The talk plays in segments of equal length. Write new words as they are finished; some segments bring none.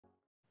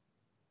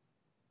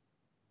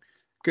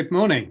Good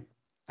morning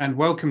and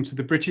welcome to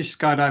the British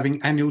Skydiving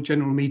Annual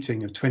General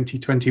Meeting of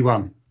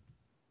 2021.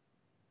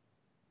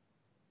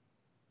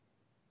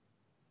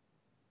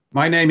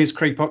 My name is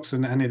Craig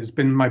Boxon and it has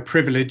been my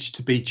privilege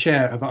to be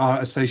chair of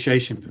our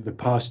association for the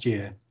past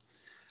year.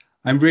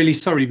 I'm really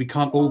sorry we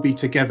can't all be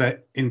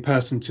together in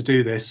person to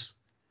do this,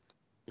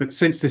 but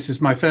since this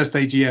is my first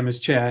AGM as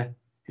chair,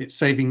 it's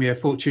saving me a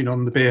fortune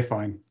on the beer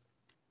fine.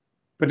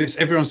 But it's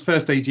everyone's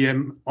first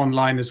AGM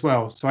online as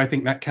well, so I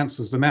think that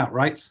cancels them out,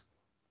 right?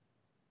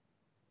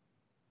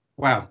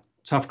 Wow,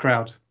 tough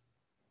crowd.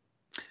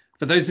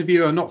 For those of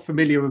you who are not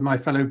familiar with the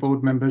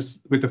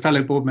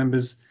fellow board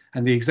members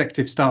and the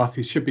executive staff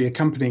who should be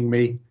accompanying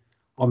me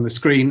on the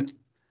screen,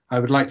 I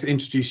would like to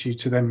introduce you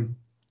to them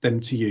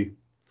to you.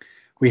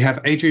 We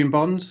have Adrian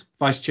Bond,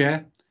 Vice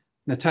Chair,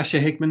 Natasha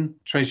Higman,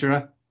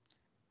 Treasurer.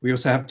 We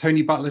also have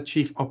Tony Butler,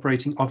 Chief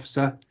Operating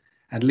Officer,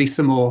 and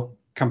Lisa Moore,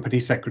 Company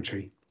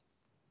Secretary.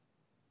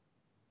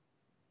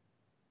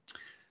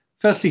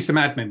 Firstly, some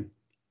admin.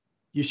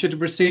 You should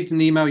have received an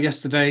email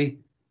yesterday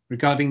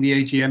regarding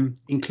the AGM,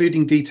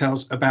 including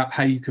details about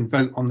how you can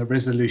vote on the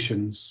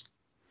resolutions.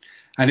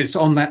 And it's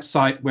on that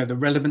site where the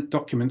relevant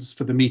documents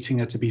for the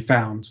meeting are to be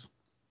found.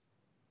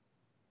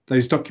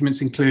 Those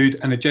documents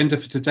include an agenda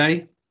for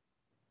today,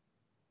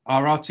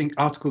 our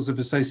articles of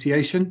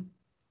association,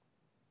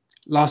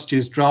 last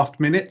year's draft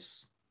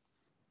minutes,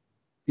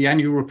 the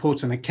annual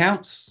report and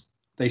accounts.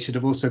 They should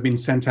have also been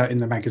sent out in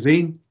the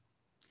magazine,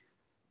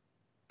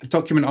 a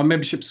document on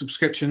membership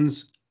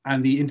subscriptions,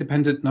 and the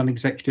independent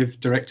non-executive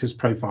directors'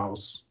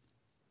 profiles.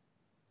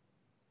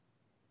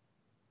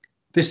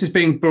 This is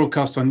being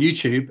broadcast on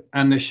YouTube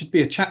and there should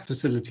be a chat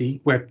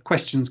facility where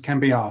questions can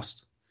be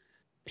asked.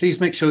 Please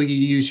make sure you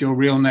use your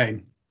real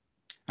name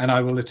and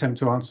I will attempt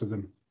to answer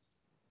them.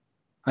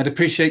 I'd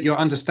appreciate your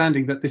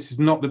understanding that this is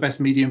not the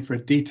best medium for a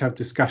detailed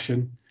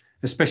discussion,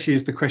 especially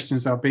as the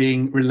questions are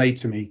being relayed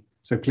to me,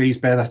 so please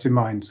bear that in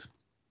mind.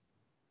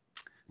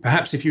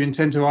 Perhaps if you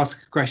intend to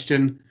ask a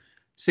question,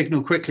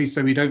 signal quickly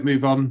so we don't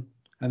move on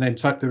and then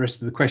type the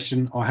rest of the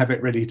question or have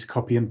it ready to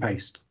copy and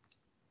paste.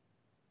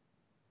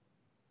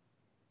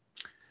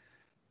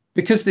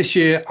 Because this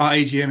year our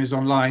AGM is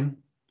online,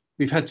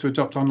 we've had to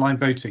adopt online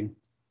voting.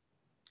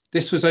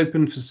 This was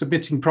open for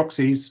submitting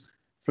proxies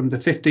from the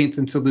 15th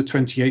until the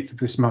 28th of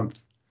this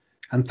month.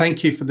 And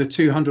thank you for the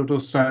 200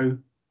 or so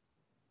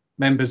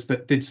members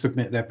that did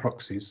submit their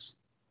proxies.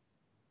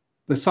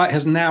 The site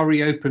has now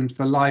reopened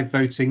for live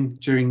voting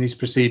during these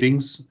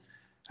proceedings,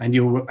 and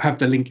you'll have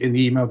the link in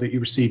the email that you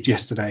received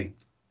yesterday.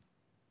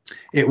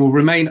 It will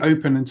remain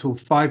open until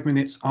 5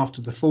 minutes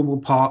after the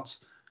formal part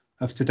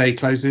of today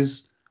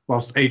closes,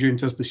 whilst Adrian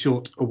does the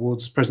short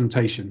awards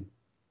presentation.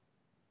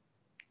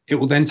 It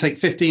will then take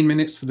 15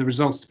 minutes for the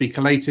results to be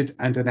collated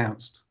and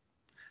announced.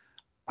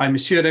 I'm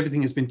assured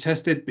everything has been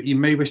tested, but you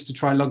may wish to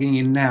try logging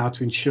in now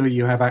to ensure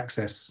you have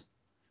access.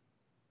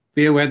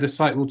 Be aware the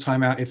site will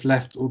time out if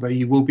left, although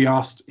you will be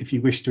asked if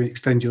you wish to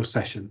extend your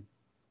session.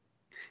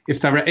 If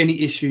there are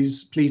any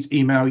issues, please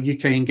email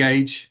UK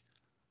Engage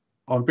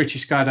on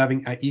British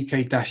Skydiving at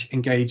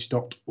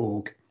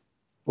uk-engage.org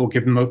or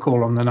give them a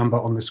call on the number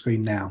on the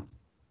screen now.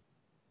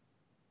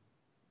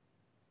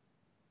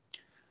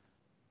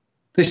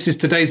 This is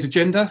today's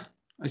agenda.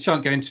 I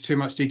shan't go into too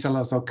much detail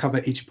as I'll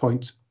cover each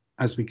point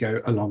as we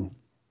go along.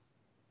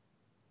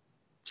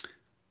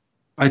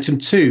 Item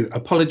 2,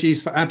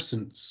 apologies for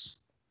absence.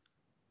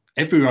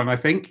 Everyone, I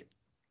think,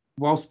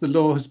 whilst the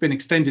law has been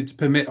extended to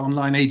permit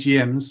online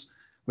AGMs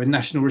when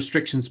national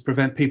restrictions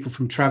prevent people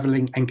from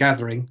travelling and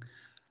gathering,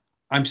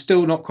 I'm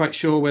still not quite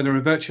sure whether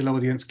a virtual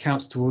audience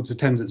counts towards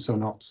attendance or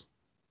not.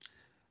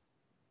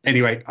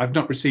 Anyway, I've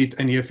not received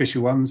any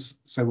official ones,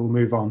 so we'll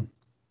move on.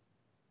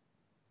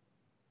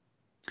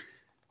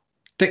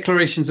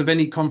 Declarations of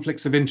any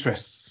conflicts of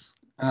interests.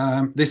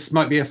 This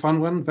might be a fun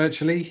one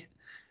virtually.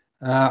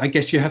 I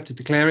guess you have to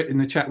declare it in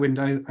the chat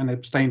window and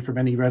abstain from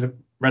any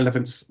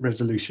relevance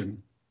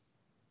resolution.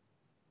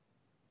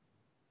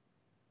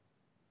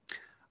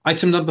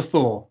 Item number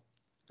 4,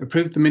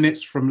 approve the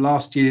minutes from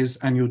last year's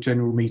annual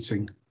general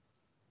meeting.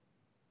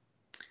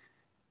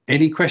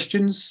 Any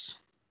questions?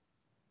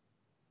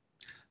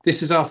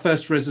 This is our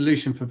first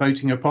resolution for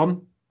voting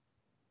upon,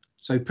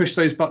 so push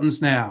those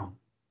buttons now.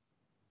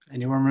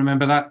 Anyone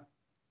remember that?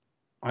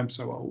 I'm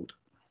so old.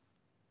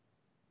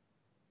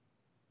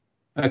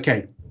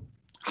 Okay,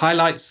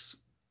 highlights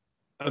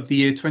of the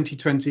year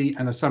 2020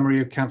 and a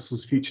summary of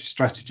Council's future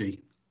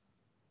strategy.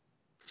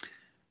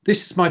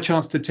 This is my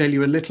chance to tell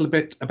you a little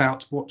bit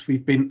about what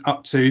we've been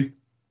up to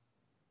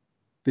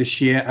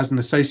this year as an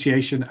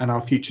association and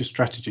our future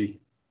strategy.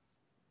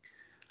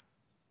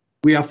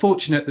 We are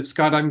fortunate that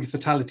skydiving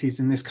fatalities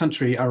in this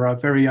country are a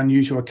very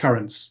unusual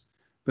occurrence,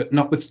 but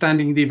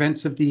notwithstanding the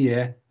events of the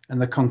year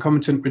and the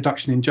concomitant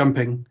reduction in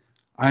jumping,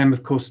 I am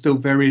of course still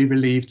very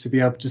relieved to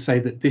be able to say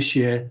that this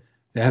year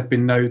there have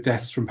been no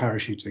deaths from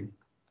parachuting.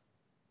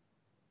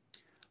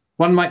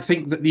 One might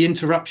think that the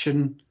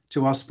interruption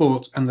to our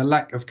sport and the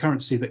lack of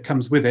currency that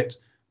comes with it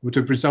would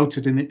have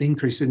resulted in an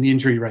increase in the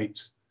injury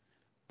rate.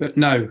 But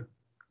no,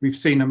 we've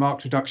seen a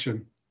marked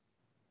reduction.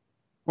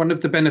 One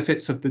of the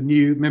benefits of the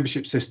new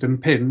membership system,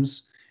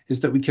 PIMS, is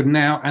that we can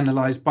now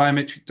analyse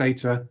biometric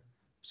data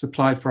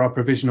supplied for our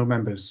provisional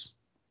members.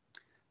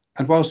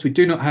 And whilst we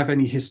do not have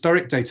any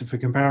historic data for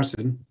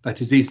comparison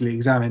that is easily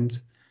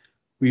examined,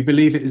 we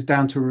believe it is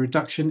down to a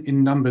reduction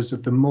in numbers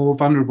of the more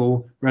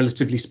vulnerable,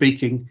 relatively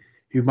speaking,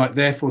 who might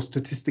therefore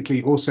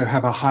statistically also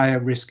have a higher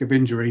risk of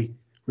injury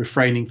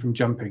refraining from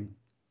jumping.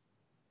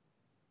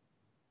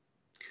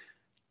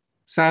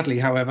 Sadly,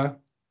 however,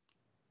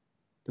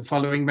 the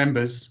following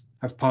members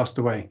have passed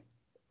away.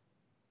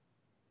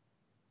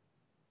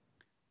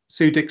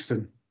 Sue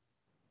Dixon,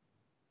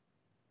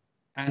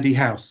 Andy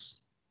House,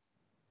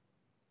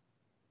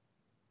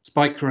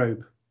 Spike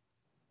Robe,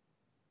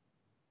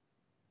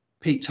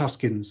 Pete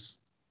Huskins,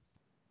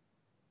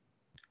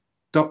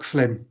 Doc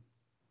Flynn,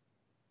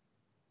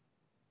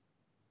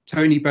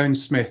 Tony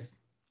Bones Smith,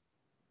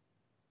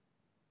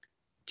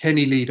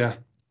 Kenny Leader,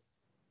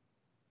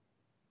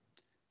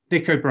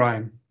 Nick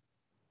O'Brien,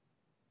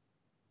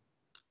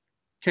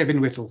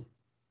 Kevin Whittle,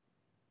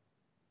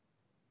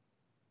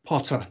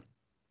 Potter,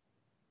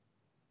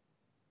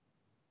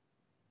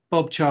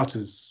 Bob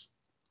Charters,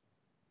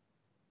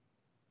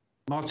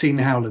 Martine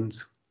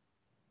Howland,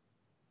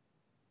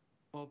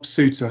 Bob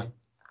Souter,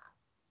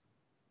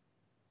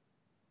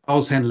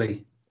 Charles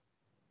Henley,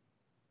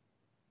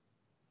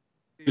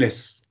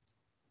 Phyllis,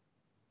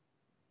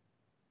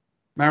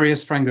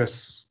 Marius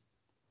Frangus,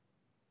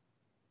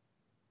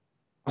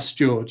 Ross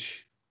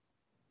George,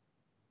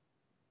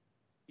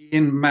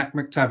 Ian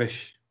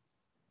McTavish,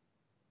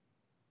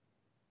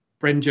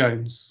 Bren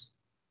Jones,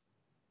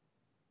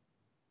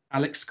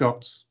 Alex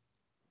Scott,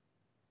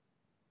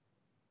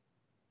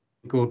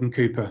 Gordon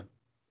Cooper.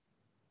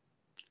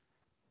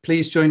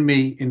 Please join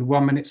me in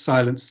 1 minute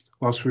silence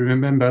whilst we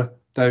remember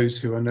those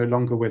who are no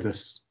longer with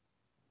us.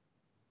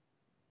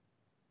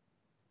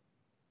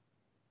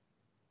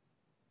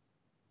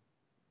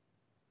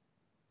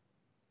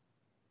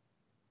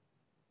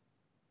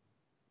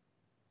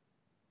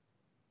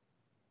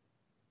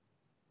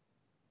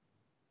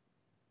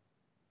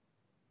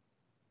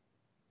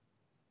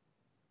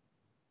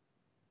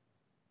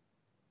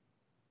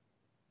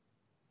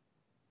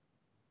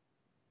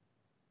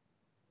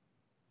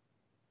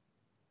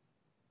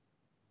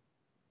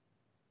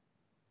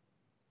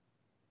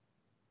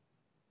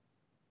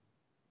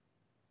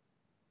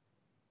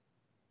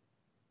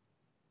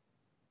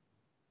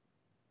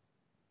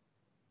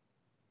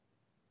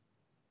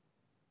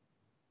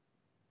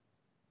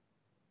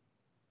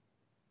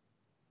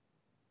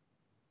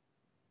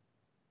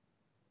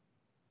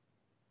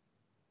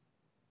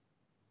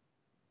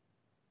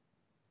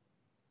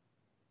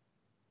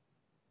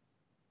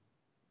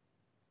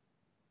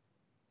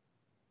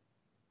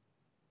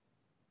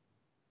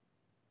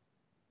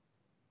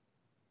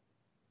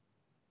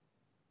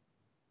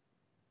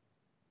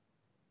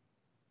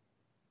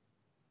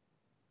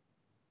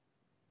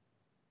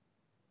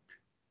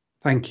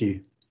 Thank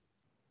you.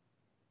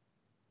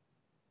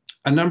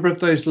 A number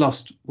of those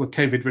lost were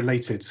COVID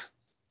related.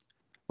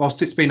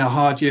 Whilst it's been a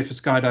hard year for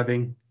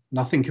skydiving,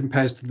 nothing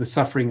compares to the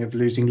suffering of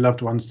losing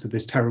loved ones to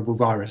this terrible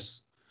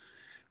virus,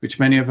 which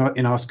many of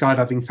in our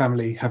skydiving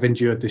family have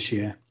endured this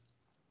year.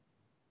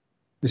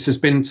 This has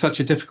been such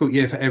a difficult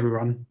year for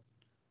everyone.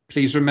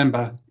 Please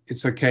remember,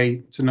 it's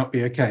okay to not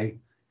be okay.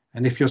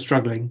 And if you're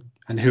struggling,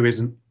 and who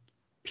isn't,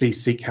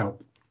 please seek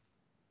help.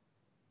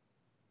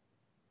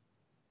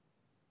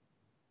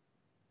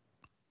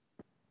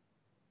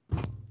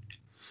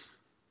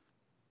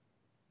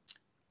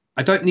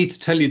 I don't need to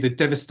tell you the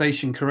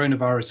devastation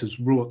coronavirus has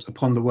wrought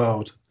upon the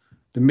world,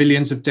 the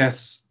millions of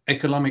deaths,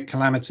 economic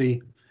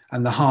calamity,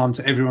 and the harm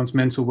to everyone's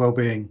mental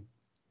well-being.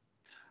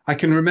 I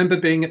can remember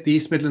being at the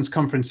East Midlands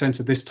Conference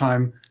Centre this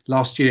time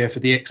last year for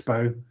the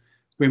Expo,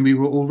 when we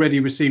were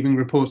already receiving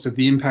reports of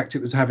the impact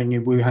it was having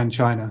in Wuhan,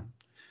 China.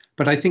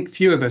 But I think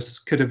few of us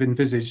could have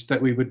envisaged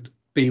that we would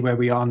be where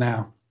we are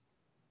now.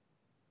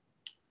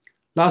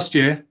 Last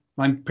year,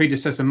 my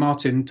predecessor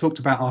Martin talked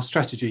about our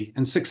strategy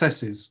and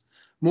successes,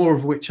 more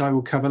of which I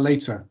will cover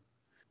later.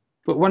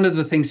 But one of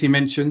the things he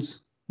mentioned,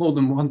 more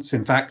than once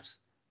in fact,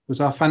 was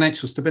our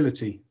financial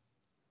stability.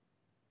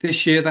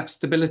 This year that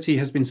stability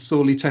has been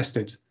sorely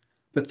tested,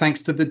 but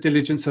thanks to the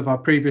diligence of our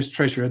previous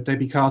treasurer,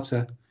 Debbie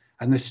Carter,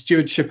 and the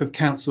stewardship of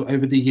council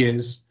over the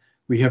years,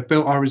 we have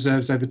built our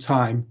reserves over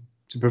time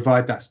to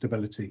provide that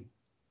stability.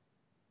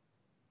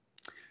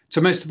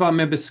 To most of our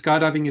members,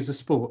 skydiving is a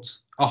sport,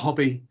 a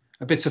hobby,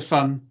 a bit of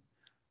fun,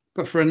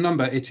 but for a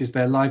number it is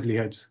their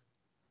livelihood.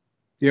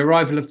 The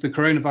arrival of the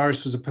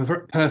coronavirus was a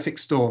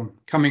perfect storm,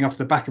 coming off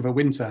the back of a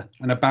winter,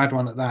 and a bad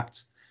one at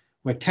that,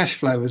 where cash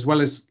flow, as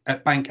well as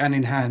at bank and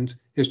in hand,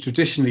 is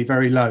traditionally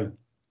very low.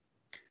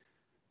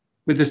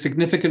 With a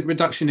significant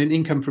reduction in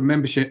income from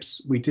memberships,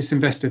 we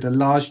disinvested a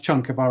large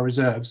chunk of our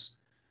reserves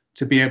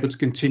to be able to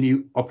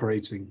continue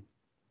operating.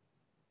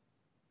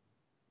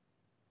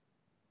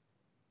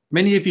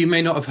 Many of you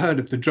may not have heard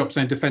of the Drop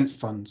Zone Defence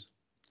Fund.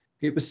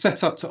 It was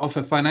set up to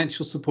offer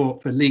financial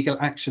support for legal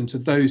action to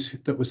those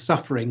that were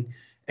suffering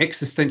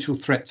existential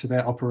threat to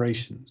their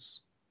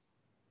operations.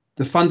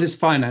 The fund is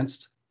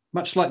financed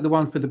much like the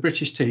one for the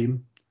British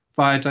team,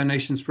 via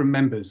donations from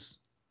members.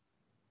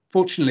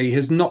 Fortunately, it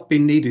has not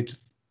been needed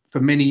for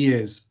many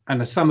years,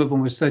 and a sum of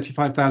almost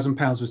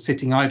 £35,000 was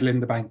sitting idle in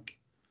the bank.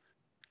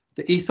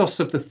 The ethos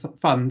of the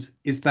fund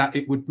is that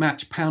it would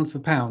match pound for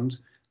pound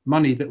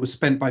money that was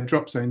spent by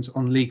drop zones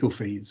on legal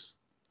fees.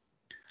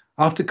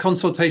 After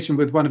consultation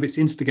with one of its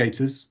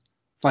instigators,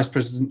 Vice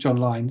President John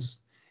Lyons,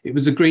 it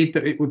was agreed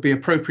that it would be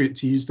appropriate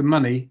to use the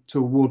money to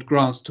award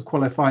grants to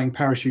qualifying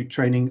parachute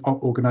training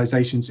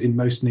organisations in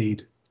most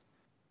need.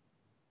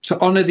 To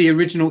honour the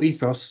original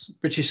ethos,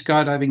 British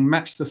Skydiving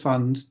matched the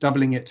fund,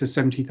 doubling it to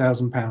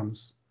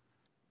 £70,000.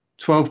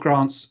 12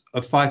 grants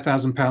of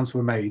 £5,000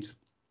 were made,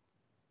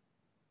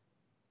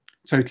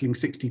 totalling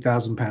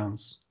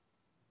 £60,000.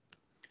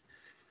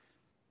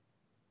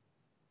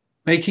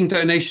 Making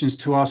donations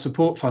to our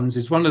support funds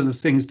is one of the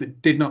things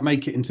that did not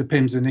make it into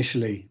PIMS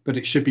initially, but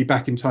it should be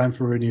back in time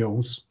for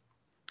renewals.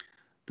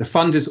 The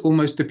fund is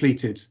almost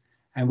depleted,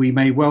 and we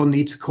may well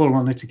need to call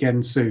on it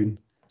again soon,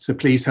 so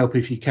please help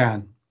if you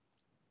can.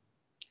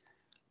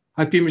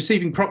 I've been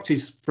receiving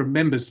proxies from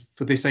members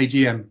for this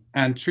AGM,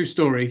 and true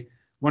story,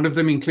 one of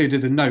them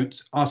included a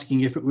note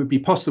asking if it would be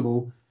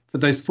possible for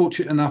those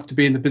fortunate enough to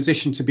be in the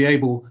position to be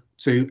able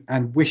to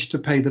and wish to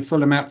pay the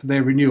full amount for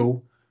their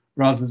renewal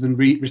rather than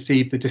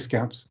receive the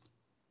discount.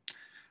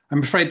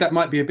 I'm afraid that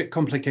might be a bit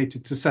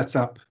complicated to set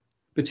up,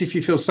 but if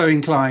you feel so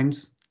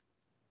inclined,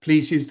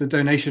 please use the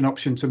donation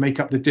option to make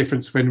up the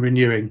difference when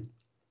renewing.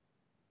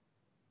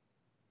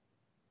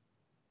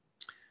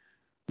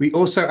 We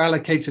also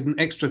allocated an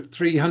extra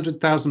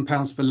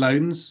 £300,000 for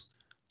loans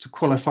to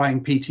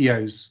qualifying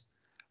PTOs,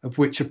 of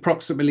which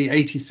approximately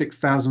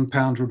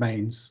 £86,000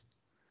 remains.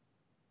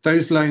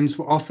 Those loans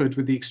were offered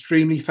with the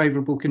extremely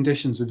favourable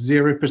conditions of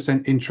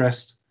 0%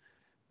 interest,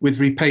 with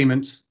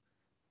repayment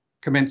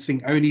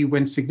commencing only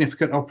when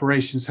significant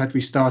operations had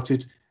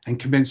restarted and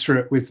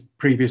commensurate with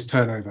previous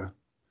turnover.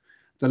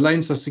 The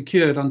loans are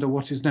secured under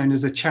what is known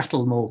as a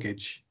chattel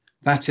mortgage,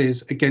 that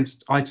is,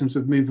 against items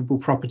of movable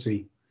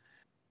property.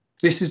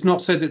 This is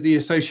not so that the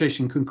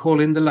association can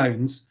call in the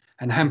loans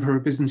and hamper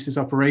a business's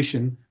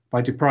operation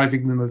by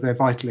depriving them of their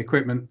vital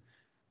equipment,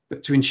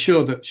 but to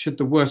ensure that should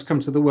the worst come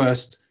to the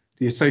worst,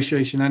 the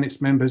association and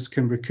its members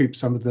can recoup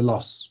some of the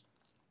loss.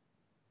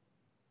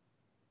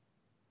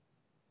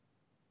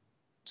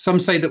 Some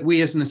say that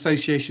we as an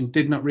association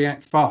did not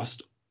react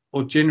fast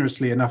or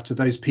generously enough to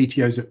those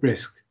PTOs at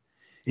risk.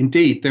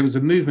 Indeed, there was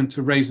a movement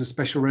to raise a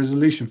special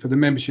resolution for the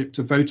membership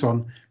to vote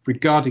on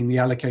regarding the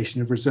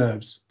allocation of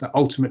reserves that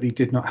ultimately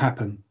did not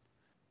happen.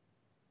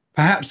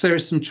 Perhaps there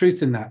is some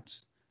truth in that,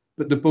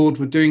 but the board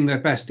were doing their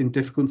best in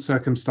difficult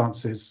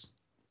circumstances.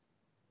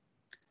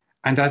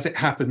 And as it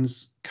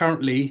happens,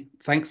 currently,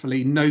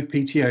 thankfully, no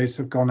PTOs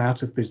have gone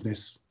out of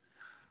business,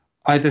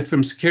 either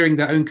from securing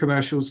their own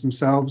commercials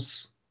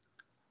themselves,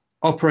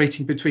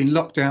 operating between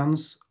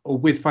lockdowns, or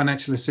with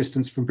financial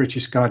assistance from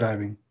British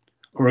Skydiving,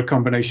 or a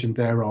combination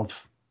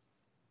thereof.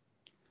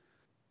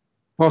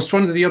 Whilst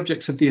one of the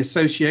objects of the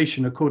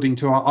association, according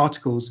to our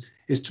articles,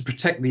 is to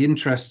protect the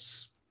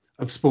interests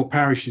of sport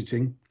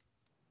parachuting,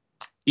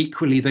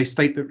 equally they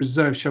state that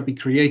reserves shall be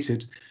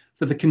created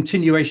for the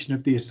continuation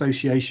of the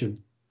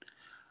association.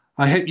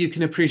 I hope you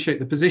can appreciate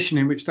the position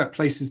in which that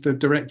places the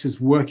directors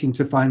working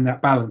to find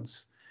that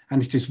balance,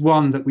 and it is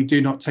one that we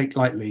do not take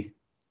lightly.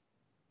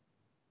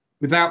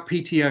 Without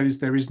PTOs,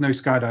 there is no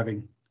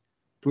skydiving,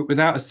 but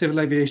without a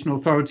Civil Aviation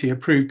Authority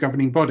approved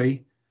governing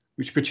body,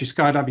 which British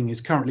Skydiving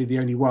is currently the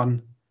only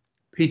one,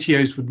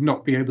 PTOs would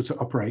not be able to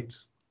operate.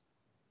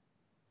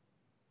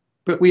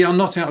 But we are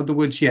not out of the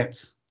woods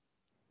yet.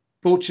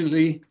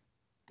 Fortunately,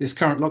 this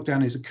current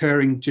lockdown is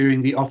occurring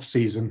during the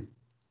off-season.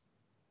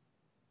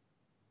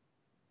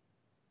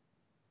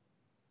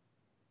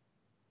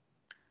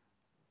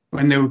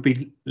 When there will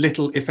be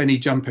little, if any,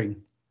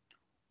 jumping.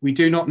 We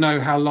do not know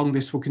how long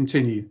this will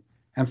continue,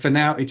 and for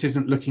now it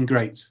isn't looking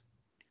great.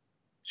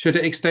 Should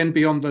it extend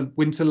beyond the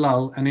winter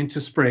lull and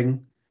into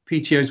spring,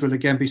 PTOs will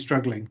again be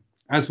struggling,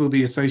 as will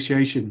the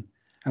association,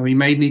 and we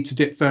may need to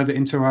dip further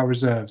into our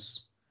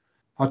reserves.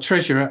 Our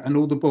treasurer and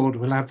all the board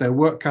will have their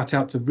work cut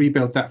out to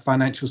rebuild that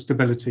financial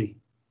stability.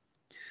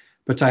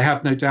 But I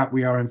have no doubt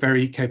we are in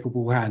very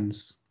capable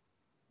hands.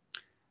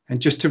 And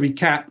just to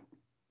recap,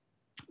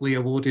 we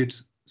awarded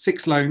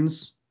 6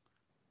 loans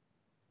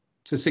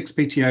to 6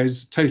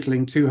 PTOs,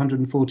 totaling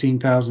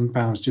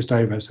 £214,000, just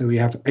over. So we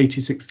have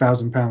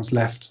 £86,000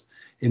 left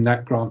in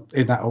that grant,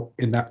 in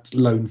that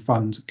loan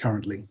fund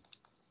currently.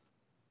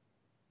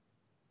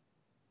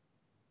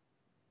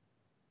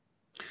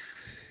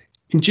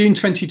 In June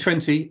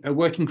 2020, a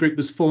working group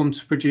was formed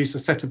to produce a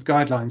set of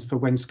guidelines for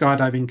when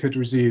skydiving could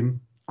resume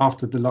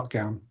after the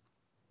lockdown.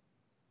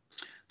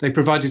 They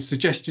provided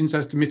suggestions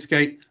as to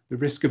mitigate the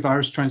risk of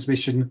virus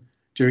transmission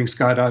during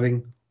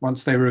skydiving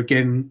once they were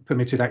again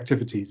permitted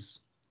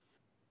activities.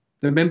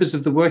 The members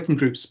of the working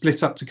group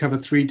split up to cover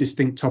 3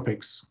 distinct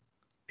topics: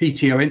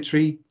 PTO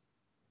entry,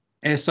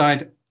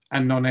 airside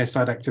and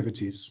non-airside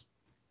activities.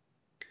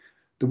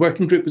 The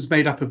working group was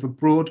made up of a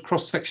broad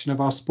cross-section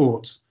of our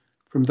sport,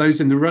 from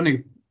those in the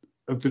running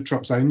of the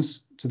drop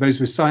zones to those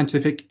with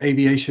scientific,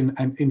 aviation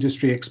and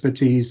industry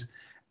expertise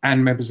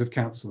and members of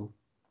council.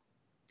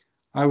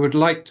 I would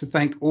like to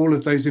thank all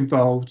of those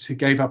involved who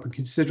gave up a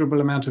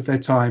considerable amount of their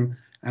time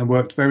and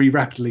worked very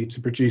rapidly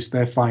to produce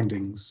their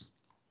findings.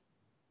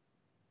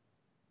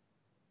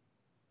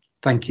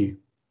 Thank you.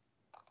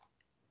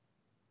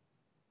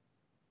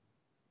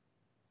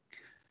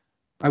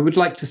 I would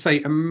like to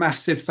say a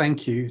massive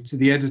thank you to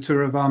the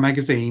editor of our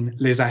magazine,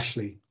 Liz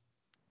Ashley.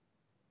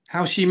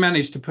 How she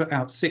managed to put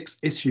out 6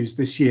 issues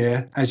this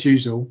year, as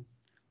usual,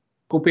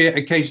 albeit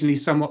occasionally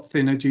somewhat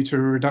thinner due to a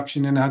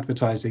reduction in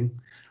advertising,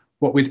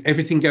 what with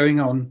everything going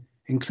on,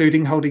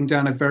 including holding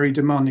down a very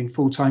demanding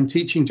full-time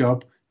teaching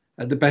job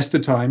at the best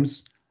of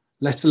times,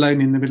 let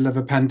alone in the middle of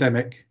a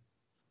pandemic.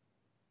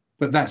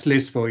 But that's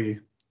Liz for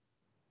you.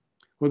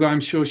 Although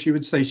I'm sure she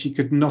would say she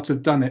could not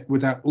have done it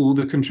without all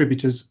the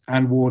contributors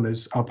and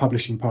Warner's, our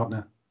publishing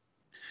partner.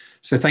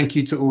 So thank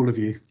you to all of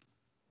you.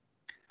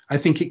 I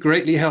think it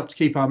greatly helped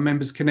keep our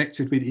members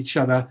connected with each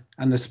other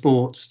and the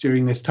sports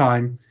during this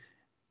time,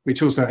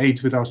 which also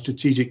aids with our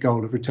strategic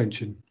goal of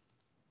retention.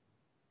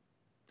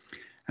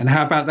 And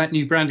how about that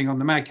new branding on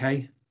the mag,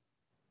 hey?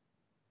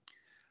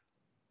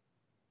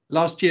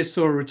 Last year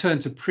saw a return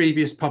to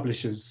previous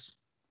publishers,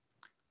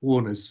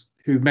 Warner's,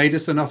 who made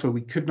us an offer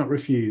we could not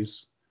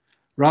refuse.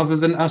 Rather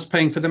than us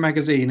paying for the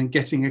magazine and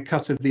getting a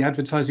cut of the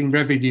advertising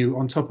revenue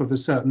on top of a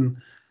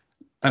certain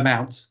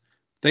amount,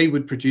 they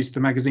would produce the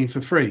magazine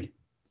for free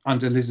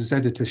under Liz's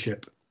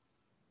editorship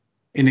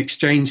in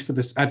exchange for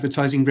this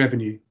advertising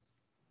revenue.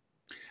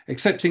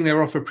 Accepting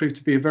their offer proved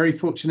to be a very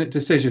fortunate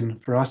decision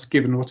for us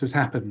given what has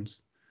happened.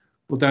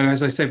 Although,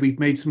 as I said, we've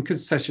made some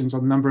concessions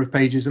on number of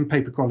pages and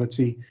paper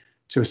quality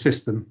to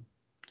assist them,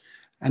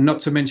 and not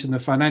to mention the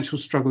financial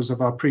struggles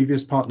of our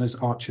previous partners,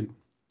 Archant.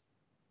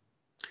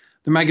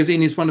 The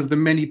magazine is one of the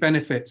many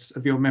benefits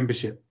of your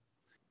membership,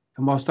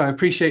 and whilst I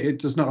appreciate it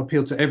does not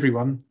appeal to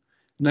everyone,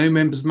 no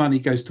member's money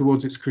goes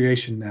towards its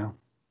creation now,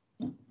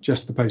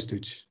 just the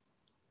postage.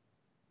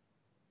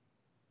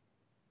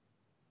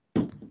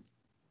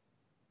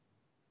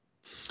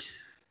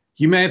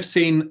 You may have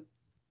seen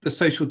the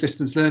social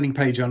distance learning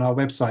page on our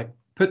website,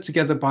 put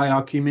together by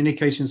our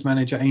communications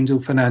manager, Angel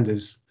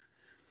Fernandez,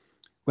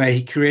 where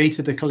he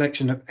created a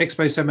collection of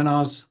expo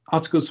seminars,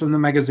 articles from the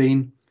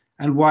magazine,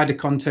 and wider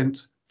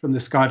content from the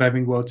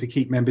skydiving world to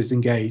keep members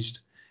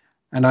engaged.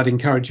 And I'd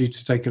encourage you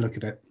to take a look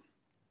at it.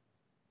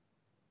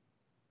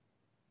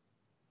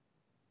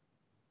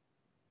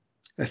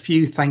 A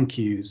few thank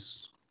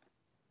yous.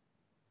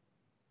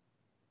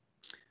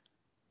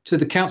 To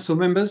the council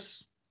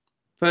members,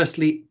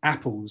 firstly,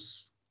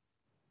 Apples,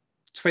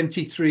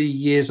 23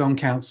 years on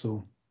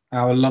council,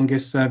 our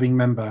longest serving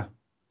member.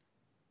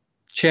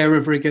 Chair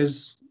of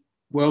Riggers,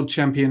 world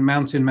champion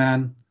mountain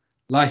man,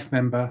 life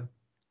member,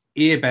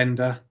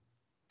 earbender,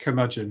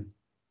 curmudgeon.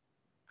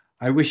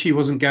 I wish he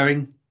wasn't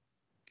going.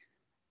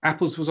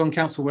 Apples was on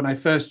council when I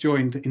first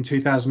joined in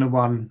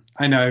 2001.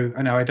 I know,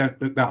 I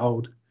don't look that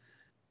old.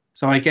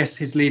 So I guess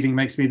his leaving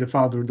makes me the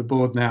father of the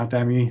board now,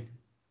 damn you.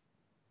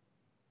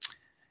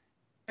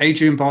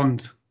 Adrian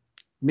Bond,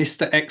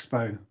 Mr.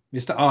 Expo,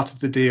 Mr. Art of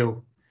the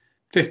Deal,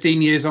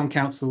 15 years on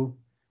council,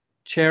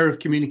 chair of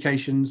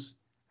communications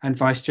and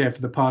vice chair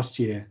for the past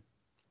year.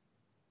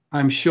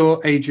 I'm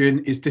sure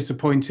Adrian is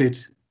disappointed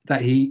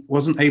that he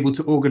wasn't able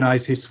to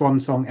organise his Swan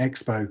Song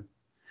Expo,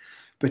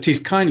 but he's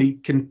kindly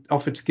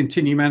offered to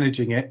continue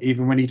managing it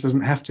even when he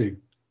doesn't have to.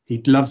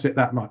 He loves it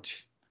that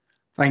much.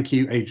 Thank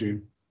you,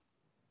 Adrian.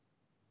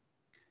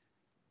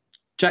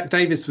 Jack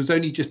Davis was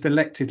only just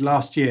elected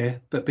last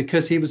year, but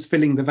because he was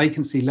filling the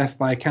vacancy left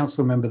by a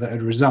council member that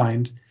had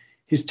resigned,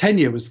 his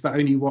tenure was for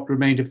only what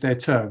remained of their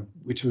term,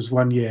 which was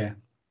 1 year.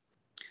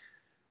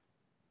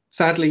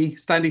 Sadly,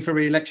 standing for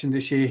re-election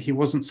this year, he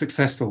wasn't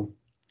successful,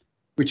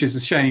 which is a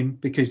shame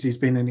because he's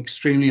been an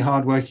extremely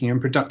hard-working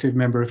and productive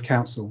member of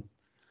council.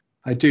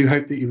 I do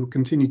hope that he will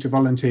continue to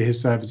volunteer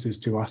his services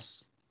to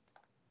us.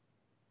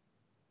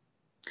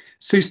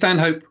 Sue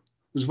Stanhope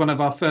was one of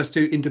our first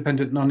 2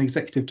 independent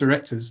non-executive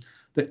directors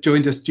that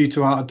joined us due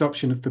to our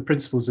adoption of the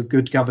principles of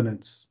good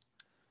governance.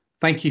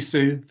 Thank you,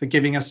 Sue, for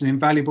giving us an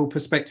invaluable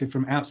perspective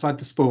from outside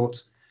the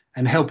sport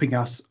and helping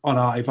us on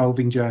our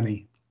evolving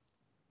journey.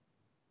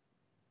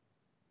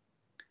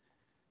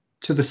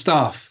 To the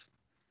staff,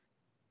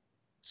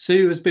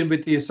 Sue has been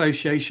with the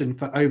association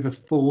for over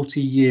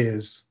 40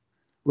 years.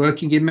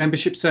 Working in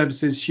membership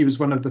services, she was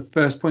one of the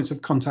first points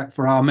of contact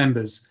for our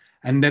members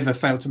and never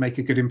failed to make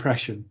a good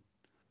impression.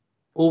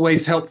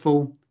 Always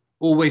helpful,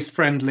 always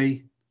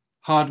friendly,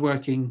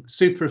 hardworking,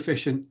 super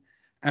efficient,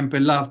 and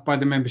beloved by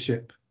the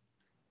membership.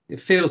 It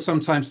feels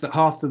sometimes that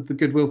half of the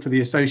goodwill for the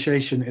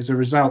association is a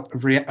result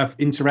of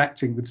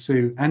interacting with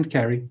Sue and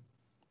Kerry.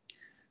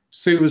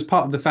 Sue was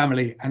part of the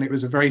family, and it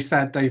was a very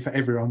sad day for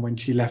everyone when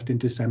she left in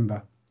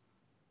December.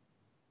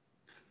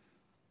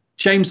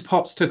 James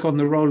Potts took on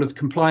the role of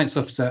compliance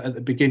officer at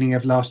the beginning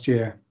of last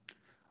year,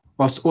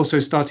 whilst also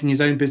starting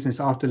his own business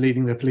after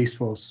leaving the police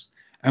force,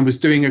 and was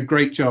doing a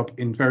great job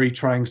in very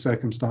trying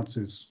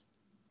circumstances.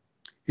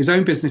 His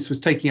own business was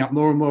taking up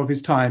more and more of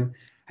his time,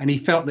 and he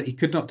felt that he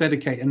could not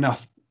dedicate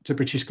enough to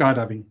British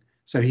skydiving,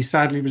 so he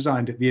sadly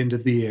resigned at the end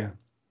of the year.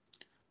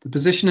 The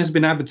position has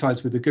been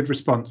advertised with a good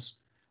response,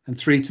 and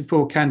 3 to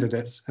 4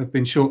 candidates have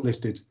been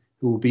shortlisted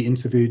who will be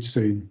interviewed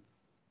soon.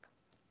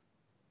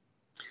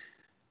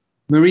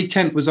 Marie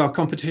Kent was our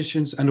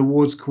competitions and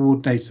awards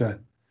coordinator,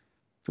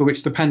 for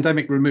which the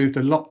pandemic removed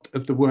a lot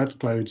of the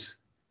workload,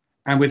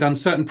 and with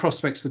uncertain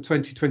prospects for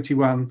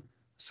 2021,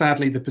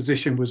 sadly the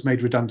position was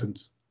made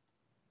redundant.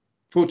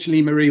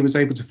 Fortunately, Marie was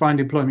able to find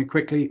employment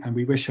quickly, and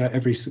we wish her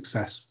every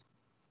success.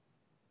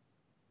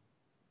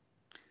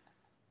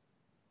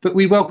 But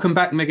we welcome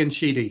back Megan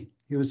Sheedy,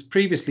 who has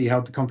previously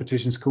held the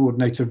competitions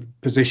coordinator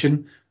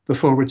position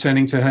before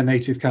returning to her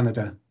native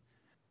Canada.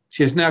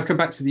 She has now come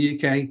back to the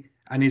UK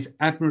and is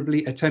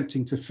admirably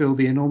attempting to fill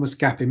the enormous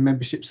gap in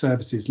membership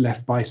services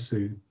left by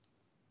Sue.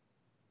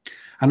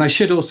 And I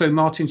should also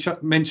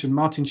mention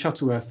Martin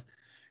Shuttleworth,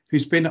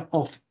 who's been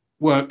off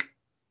work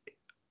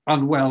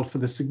unwell for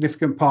the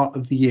significant part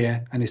of the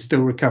year and is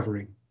still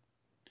recovering.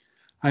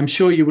 I'm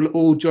sure you will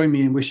all join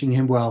me in wishing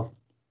him well.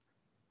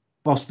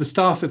 Whilst the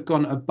staff have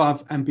gone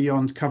above and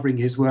beyond covering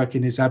his work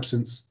in his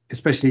absence,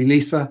 especially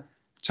Lisa,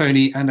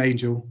 Tony and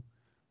Angel,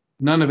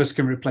 none of us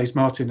can replace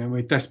Martin, and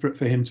we're desperate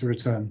for him to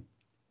return.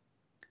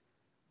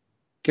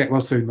 Get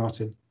well soon,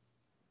 Martin.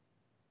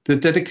 The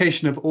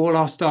dedication of all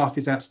our staff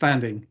is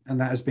outstanding, and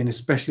that has been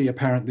especially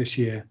apparent this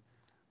year.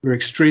 We're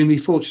extremely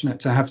fortunate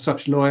to have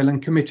such loyal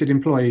and committed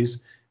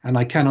employees, and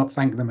I cannot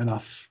thank them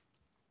enough.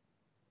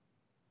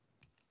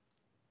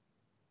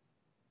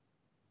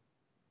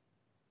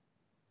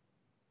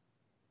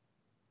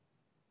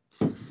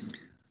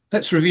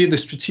 Let's review the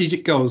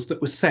strategic goals that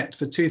were set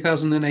for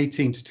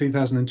 2018 to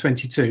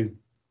 2022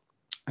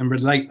 and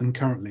relate them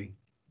currently.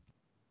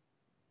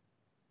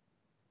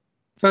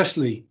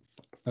 Firstly,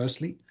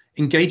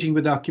 engaging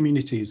with our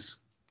communities,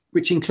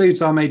 which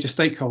includes our major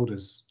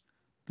stakeholders,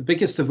 the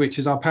biggest of which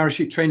is our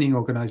parachute training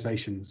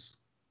organisations.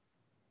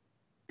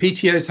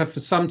 PTOs have for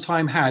some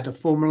time had a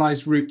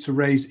formalised route to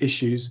raise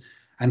issues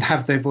and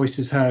have their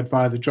voices heard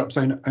via the Drop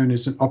Zone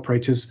Owners and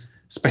Operators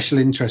Special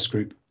Interest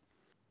Group,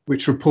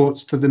 which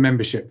reports to the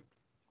Membership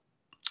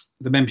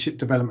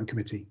Development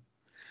Committee.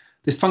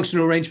 This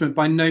functional arrangement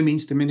by no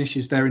means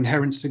diminishes their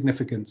inherent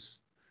significance.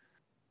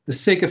 The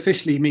SIG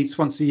officially meets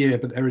once a year,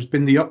 but there has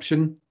been the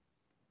option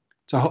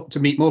to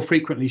meet more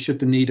frequently should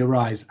the need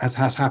arise, as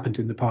has happened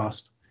in the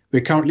past.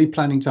 We're currently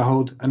planning to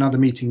hold another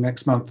meeting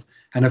next month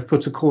and have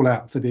put a call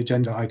out for the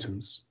agenda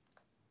items.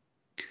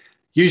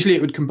 Usually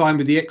it would combine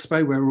with the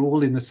expo where we're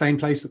all in the same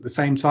place at the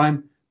same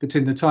time, but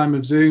in the time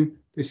of Zoom,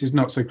 this is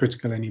not so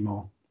critical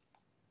anymore.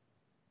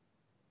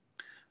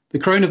 The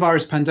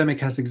coronavirus pandemic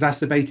has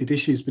exacerbated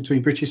issues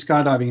between British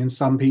Skydiving and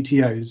some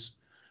PTOs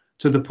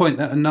to the point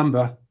that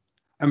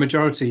a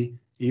majority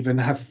even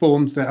have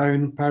formed their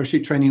own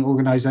parachute training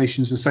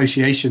organisations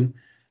association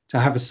to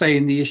have a say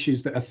in the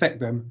issues that affect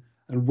them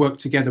and work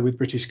together with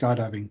British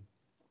Skydiving.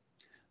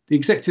 The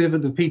executive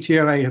of the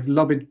PTOA have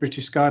lobbied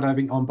British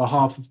Skydiving on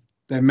behalf of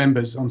their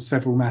members on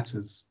several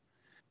matters.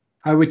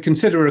 I would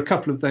consider a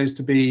couple of those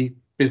to be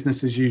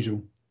business as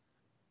usual.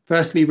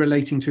 Firstly,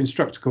 relating to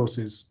instructor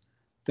courses.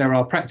 There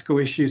are practical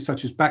issues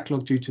such as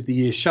backlog due to the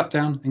year's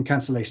shutdown and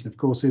cancellation of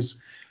courses,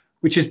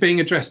 which is being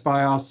addressed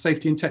by our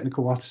Safety and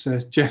Technical Officer,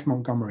 Jeff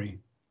Montgomery.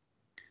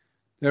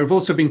 There have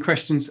also been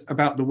questions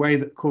about the way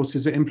that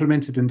courses are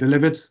implemented and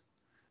delivered.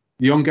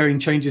 The ongoing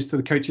changes to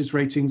the coaches'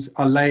 ratings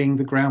are laying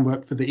the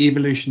groundwork for the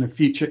evolution of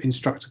future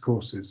instructor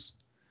courses.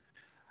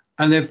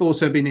 And there have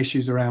also been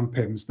issues around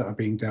PIMS that are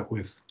being dealt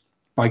with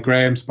by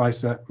Graham,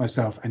 Spicer,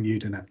 myself and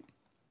Udanet.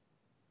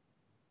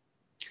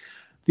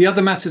 The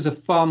other matters are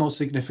far more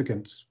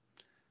significant.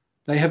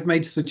 They have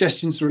made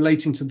suggestions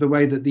relating to the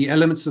way that the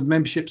elements of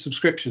membership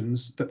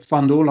subscriptions that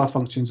fund all our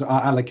functions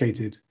are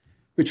allocated,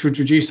 which would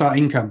reduce our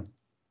income,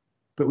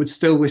 but would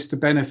still wish to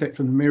benefit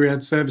from the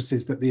myriad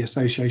services that the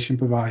association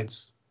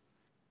provides.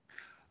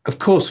 Of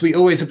course, we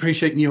always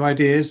appreciate new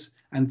ideas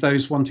and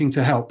those wanting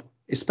to help,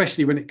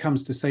 especially when it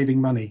comes to saving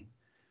money.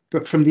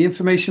 But from the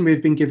information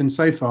we've been given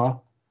so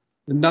far,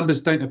 the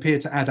numbers don't appear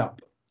to add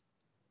up.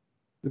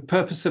 The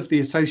purpose of the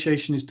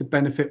association is to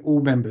benefit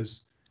all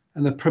members,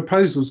 and the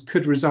proposals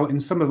could result in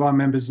some of our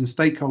members and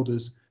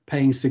stakeholders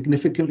paying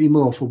significantly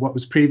more for what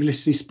was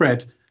previously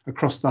spread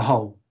across the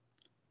whole,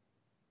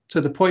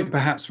 to the point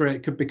perhaps where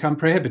it could become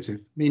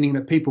prohibitive, meaning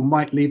that people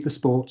might leave the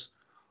sport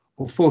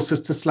or force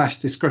us to slash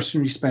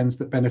discretionary spends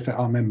that benefit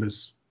our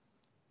members.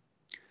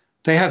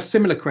 They have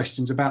similar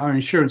questions about our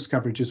insurance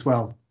coverage as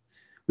well,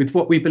 with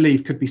what we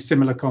believe could be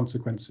similar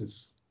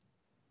consequences.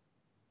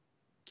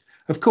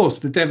 Of course,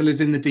 the devil is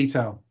in the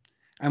detail,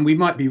 and we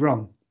might be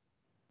wrong.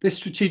 This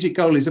strategic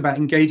goal is about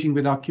engaging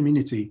with our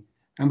community,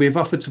 and we have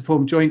offered to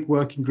form joint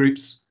working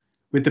groups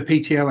with the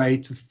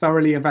PTOA to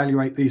thoroughly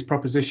evaluate these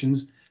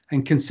propositions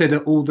and consider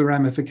all the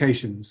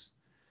ramifications.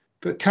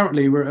 But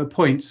currently we're at a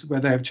point where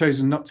they have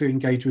chosen not to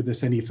engage with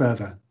us any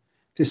further,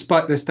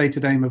 despite their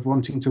stated aim of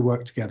wanting to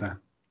work together.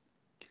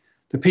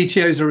 The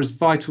PTOs are as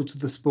vital to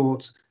the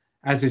sport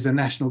as is a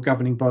national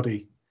governing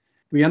body.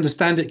 We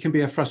understand it can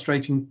be a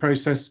frustrating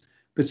process,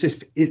 but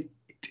if it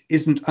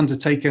isn't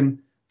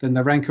undertaken, then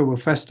the rancour will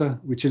fester,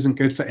 which isn't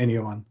good for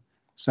anyone.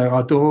 So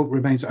our door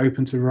remains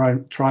open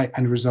to try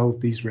and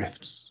resolve these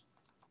rifts.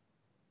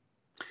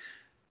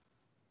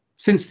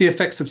 Since the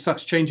effects of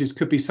such changes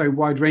could be so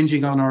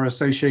wide-ranging on our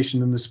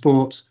association and the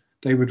sport,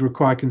 they would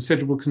require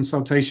considerable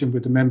consultation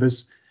with the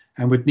members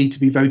and would need to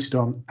be voted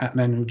on at an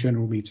annual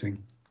general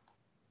meeting.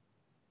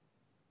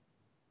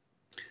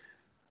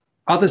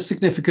 Other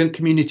significant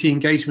community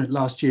engagement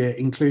last year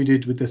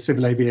included with the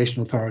Civil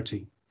Aviation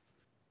Authority.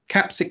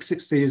 CAP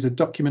 660 is a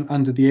document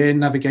under the Air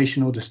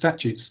Navigation Order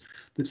statutes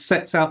that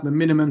sets out the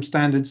minimum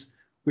standards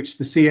which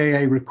the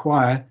CAA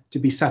require to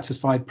be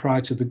satisfied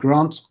prior to the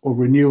grant or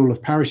renewal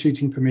of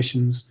parachuting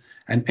permissions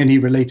and any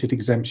related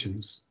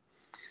exemptions,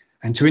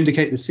 and to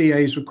indicate the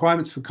CAA's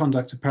requirements for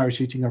conduct of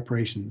parachuting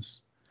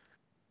operations.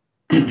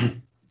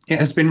 It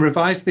has been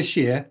revised this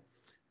year,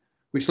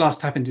 which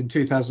last happened in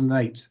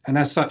 2008, and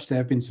as such there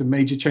have been some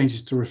major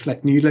changes to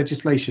reflect new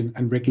legislation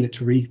and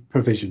regulatory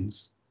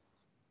provisions.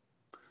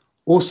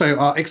 Also,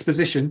 our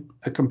exposition,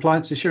 a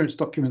compliance assurance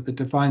document that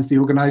defines the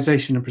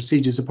organisation and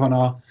procedures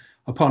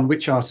upon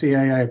which our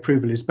CAA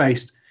approval is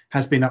based,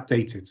 has been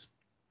updated.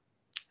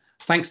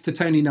 Thanks to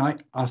Tony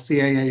Knight, our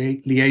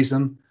CAA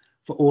liaison,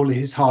 for all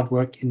his hard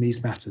work in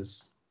these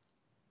matters.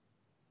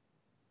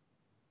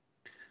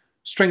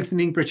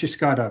 Strengthening British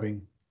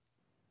skydiving.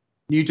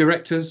 New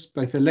directors,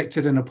 both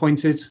elected and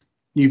appointed,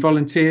 new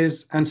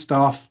volunteers and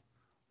staff,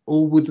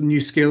 all with the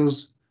new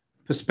skills,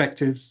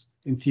 perspectives,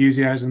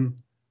 enthusiasm,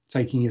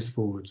 taking us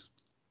forward.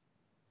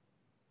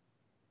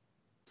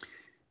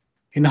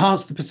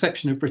 Enhance the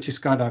perception of British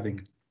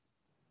skydiving.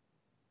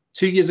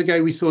 2 years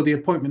ago, we saw the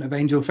appointment of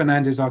Angel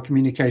Fernandez, our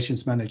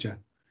communications manager,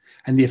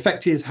 and the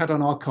effect he has had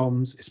on our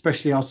comms,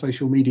 especially our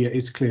social media,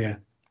 is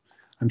clear.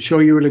 I'm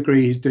sure you will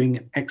agree he's doing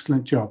an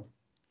excellent job,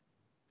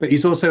 but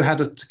he's also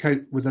had to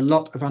cope with a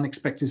lot of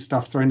unexpected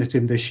stuff thrown at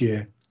him this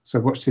year,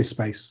 so watch this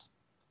space.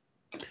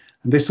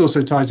 And this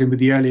also ties in with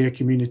the earlier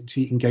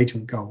community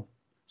engagement goal,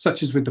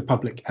 such as with the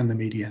public and the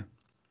media.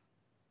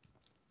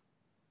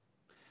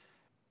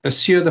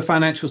 Assure the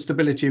financial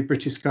stability of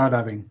British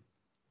skydiving.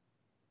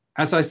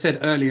 As I said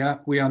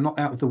earlier, we are not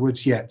out of the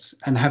woods yet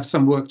and have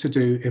some work to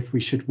do if we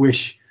should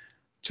wish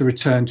to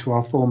return to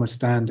our former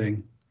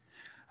standing.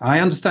 I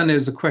understand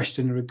there's a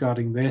question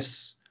regarding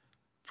this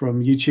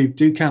from YouTube.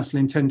 Do Council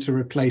intend to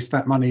replace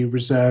that money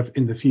reserve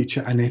in the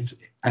future,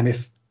 and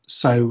if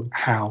so,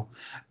 how?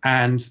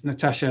 And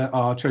Natasha,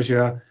 our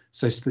treasurer,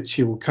 says that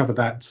she will cover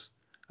that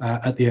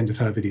at the end of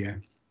her video.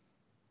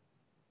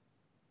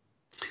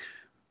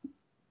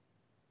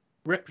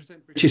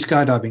 Represent British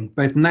skydiving,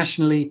 both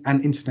nationally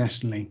and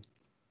internationally.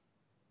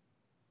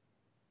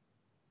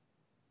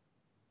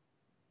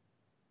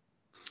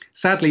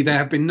 Sadly, there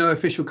have been no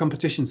official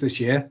competitions this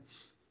year,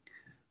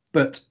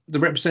 but the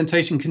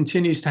representation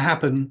continues to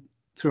happen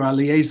through our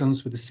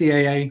liaisons with the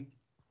CAA,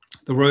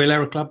 the Royal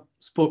Aero Club,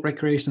 Sport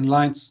Recreation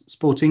Alliance,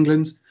 Sport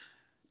England,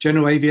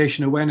 General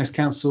Aviation Awareness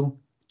Council,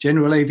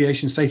 General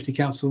Aviation Safety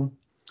Council,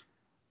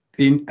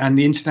 and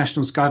the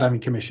International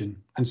Skydiving Commission,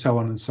 and so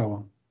on and so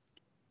on.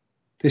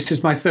 This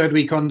is my third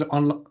weekend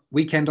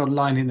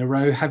online in a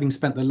row, having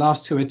spent the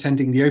last two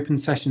attending the open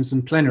sessions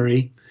and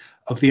plenary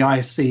of the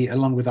ISC,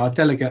 along with our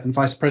delegate and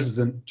Vice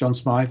President, John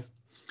Smythe,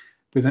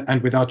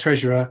 and with our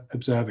treasurer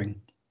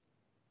observing.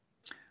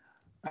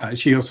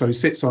 She also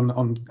sits on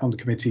the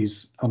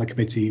committees, on a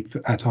committee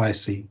at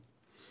ISC.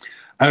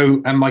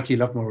 Oh, and Mikey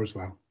Lovemore as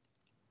well.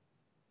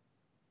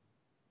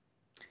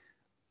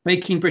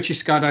 Making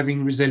British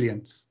skydiving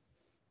resilient.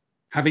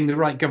 Having the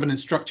right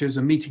governance structures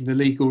and meeting the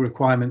legal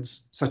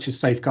requirements such as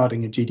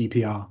safeguarding and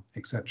GDPR,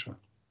 etc.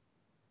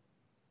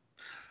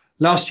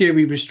 Last year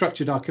we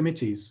restructured our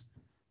committees,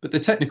 but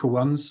the technical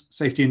ones,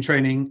 safety and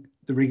training,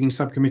 the rigging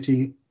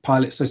subcommittee,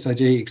 pilots,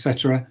 SIG,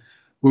 etc.,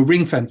 were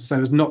ring-fenced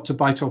so as not to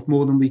bite off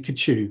more than we could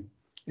chew,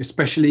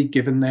 especially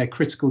given their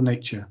critical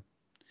nature.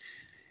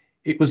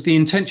 It was the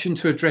intention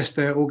to address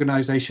their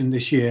organisation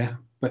this year,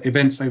 but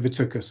events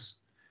overtook us,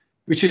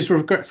 which is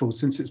regretful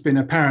since it's been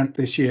apparent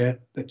this year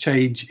that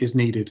change is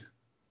needed.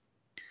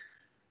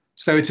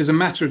 So it is a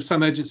matter of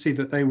some urgency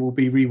that they will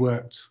be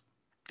reworked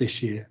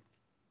this year.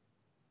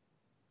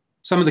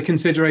 Some of the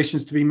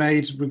considerations to be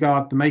made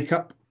regard the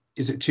makeup.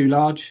 Is it too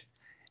large?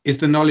 Is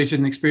the knowledge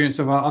and experience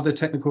of our other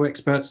technical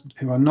experts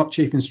who are not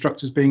chief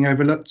instructors being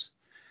overlooked?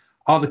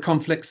 Are the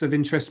conflicts of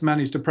interest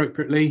managed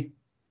appropriately?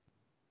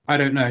 I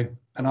don't know,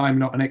 and I'm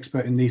not an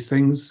expert in these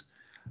things,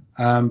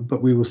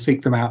 but we will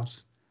seek them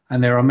out.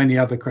 And there are many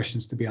other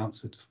questions to be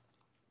answered.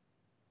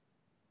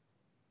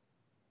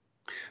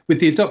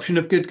 With the adoption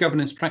of good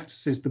governance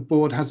practices, the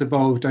board has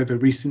evolved over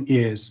recent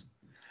years.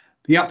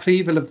 The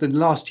upheaval of the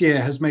last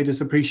year has made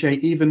us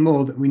appreciate even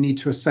more that we need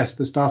to assess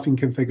the staffing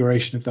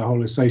configuration of the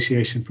whole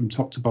association from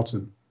top to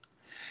bottom.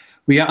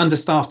 We are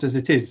understaffed as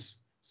it is,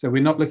 so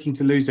we're not looking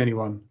to lose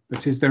anyone,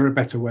 but is there a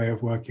better way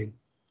of working?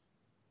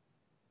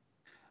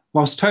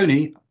 Whilst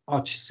Tony,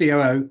 our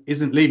COO,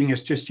 isn't leaving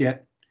us just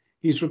yet,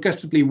 he's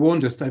regrettably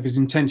warned us of his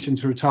intention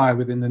to retire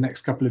within the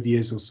next couple of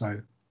years or so.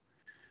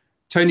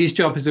 Tony's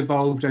job has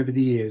evolved over the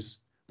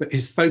years, but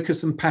his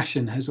focus and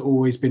passion has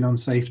always been on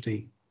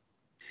safety.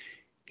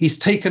 He's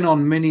taken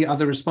on many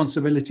other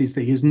responsibilities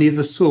that he has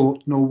neither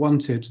sought nor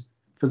wanted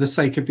for the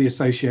sake of the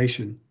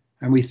association,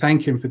 and we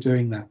thank him for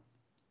doing that.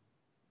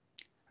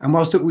 And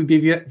whilst it would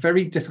be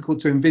very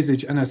difficult to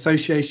envisage an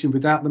association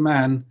without the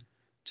man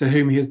to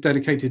whom he has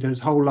dedicated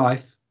his whole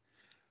life,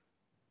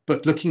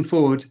 but looking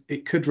forward,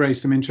 it could raise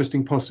some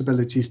interesting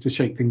possibilities to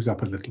shake things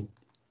up a little.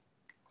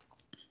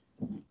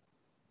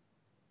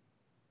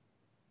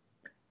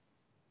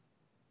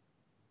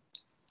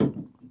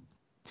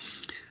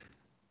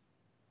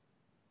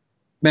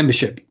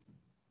 Membership.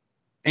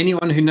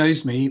 Anyone who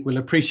knows me will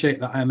appreciate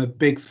that I am a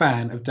big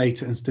fan of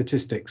data and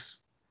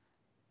statistics.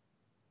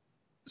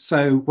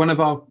 So one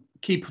of our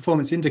key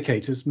performance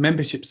indicators,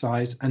 membership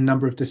size and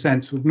number of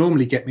descents, would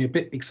normally get me a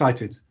bit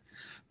excited,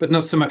 but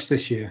not so much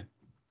this year.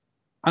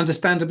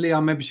 Understandably,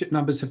 our membership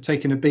numbers have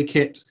taken a big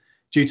hit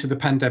due to the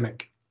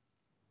pandemic.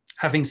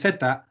 Having said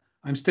that,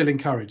 I'm still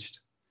encouraged.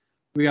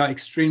 We are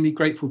extremely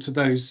grateful to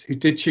those who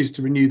did choose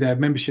to renew their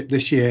membership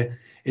this year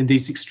in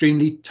these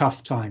extremely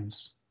tough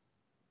times.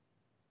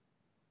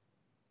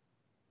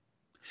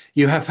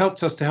 You have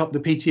helped us to help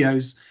the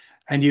PTOs,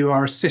 and you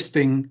are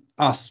assisting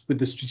us with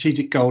the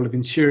strategic goal of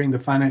ensuring the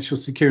financial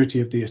security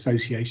of the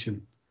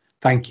association.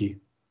 Thank you.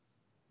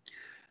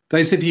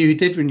 Those of you who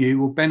did renew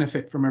will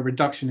benefit from a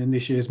reduction in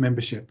this year's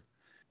membership.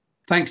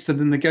 Thanks to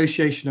the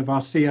negotiation of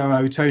our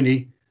COO,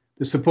 Tony,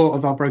 the support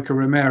of our broker,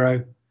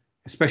 Romero,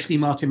 especially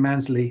Martin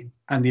Mansley,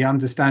 and the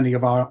understanding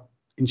of our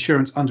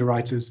insurance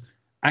underwriters,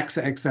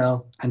 AXA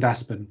XL and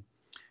Aspen,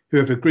 who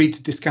have agreed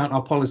to discount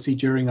our policy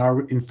during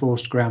our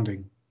enforced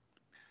grounding.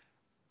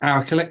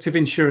 Our collective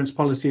insurance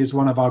policy is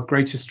one of our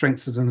greatest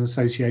strengths as an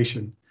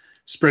association,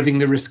 spreading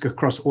the risk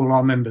across all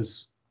our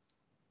members.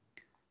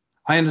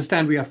 I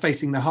understand we are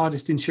facing the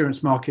hardest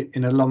insurance market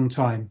in a long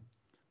time.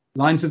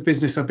 Lines of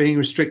business are being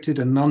restricted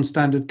and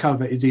non-standard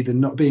cover is either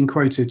not being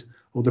quoted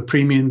or the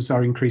premiums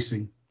are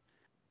increasing.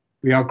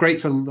 We are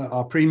grateful that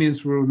our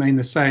premiums will remain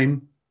the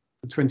same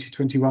for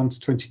 2021 to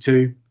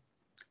 22.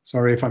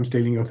 Sorry if I'm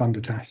stealing your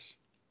thunder, Tash.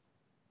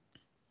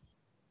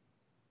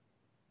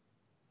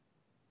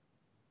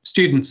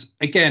 Students,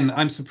 again,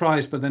 I'm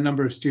surprised by the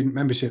number of student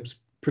memberships,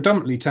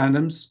 predominantly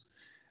tandems.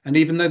 And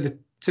even though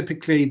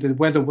typically the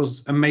weather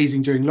was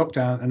amazing during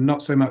lockdown and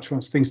not so much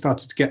once things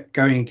started to get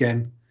going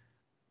again,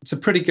 it's a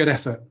pretty good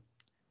effort,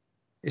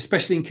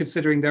 especially in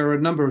considering there are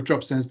a number of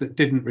drop zones that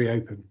didn't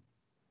reopen.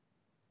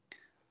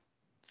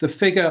 The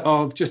figure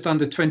of just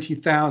under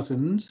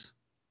 20,000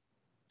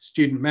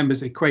 student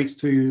members equates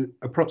to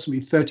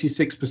approximately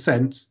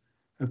 36%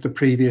 of the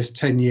previous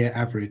 10-year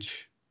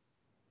average.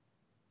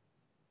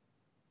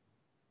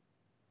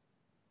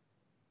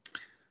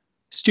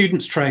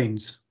 Students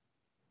trained,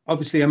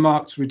 obviously a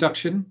marked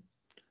reduction,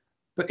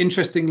 but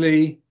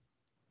interestingly,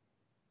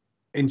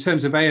 in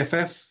terms of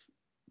AFF,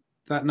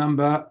 that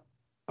number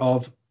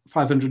of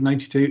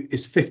 592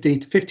 is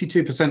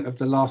 52% of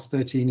the last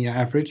 13-year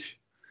average.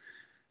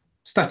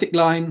 Static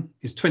line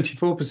is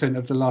 24%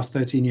 of the last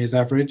 13 years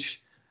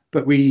average,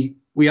 but we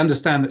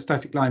understand that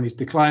static line is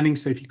declining,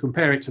 so if you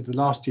compare it to the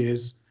last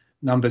year's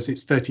numbers,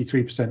 it's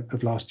 33%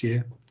 of last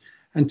year.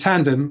 And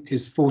tandem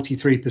is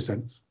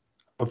 43%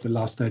 of the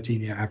last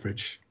 13-year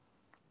average.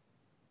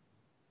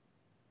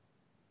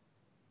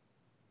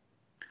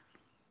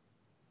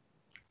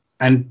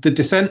 And the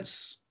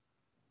descents,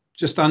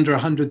 just under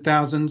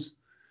 100,000,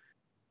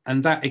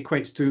 and that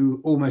equates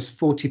to almost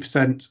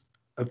 40%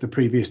 of the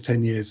previous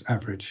 10 years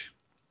average.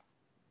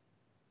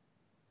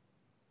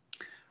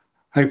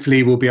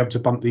 Hopefully we'll be able to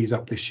bump these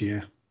up this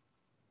year.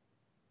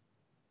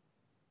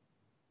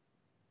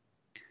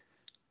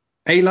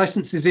 A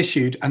license is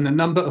issued and the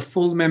number of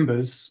full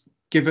members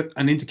give it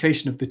an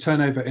indication of the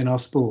turnover in our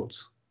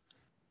sport.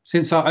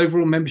 Since our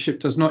overall membership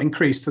does not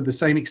increase to the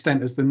same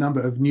extent as the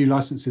number of new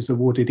licenses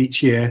awarded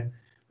each year,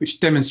 which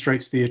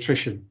demonstrates the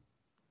attrition.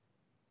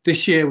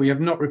 This year, we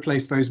have not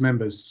replaced those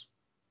members.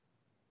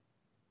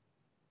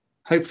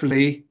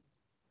 Hopefully,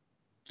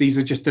 these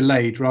are just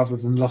delayed rather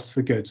than lost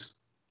for good.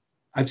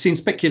 I've seen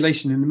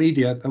speculation in the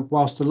media that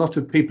whilst a lot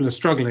of people are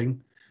struggling,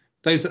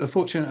 those that are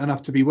fortunate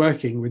enough to be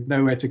working with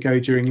nowhere to go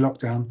during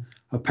lockdown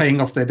are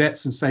paying off their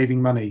debts and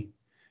saving money,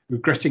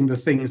 regretting the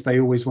things they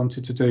always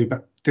wanted to do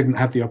but didn't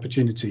have the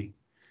opportunity.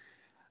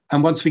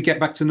 And once we get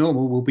back to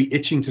normal, we'll be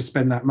itching to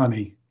spend that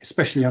money,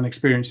 especially on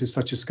experiences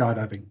such as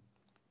skydiving.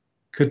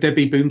 Could there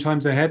be boom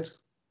times ahead?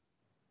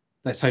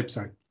 Let's hope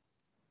so.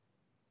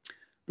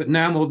 But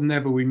now more than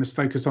ever, we must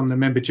focus on the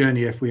member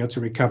journey if we are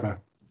to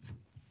recover.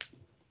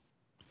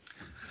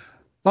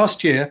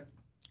 Last year,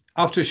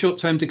 after a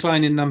short-term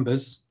decline in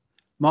numbers,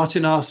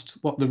 Martin asked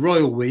what the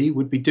Royal We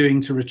would be doing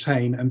to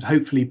retain and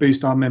hopefully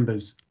boost our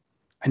members.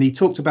 And he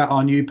talked about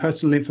our new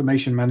personal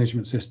information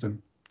management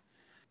system.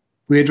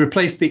 We had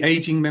replaced the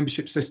aging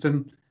membership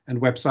system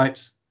and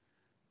websites,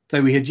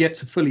 though we had yet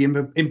to fully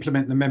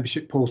implement the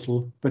membership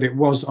portal, but it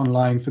was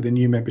online for the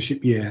new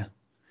membership year.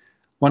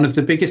 One of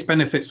the biggest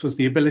benefits was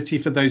the ability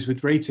for those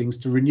with ratings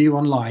to renew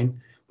online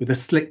with a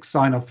slick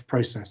sign-off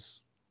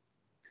process.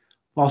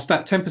 Whilst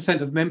that 10%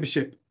 of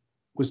membership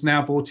was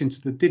now brought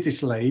into the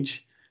digital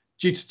age,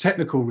 due to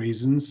technical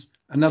reasons,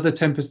 another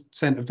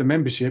 10% of the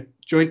membership,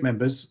 joint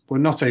members, were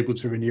not able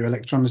to renew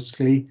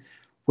electronically,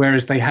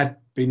 whereas they had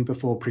been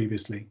before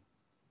previously.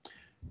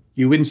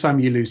 You win some,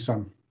 you lose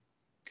some.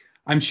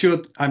 I'm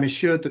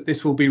assured that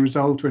this will be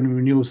resolved when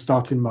renewals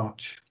start in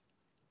March.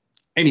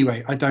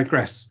 Anyway, I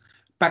digress.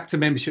 Back to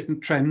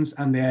membership trends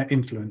and their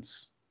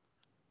influence.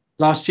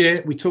 Last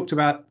year, we talked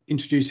about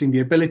introducing the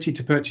ability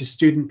to purchase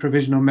student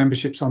provisional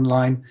memberships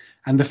online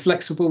and the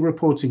flexible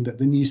reporting that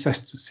the new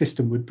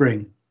system would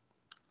bring.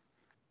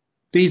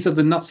 These are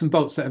the nuts and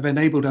bolts that have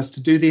enabled us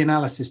to do the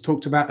analysis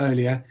talked about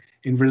earlier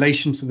in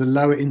relation to the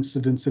lower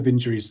incidence of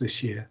injuries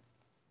this year.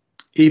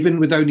 Even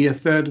with only a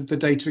third of the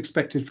data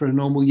expected for a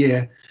normal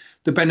year,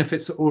 the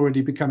benefits are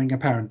already becoming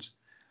apparent.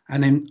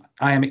 And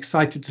I am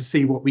excited to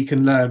see what we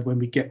can learn when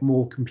we get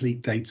more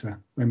complete data,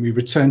 when we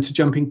return to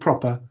jumping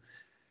proper,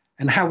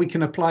 and how we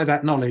can apply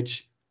that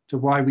knowledge to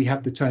why we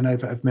have the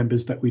turnover of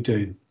members that we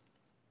do.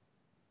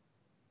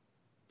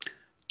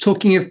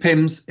 Talking of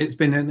PIMS, it's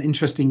been an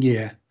interesting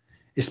year,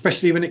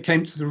 especially when it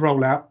came to the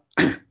rollout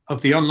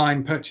of the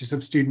online purchase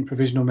of student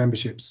provisional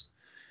memberships.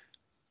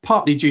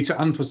 Partly due to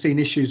unforeseen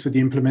issues with the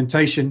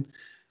implementation,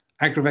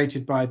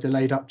 aggravated by a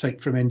delayed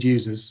uptake from end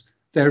users,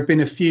 there have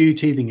been a few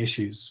teething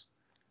issues,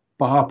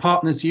 but our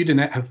partners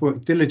Udinet have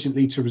worked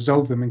diligently to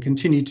resolve them and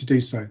continue to do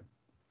so.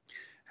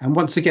 And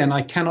once again,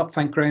 I cannot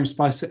thank Graham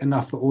Spicer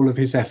enough for all of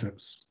his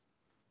efforts.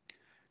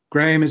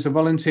 Graham is a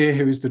volunteer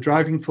who is the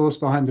driving force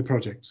behind the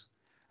project,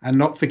 and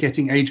not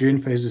forgetting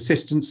Adrian for his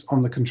assistance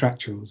on the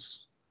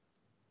contractuals.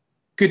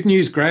 Good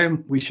news,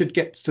 Graham, we should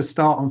get to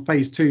start on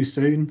phase 2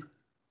 soon.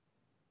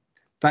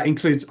 That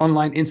includes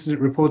online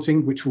incident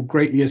reporting, which will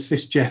greatly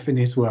assist Jeff in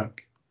his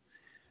work.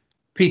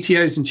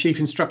 PTOs and chief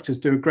instructors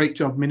do a great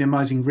job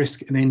minimising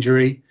risk and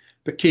injury,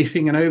 but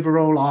keeping an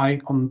overall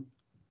eye on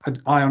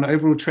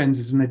overall trends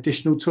is an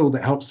additional tool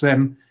that helps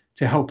them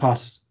to help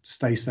us to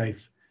stay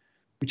safe,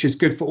 which is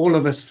good for all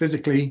of us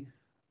physically,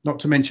 not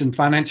to mention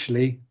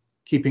financially,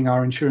 keeping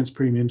our insurance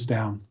premiums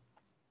down.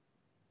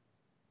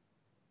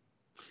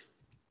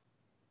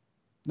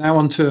 Now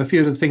on to a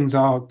few of the things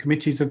our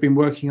committees have been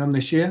working on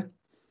this year.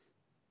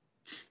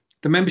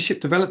 The Membership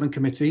Development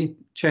Committee,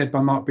 chaired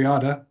by Mark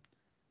Biada,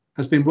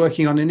 has been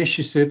working on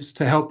initiatives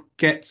to help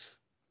get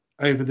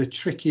over the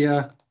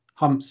trickier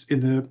humps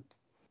in the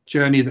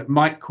journey that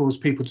might cause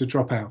people to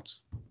drop out.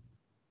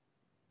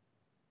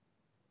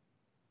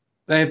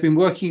 They have been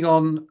working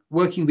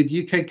with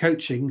UK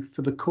Coaching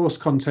for the course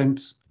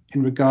content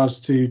in regards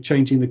to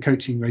changing the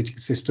coaching rating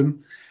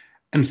system,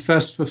 and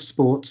First for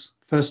Sport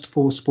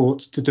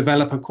to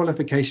develop a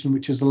qualification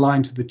which is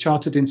aligned to the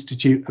Chartered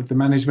Institute of the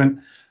Management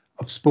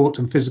of Sport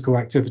and Physical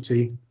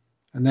Activity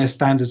and their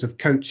standards of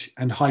coach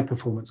and high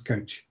performance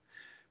coach,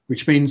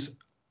 which means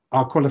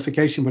our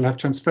qualification will have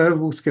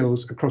transferable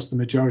skills across the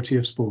majority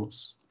of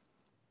sports.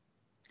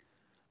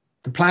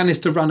 The plan is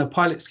to run a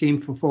pilot scheme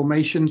for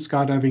formation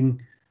skydiving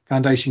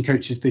foundation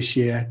coaches this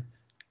year,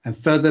 and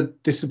further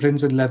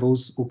disciplines and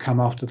levels will come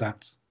after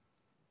that.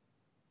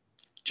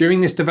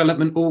 During this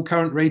development, all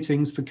current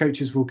ratings for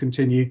coaches will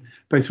continue,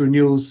 both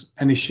renewals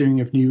and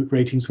issuing of new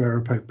ratings where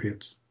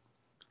appropriate.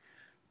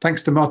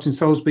 Thanks to Martin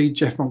Soulsby,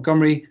 Jeff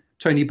Montgomery,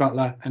 Tony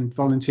Butler and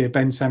volunteer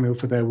Ben Samuel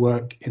for their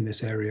work in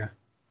this area.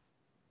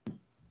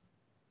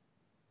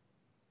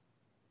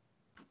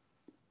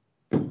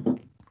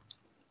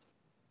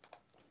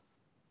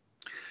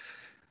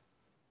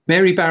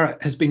 Mary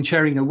Barrett has been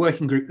chairing a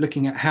working group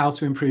looking at how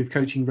to improve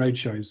coaching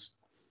roadshows.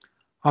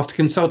 After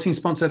consulting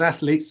sponsored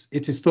athletes,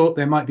 it is thought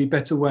there might be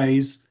better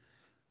ways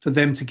for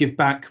them to give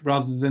back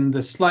rather than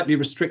the slightly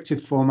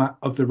restrictive format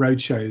of the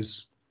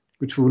roadshows,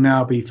 which will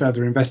now be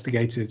further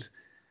investigated,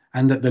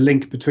 and that the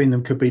link between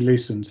them could be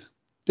loosened.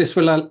 This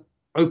will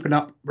open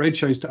up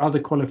roadshows to other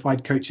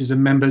qualified coaches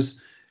and members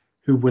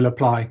who will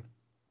apply.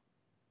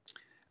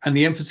 And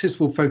the emphasis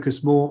will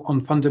focus more on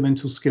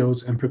fundamental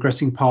skills and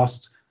progressing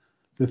past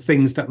the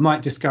things that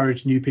might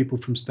discourage new people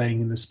from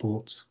staying in the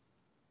sport.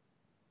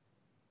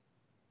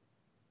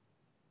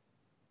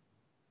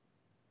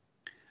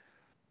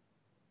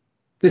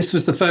 This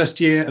was the first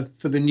year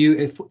for the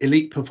new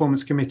Elite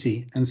Performance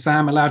Committee, and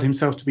Sam allowed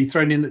himself to be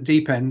thrown in at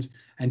deep end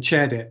and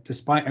chaired it,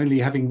 despite only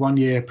having 1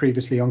 year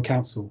previously on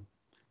council.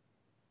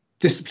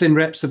 Discipline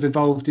reps have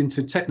evolved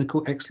into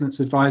technical excellence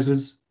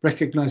advisors,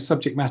 recognised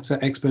subject matter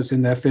experts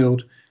in their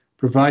field,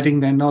 providing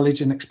their knowledge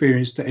and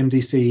experience to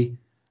MDC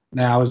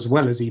now as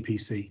well as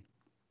EPC.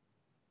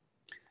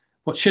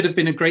 What should have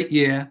been a great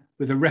year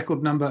with a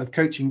record number of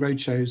coaching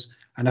roadshows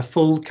and a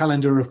full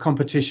calendar of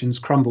competitions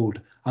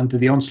crumbled under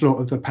the onslaught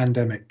of the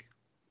pandemic.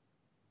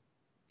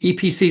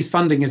 EPC's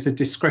funding is a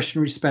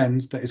discretionary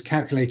spend that is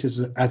calculated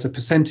as a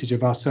percentage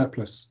of our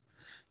surplus.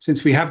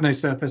 Since we have no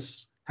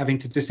surplus, having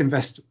to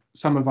disinvest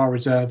some of our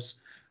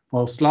reserves,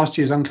 whilst last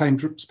year's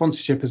unclaimed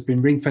sponsorship has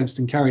been ring-fenced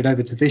and carried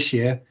over to this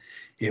year,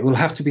 it will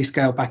have to be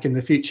scaled back in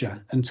the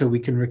future until we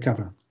can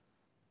recover.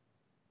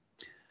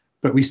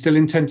 But we still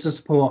intend to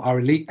support our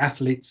elite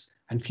athletes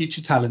and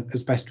future talent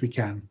as best we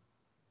can.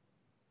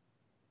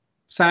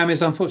 Sam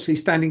is unfortunately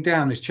standing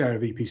down as chair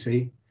of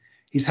EPC.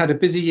 He's had a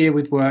busy year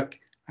with work,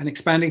 an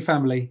expanding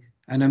family,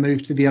 and a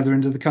move to the other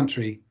end of the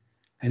country,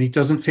 and he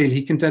doesn't feel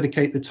he can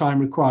dedicate the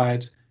time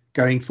required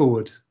going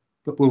forward,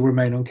 but will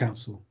remain on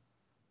council.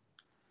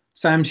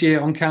 Sam's year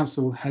on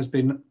council has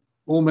been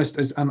almost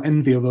as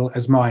unenviable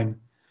as mine,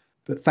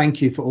 but thank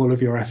you for all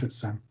of your efforts,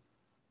 Sam.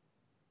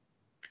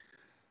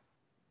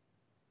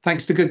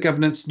 Thanks to good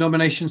governance,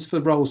 nominations for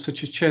roles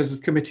such as chairs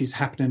of committees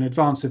happen in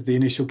advance of the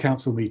initial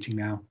council meeting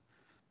now,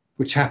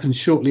 which happens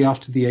shortly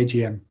after the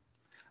AGM.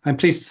 I'm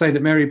pleased to say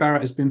that Mary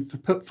Barrett has been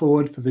put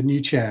forward for the new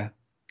chair,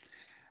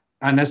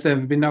 and as there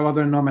have been no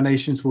other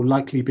nominations, will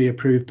likely be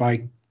approved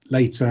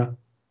later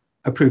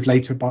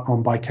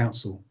on by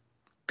council.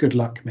 Good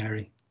luck,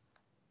 Mary.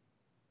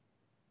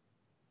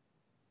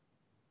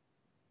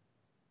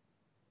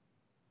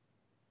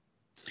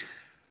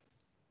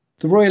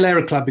 The Royal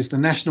Aero Club is the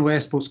national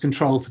air sports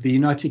control for the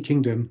United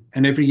Kingdom,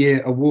 and every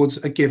year awards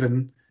are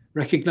given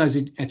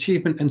recognising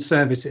achievement and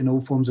service in all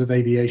forms of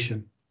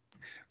aviation.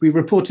 We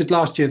reported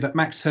last year that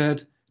Max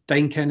Hurd,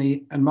 Dane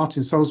Kenny and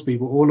Martin Salisbury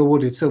were all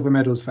awarded silver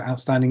medals for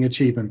outstanding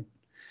achievement.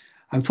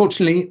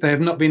 Unfortunately, they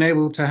have not been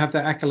able to have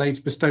their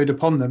accolades bestowed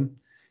upon them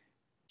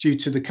due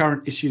to the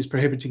current issues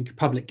prohibiting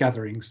public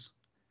gatherings.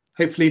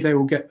 Hopefully they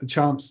will get the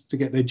chance to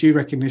get their due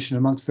recognition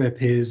amongst their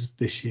peers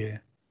this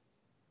year.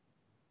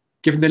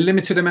 Given the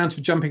limited amount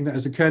of jumping that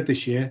has occurred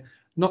this year,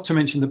 not to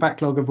mention the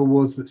backlog of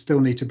awards that still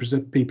need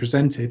to be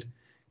presented,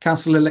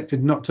 Council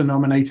elected not to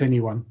nominate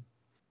anyone.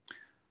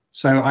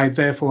 So I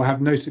therefore have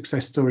no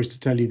success stories to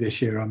tell you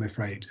this year, I'm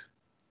afraid.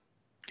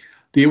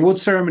 The award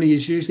ceremony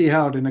is usually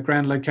held in a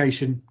grand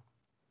location,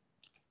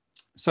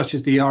 such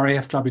as the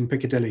RAF Club in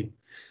Piccadilly.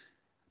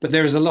 But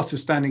there is a lot of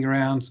standing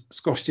around,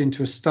 squashed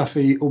into a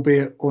stuffy,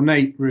 albeit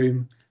ornate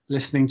room,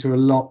 listening to a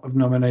lot of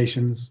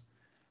nominations.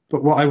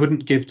 But what I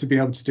wouldn't give to be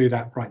able to do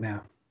that right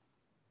now.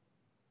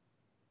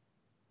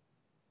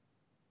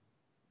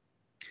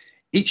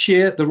 Each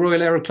year, the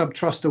Royal Aero Club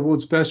Trust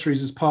awards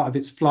bursaries as part of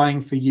its Flying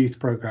for Youth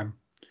programme.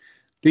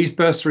 These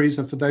bursaries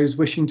are for those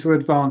wishing to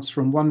advance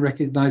from one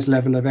recognised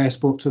level of air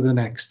sport to the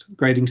next,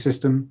 grading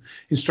system,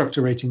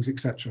 instructor ratings,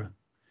 etc.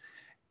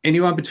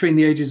 Anyone between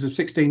the ages of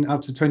 16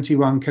 up to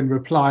 21 can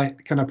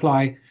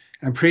apply,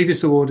 and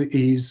previous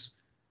awardees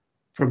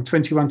from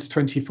 21 to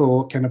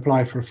 24 can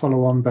apply for a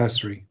follow-on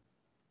bursary.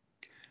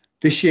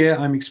 This year,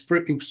 I'm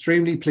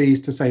extremely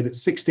pleased to say that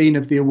 16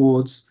 of the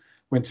awards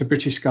went to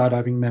British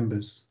Skydiving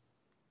members.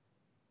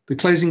 The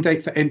closing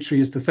date for entry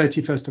is the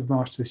 31st of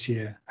March this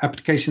year.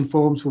 Application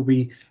forms will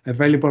be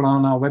available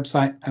on our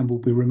website and will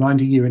be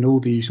reminding you in all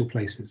the usual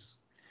places.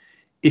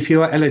 If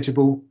you are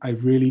eligible, I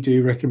really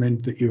do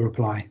recommend that you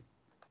apply.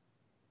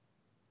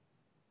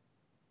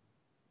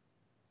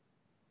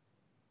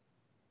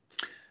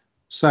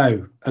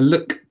 So, a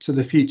look to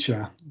the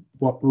future.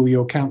 What will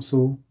your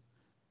council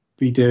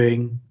be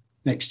doing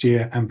next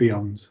year and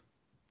beyond?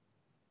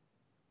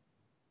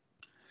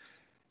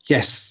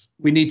 Yes,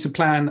 we need to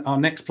plan our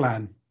next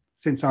plan,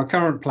 since our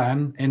current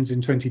plan ends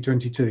in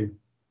 2022.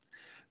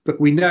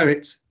 But we know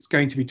it's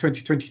going to be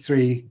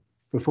 2023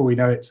 before we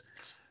know it,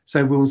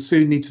 so we'll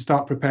soon need to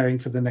start preparing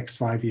for the next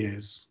 5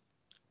 years.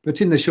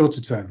 But in the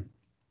shorter term,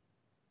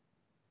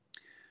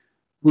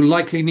 we'll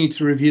likely need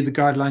to review the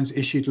guidelines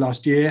issued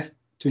last year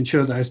to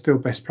ensure that are still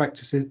best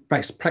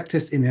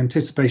practice in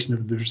anticipation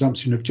of the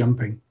resumption of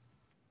jumping.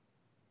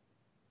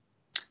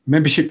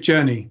 Membership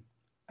journey,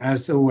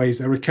 as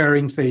always, a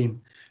recurring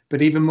theme,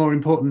 but even more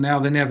important now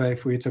than ever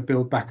if we are to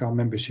build back our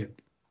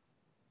membership.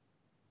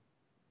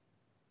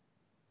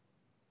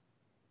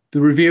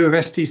 The review of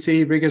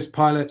STC, riggers,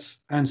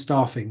 pilots and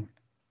staffing,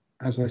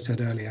 as I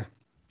said earlier.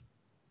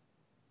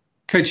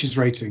 Coaches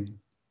rating.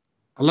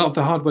 A lot of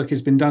the hard work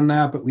has been done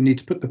now, but we need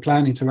to put the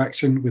plan into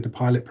action with the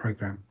pilot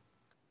programme.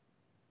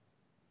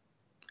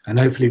 And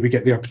hopefully we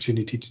get the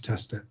opportunity to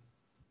test it.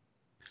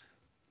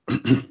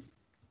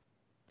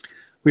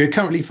 We are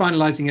currently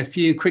finalising a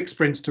few quick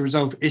sprints to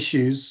resolve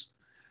issues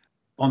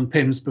on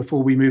PIMS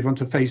before we move on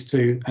to phase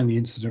 2 and the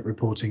incident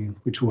reporting,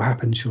 which will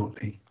happen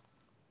shortly.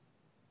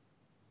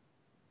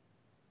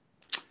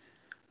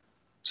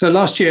 So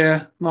last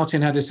year,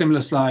 Martin had a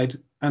similar slide,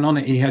 and on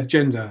it he had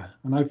gender,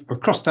 and I've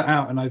crossed that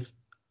out and I've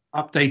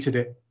updated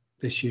it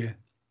this year.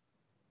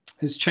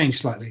 It's changed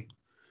slightly.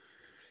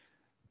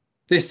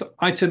 This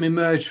item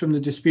emerged from the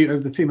dispute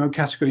over the female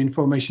category in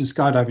formation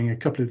skydiving a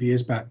couple of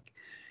years back.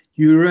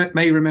 You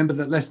may remember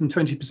that less than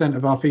 20%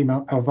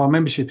 of our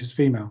membership is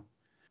female.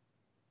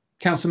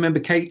 Council member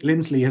Kate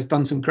Lindsley has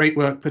done some great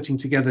work putting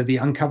together the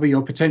Uncover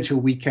Your Potential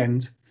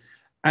weekend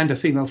and a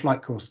female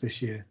flight course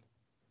this year,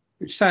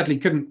 which sadly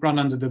couldn't run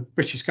under the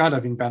British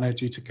Skydiving banner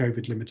due to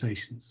COVID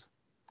limitations.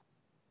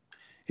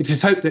 It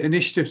is hoped that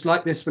initiatives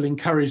like this will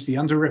encourage the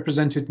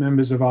underrepresented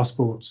members of our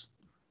sports.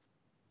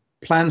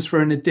 Plans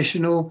for an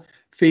additional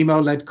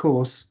female-led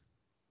course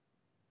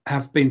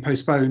have been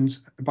postponed,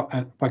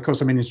 by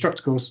course I mean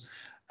instructor course,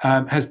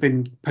 has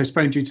been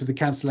postponed due to the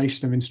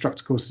cancellation of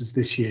instructor courses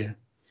this year.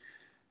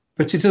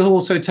 But it is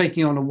also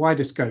taking on a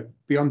wider scope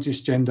beyond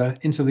just gender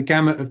into the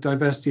gamut of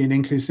diversity and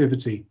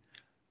inclusivity,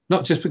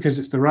 not just because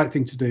it's the right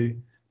thing to do,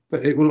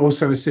 but it will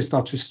also assist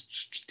our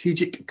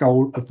strategic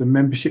goal of the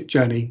membership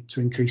journey to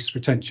increase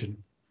retention.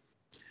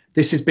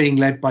 This is being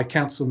led by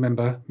Council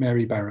Member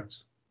Mary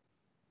Barrett.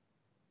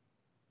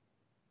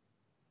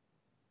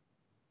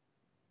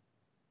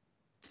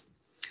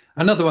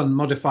 Another one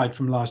modified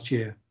from last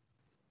year.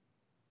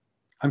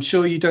 I'm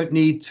sure you don't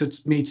need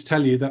me to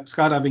tell you that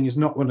skydiving is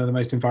not one of the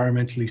most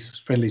environmentally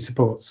friendly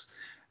sports.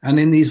 And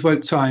in these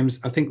woke times,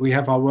 I think we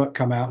have our work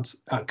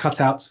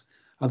cut out,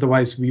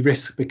 otherwise we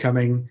risk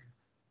becoming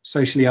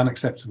socially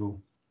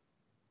unacceptable.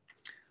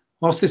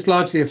 Whilst this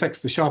largely affects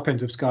the sharp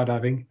end of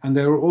skydiving, and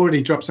there are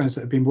already drop zones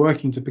that have been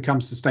working to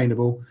become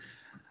sustainable,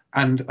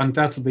 and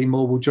undoubtedly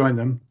more will join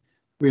them,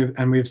 we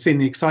have seen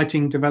the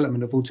exciting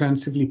development of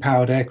alternatively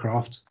powered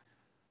aircraft,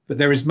 but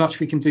there is much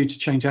we can do to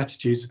change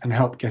attitudes and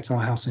help get our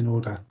house in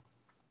order.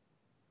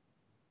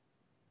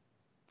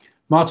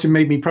 Martin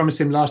made me promise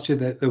him last year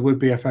that there would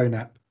be a phone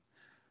app.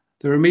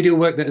 The remedial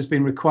work that has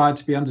been required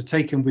to be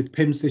undertaken with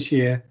PIMS this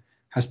year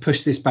has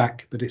pushed this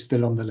back, but it's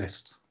still on the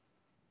list.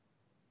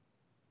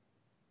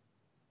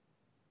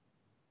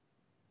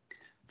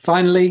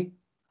 Finally,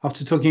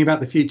 after talking about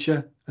the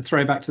future, a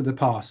throwback to the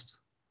past.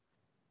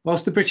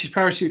 Whilst the British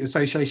Parachute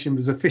Association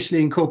was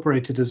officially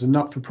incorporated as a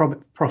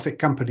not-for-profit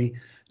company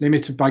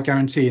limited by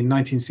guarantee in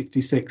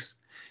 1966,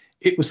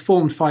 it was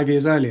formed 5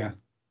 years earlier,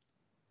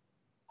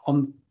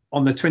 on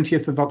the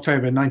 20th of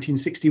October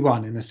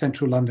 1961 in a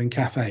central London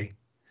cafe.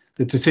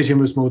 The decision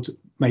was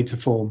made to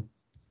form.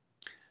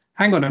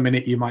 Hang on a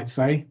minute, you might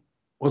say.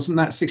 Wasn't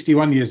that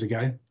 61 years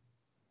ago?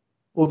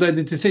 Although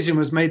the decision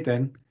was made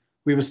then,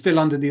 we were still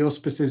under the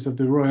auspices of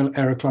the Royal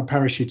Aero Club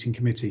Parachuting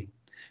Committee,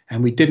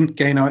 and we didn't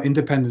gain our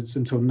independence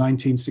until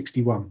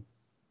 1961.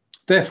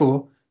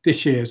 Therefore,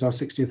 this year is our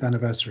 60th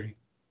anniversary.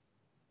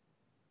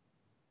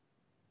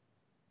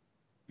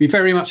 We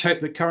very much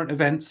hope that current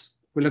events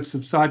will have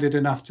subsided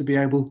enough to be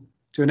able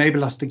to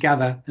enable us to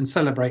gather and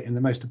celebrate in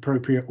the most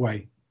appropriate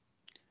way.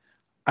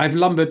 I've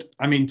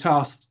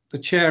tasked the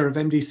chair of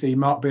MDC,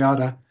 Mark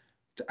Biada,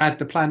 to add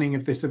the planning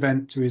of this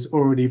event to his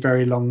already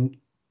very long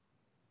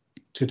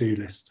to-do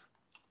list.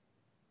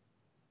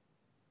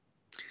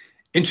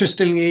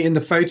 Interestingly, in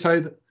the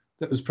photo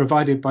that was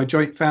provided by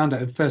joint founder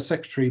and first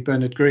secretary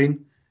Bernard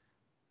Green,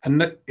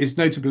 and is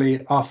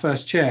notably our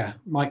first chair,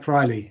 Mike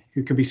Riley,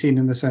 who can be seen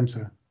in the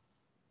centre.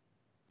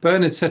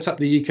 Bernard set up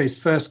the UK's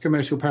first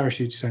commercial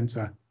parachute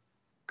centre,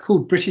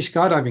 called British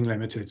Skydiving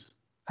Limited,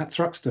 at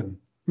Thruxton.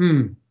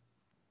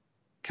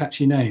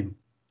 Catchy name.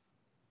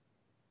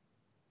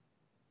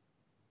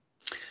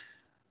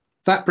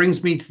 That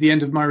brings me to the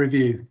end of my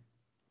review.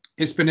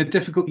 It's been a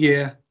difficult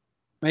year,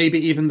 maybe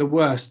even the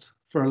worst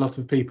for a lot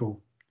of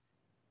people.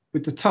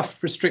 With the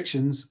tough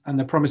restrictions and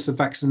the promise of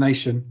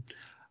vaccination,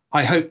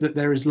 I hope that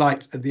there is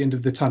light at the end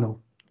of the tunnel,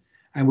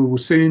 and we will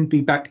soon be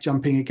back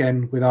jumping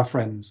again with our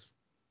friends.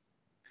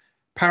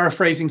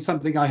 Paraphrasing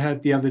something I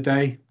heard the other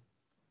day,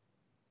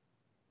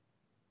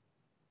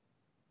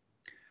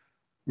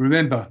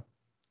 remember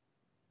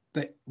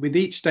that with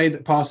each day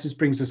that passes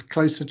brings us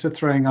closer to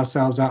throwing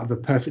ourselves out of a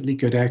perfectly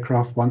good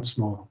aircraft once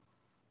more.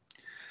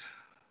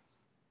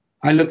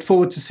 I look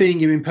forward to seeing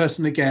you in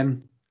person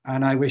again,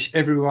 and I wish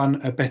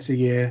everyone a better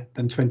year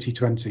than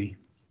 2020.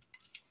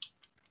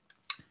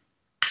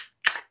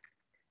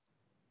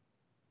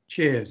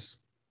 Cheers.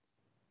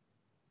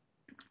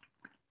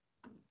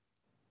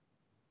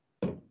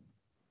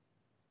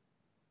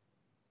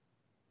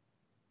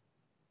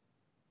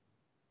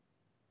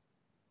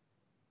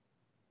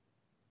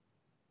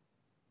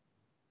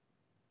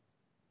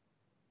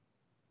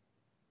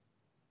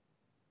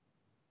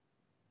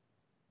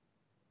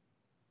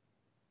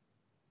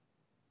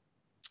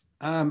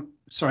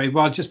 Sorry,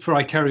 well, just before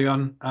I carry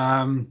on,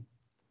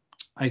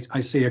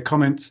 I see a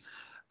comment.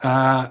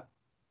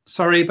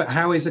 Sorry, but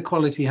how is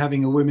Equality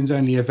having a women's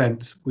only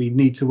event? We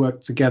need to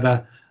work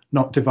together,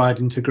 not divide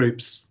into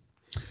groups.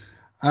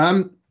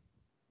 That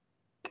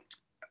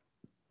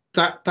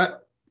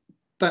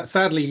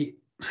sadly,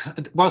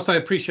 whilst I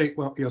appreciate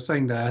what you're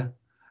saying there,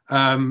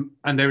 and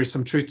there is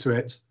some truth to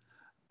it,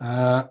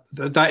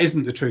 that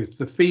isn't the truth.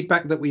 The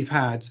feedback that we've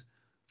had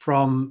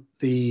from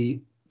the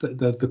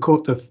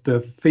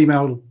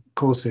female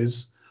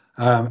courses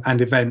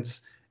and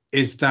events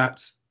is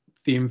that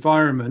the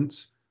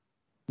environment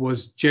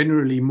was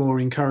generally more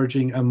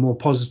encouraging and more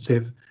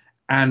positive,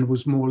 and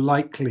was more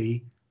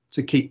likely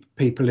to keep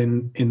people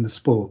in the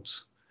sport.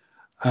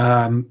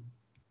 And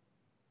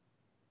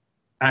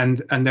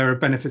there are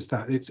benefits to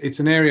that. It's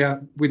an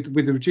area with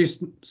a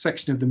reduced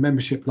section of the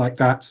membership like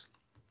that.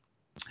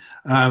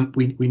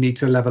 We need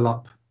to level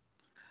up.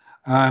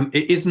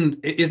 It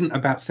isn't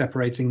about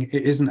separating.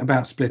 It isn't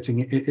about splitting.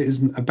 It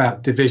isn't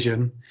about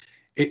division.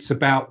 It's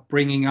about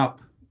bringing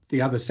up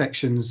the other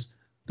sections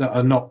that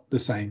are not the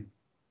same.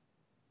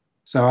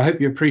 So I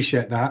hope you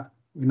appreciate that.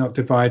 We're not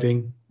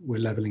dividing. We're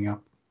leveling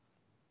up.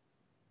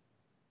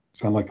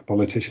 Sound like a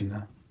politician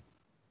now.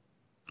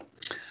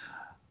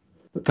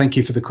 But thank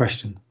you for the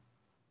question.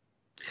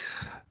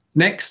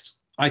 Next,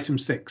 item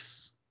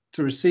 6,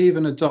 to receive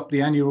and adopt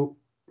the annual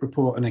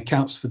report and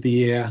accounts for the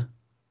year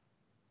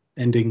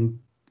ending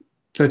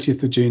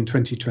 30th of June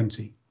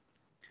 2020.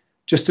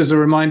 Just as a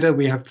reminder,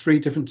 we have 3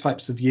 different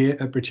types of year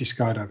at British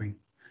Skydiving.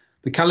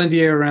 The calendar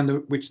year around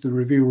which the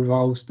review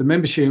revolves, the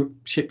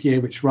membership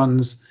year which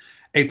runs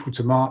April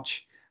to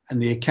March,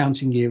 and the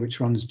accounting year which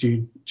runs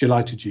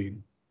July to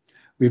June.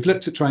 We've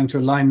looked at trying to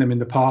align them in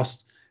the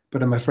past,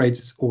 but I'm afraid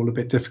it's all a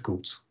bit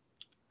difficult.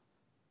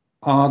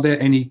 Are there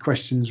any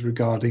questions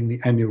regarding the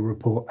annual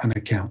report and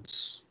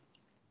accounts?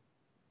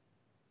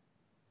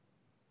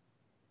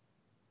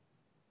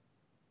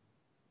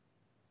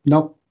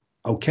 No?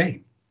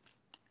 Okay.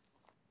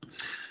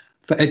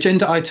 For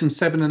agenda items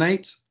 7 and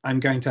 8, I'm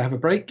going to have a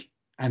break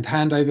and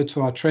hand over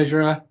to our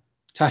treasurer,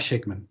 Tash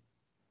Higman.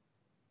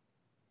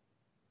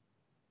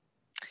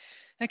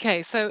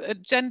 Okay, so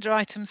agenda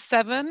item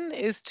 7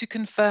 is to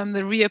confirm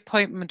the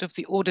reappointment of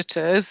the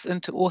auditors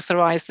and to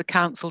authorise the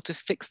council to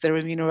fix their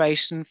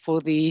remuneration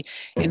for the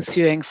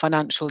ensuing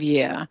financial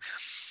year.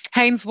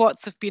 Haynes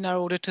Watts have been our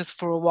auditors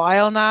for a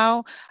while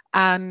now,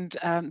 and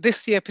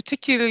this year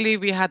particularly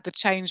we had the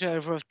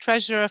changeover of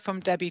treasurer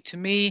from Debbie to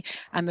me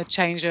and the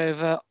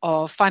changeover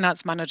of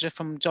finance manager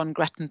from John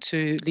Gretton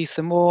to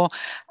Lisa Moore,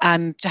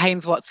 and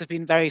Haynes Watts have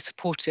been very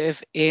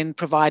supportive in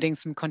providing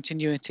some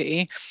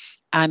continuity,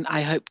 and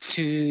I hope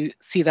to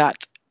see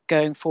that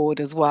going forward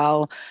as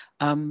well,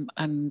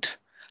 and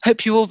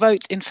hope you all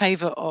vote in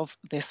favour of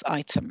this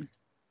item.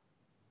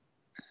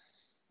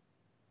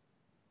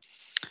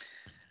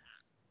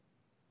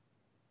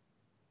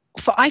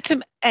 For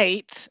item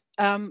 8,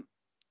 I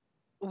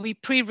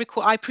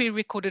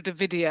pre-recorded a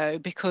video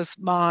because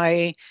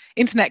my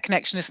internet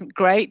connection isn't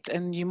great,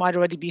 and you might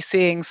already be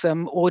seeing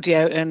some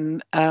audio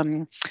and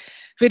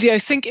video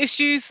sync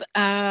issues,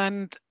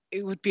 and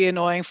it would be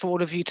annoying for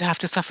all of you to have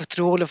to suffer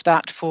through all of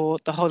that for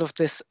the whole of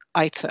this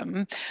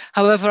item.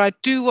 However, I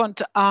do want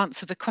to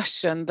answer the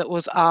question that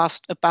was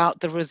asked about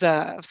the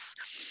reserves.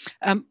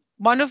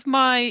 One of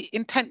my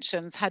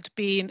intentions had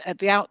been at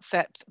the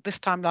outset this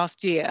time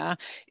last year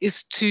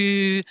is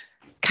to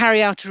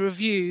carry out a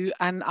review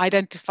and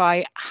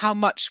identify how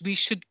much we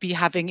should be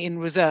having in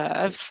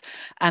reserves,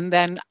 and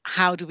then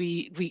how do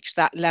we reach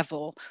that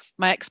level.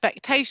 My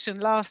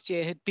expectation last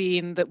year had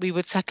been that we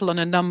would settle on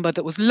a number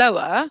that was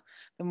lower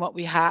than what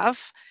we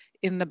have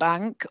in the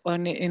bank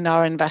in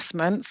our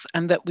investments,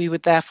 and that we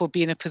would therefore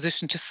be in a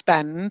position to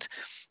spend.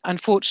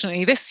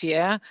 Unfortunately, this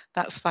year,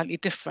 that's slightly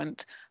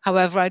different.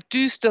 However, I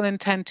do still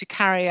intend to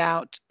carry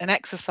out an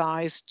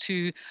exercise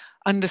to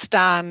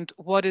understand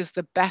what is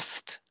the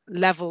best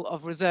level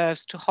of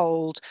reserves to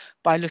hold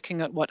by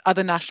looking at what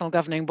other national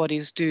governing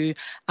bodies do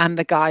and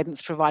the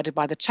guidance provided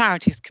by the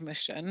Charities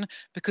Commission,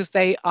 because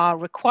they are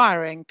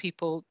requiring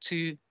people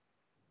to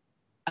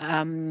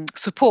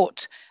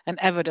support and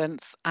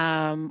evidence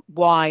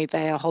why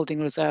they are holding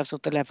reserves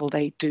of the level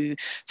they do.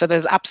 So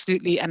there's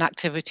absolutely an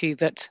activity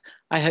that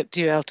I hope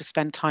to be able to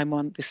spend time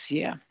on this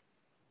year.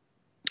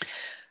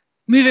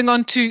 Moving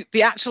on to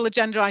the actual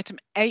agenda item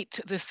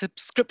 8, the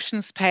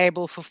subscriptions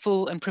payable for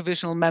full and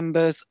provisional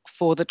members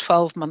for the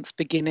 12 months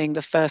beginning the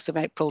 1st of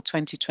April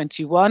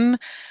 2021.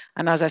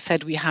 And as I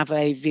said, we have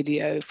a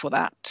video for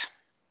that.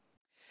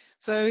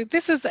 So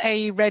this is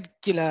a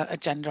regular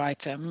agenda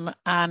item,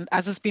 and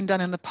as has been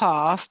done in the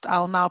past,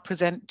 I'll now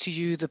present to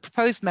you the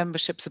proposed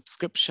membership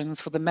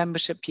subscriptions for the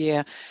membership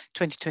year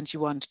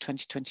 2021 to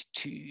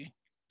 2022.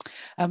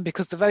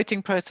 Because the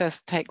voting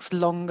process takes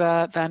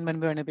longer than when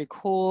we're in a big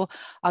hall,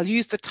 I'll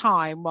use the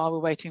time while we're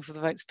waiting for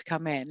the votes to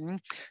come in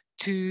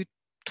to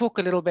talk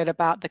a little bit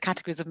about the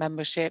categories of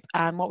membership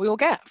and what we'll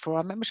get for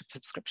our membership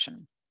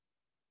subscription.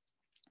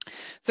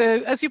 So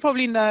as you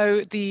probably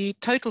know, the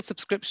total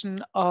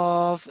subscription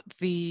of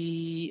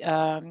the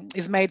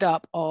is made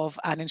up of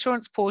an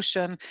insurance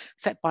portion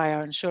set by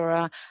our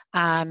insurer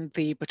and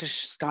the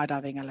British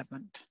Skydiving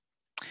element.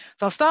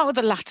 So I'll start with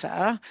the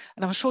latter,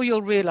 and I'm sure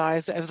you'll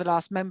realise that over the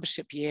last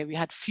membership year, we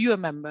had fewer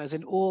members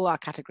in all our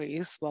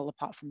categories, well,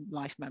 apart from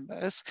life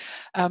members,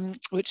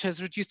 which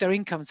has reduced their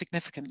income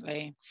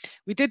significantly.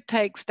 We did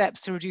take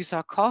steps to reduce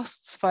our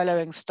costs,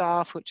 furloughing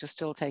staff, which are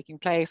still taking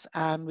place,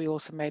 and we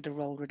also made a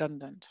role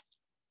redundant.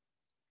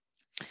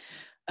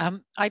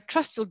 I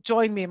trust you'll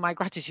join me in my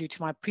gratitude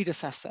to my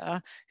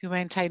predecessor, who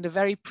maintained a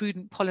very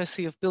prudent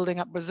policy of building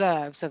up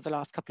reserves over the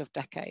last couple of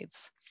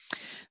decades.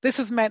 This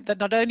has meant that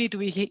not only do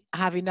we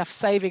have enough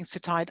savings to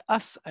tide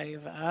us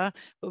over,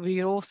 but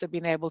we've also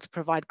been able to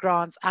provide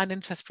grants and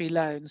interest-free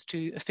loans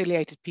to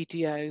affiliated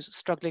PTOs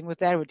struggling with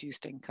their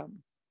reduced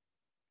income.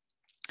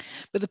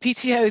 But the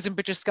PTOs in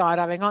British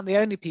Skydiving aren't the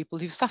only people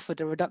who've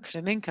suffered a reduction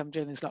in income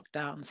during these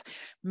lockdowns.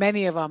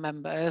 Many of our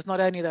members,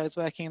 not only those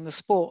working in the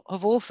sport,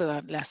 have also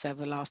earned less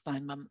over the last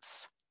 9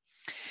 months.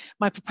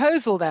 My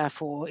proposal,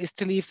 therefore, is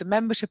to leave the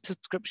membership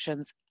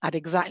subscriptions at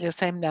exactly the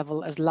same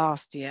level as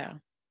last year.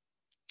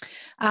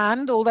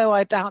 And although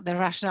I doubt their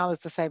rationale is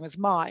the same as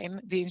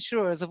mine, the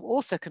insurers have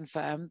also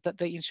confirmed that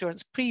the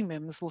insurance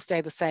premiums will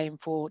stay the same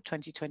for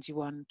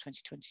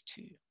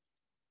 2021-2022.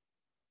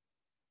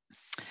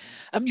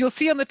 You'll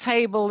see on the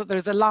table that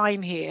there's a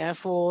line here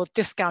for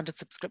discounted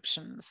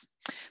subscriptions.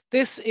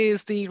 This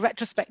is the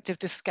retrospective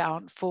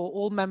discount for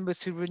all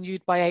members who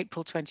renewed by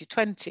April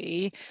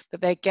 2020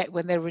 that they get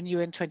when they renew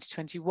in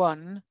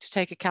 2021, to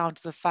take account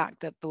of the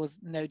fact that there was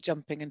no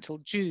jumping until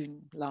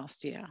June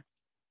last year.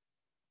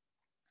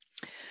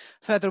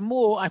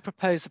 Furthermore, I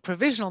propose the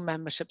provisional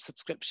membership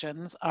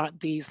subscriptions are at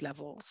these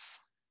levels.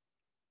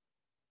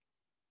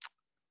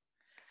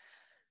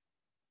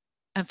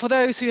 And for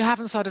those who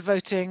haven't started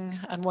voting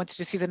and wanted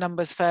to see the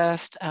numbers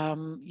first,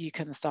 you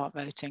can start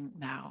voting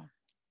now.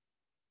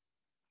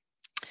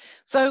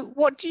 So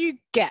what do you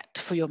get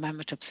for your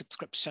membership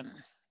subscription?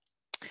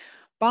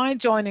 By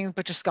joining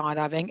British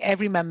Skydiving,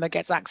 every member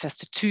gets access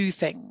to two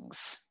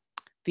things: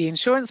 the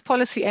insurance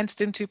policy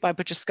entered into by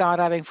British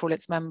Skydiving for all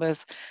its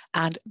members,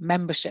 and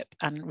membership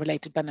and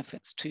related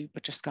benefits to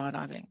British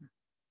Skydiving.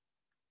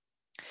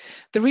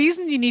 The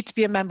reason you need to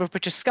be a member of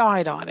British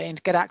Skydiving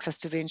to get access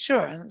to the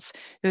insurance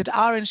is that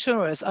our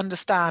insurers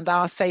understand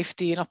our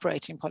safety and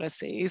operating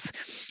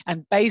policies,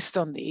 and based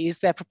on these,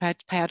 they're prepared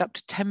to pay out up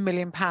to £10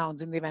 million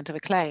in the event of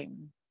a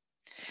claim.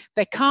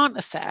 They can't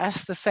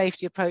assess the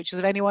safety approaches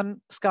of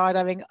anyone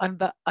skydiving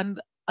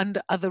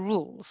under other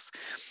rules.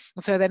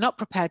 And so they're not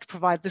prepared to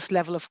provide this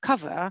level of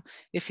cover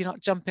if you're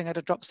not jumping at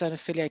a drop zone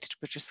affiliated to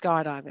British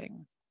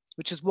Skydiving,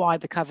 which is why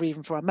the cover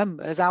even for our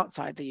members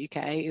outside the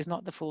UK is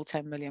not the full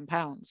 £10 million.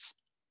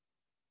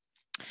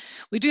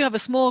 We do have a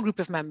small group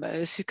of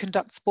members who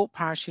conduct sport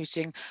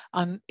parachuting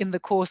in the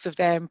course of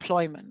their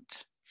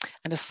employment.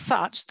 And as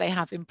such, they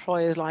have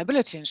employer's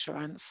liability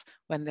insurance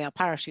when they are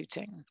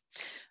parachuting.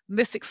 And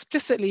this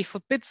explicitly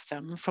forbids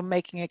them from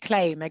making a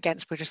claim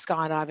against British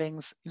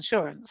Skydiving's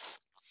insurance.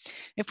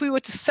 If we were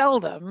to sell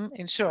them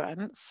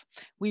insurance,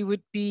 we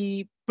would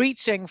be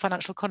breaching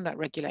financial conduct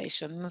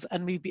regulations,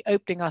 and we'd be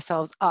opening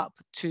ourselves up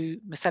to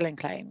mis-selling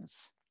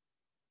claims.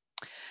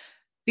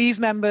 These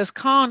members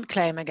can't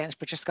claim against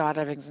British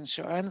Skydiving's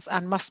insurance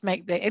and must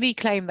make any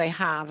claim they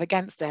have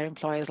against their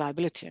employer's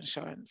liability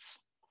insurance.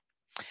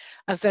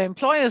 As their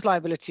employer's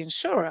liability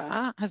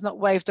insurer has not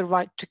waived the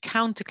right to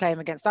counterclaim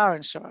against our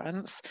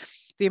insurance,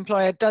 the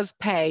employer does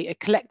pay a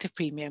collective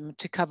premium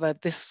to cover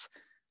this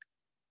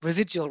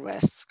residual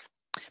risk,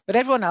 but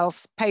everyone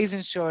else pays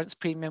insurance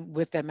premium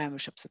with their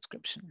membership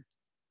subscription.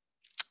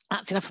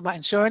 That's enough about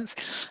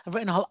insurance. I've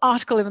written a whole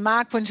article in the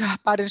mag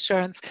about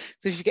insurance,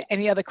 so if you get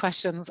any other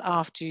questions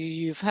after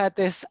you've heard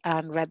this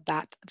and read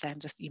that, then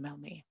just email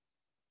me.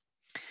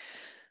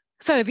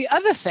 So the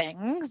other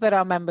thing that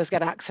our members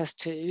get access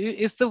to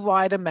is the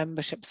wider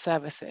membership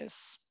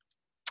services.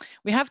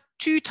 We have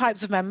two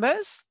types of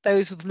members: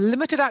 those with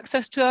limited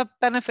access to our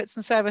benefits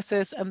and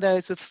services, and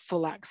those with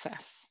full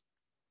access.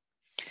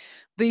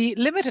 The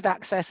limited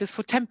access is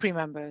for temporary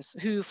members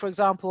who, for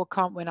example,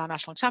 can't win our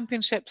national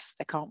championships,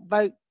 they can't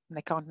vote, and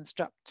they can't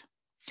instruct.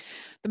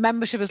 The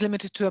membership is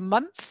limited to a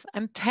month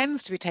and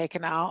tends to be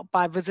taken out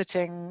by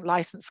visiting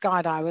licensed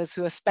skydivers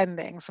who are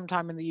spending some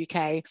time in the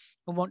UK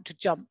and want to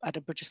jump at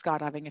a British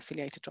Skydiving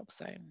affiliated drop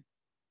zone.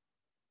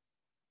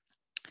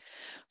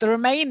 The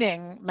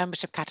remaining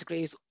membership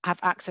categories have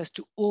access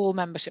to all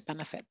membership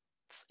benefits,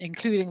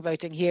 including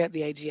voting here at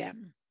the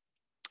AGM.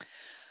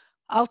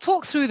 I'll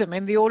talk through them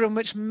in the order in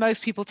which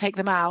most people take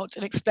them out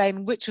and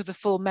explain which of the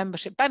full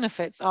membership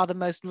benefits are the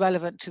most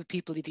relevant to the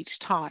people at each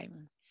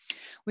time.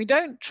 We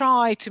don't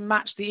try to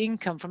match the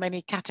income from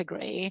any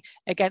category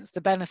against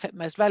the benefit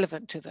most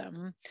relevant to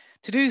them.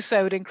 To do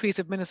so would increase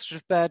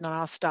administrative burden on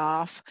our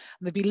staff,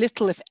 and there'd be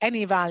little, if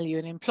any, value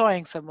in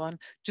employing someone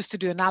just to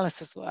do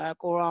analysis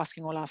work or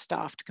asking all our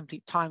staff to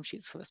complete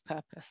timesheets for this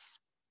purpose.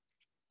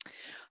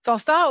 So I'll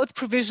start with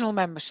provisional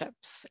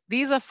memberships.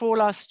 These are for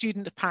all our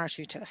student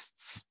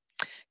parachutists.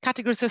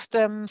 Category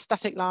system,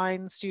 static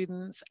line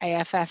students,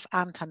 AFF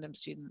and tandem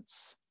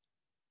students.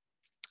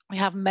 We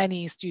have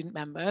many student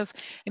members,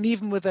 and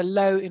even with a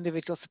low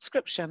individual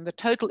subscription, the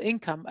total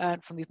income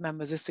earned from these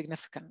members is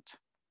significant.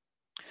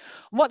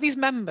 What these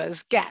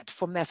members get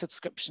from their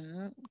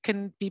subscription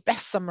can be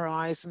best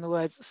summarised in the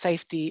words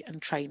safety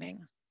and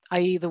training,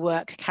 i.e. the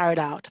work carried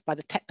out by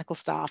the technical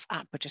staff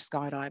at British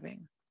Skydiving.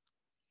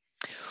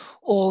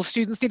 All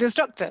students need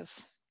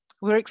instructors.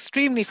 We're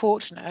extremely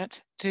fortunate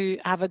to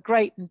have a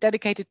great and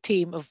dedicated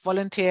team of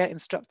volunteer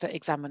instructor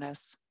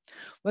examiners.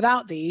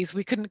 Without these,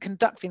 we couldn't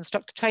conduct the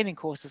instructor training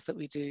courses that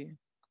we do.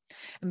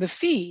 And the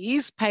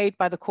fees paid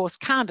by the course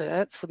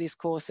candidates for these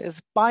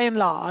courses, by and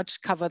large,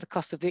 cover the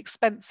cost of the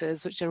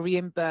expenses which are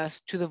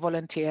reimbursed to the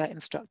volunteer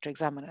instructor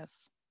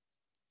examiners.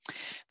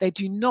 They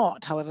do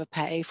not, however,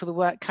 pay for the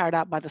work carried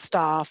out by the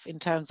staff in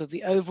terms of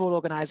the overall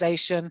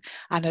organisation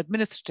and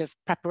administrative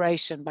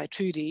preparation by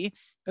Trudy,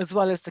 as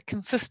well as the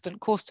consistent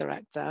course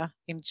director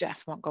in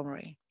Jeff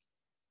Montgomery.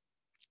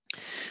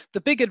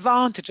 The big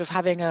advantage of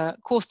having a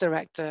course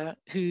director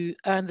who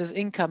earns his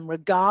income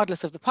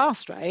regardless of the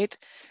pass rate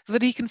is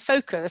that he can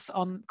focus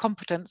on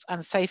competence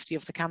and safety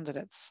of the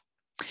candidates.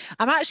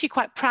 I'm actually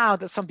quite proud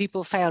that some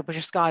people fail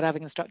British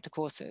Skydiving instructor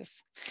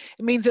courses.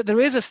 It means that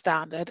there is a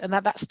standard and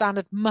that that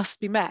standard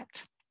must be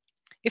met.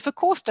 If a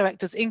course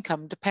director's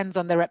income depends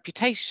on their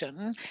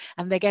reputation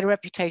and they get a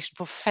reputation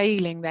for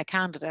failing their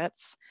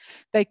candidates,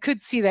 they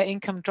could see their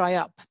income dry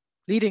up,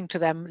 leading to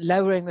them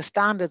lowering the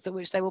standards at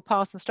which they will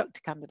pass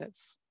instructor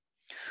candidates.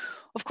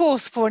 Of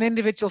course, for an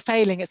individual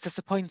failing, it's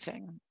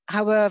disappointing.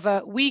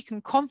 However, we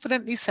can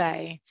confidently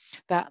say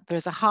that there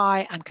is a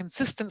high and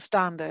consistent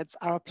standards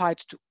are applied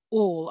to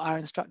all our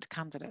instructor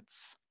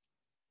candidates.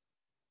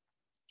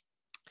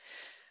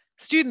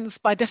 Students,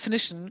 by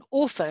definition,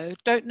 also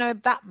don't know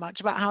that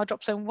much about how a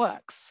drop zone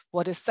works,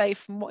 what is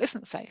safe and what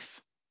isn't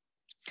safe.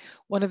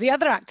 One of the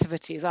other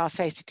activities our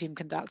safety team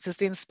conducts is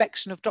the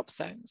inspection of drop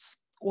zones,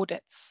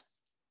 audits.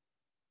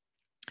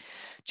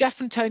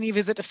 Jeff and Tony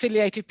visit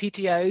affiliated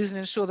PTOs and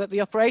ensure that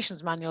the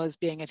operations manual is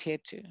being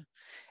adhered to.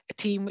 A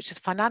team which is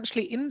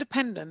financially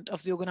independent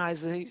of the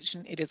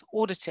organisation it is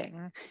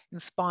auditing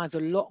inspires a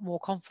lot more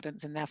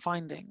confidence in their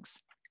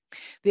findings.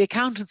 The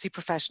accountancy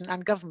profession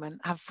and government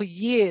have for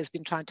years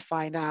been trying to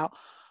find out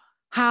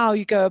how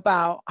you go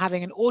about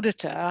having an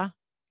auditor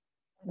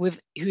who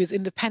is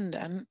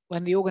independent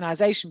when the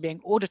organisation being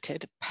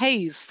audited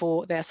pays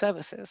for their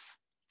services.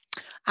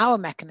 Our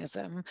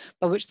mechanism,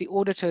 by which the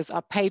auditors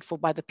are paid for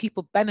by the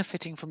people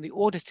benefiting from the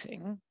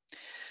auditing,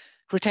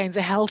 retains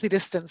a healthy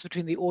distance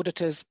between the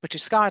auditors,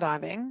 British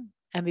Skydiving,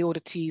 and the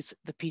auditees,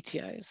 the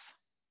PTOs.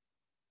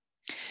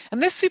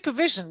 And this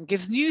supervision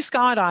gives new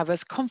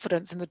skydivers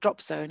confidence in the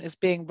drop zone as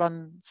being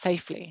run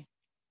safely.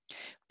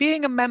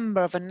 Being a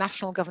member of a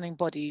national governing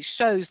body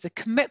shows the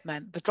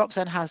commitment the drop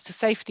zone has to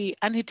safety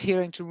and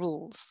adhering to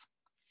rules.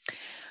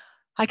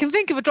 I can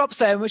think of a drop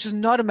zone which is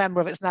not a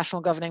member of its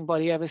national governing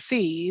body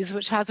overseas,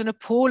 which has an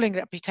appalling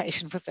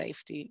reputation for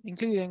safety,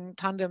 including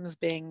tandems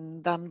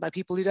being done by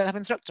people who don't have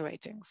instructor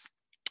ratings.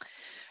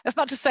 That's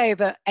not to say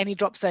that any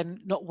drop zone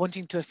not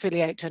wanting to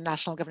affiliate to a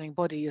national governing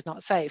body is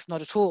not safe,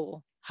 not at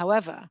all.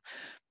 However,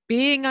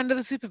 being under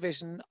the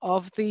supervision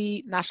of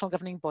the national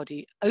governing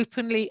body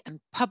openly and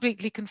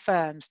publicly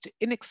confirms to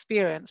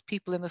inexperienced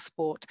people in the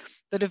sport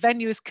that a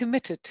venue is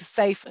committed to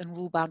safe and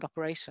rule-bound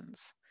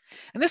operations.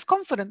 And this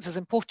confidence is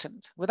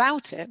important.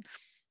 Without it,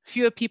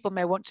 fewer people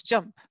may want to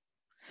jump.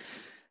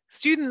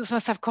 Students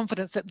must have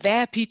confidence that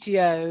their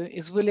PTO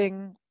is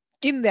willing,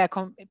 in their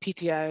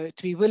PTO,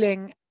 to be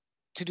willing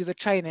to do the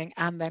training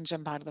and then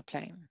jump out of the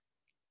plane.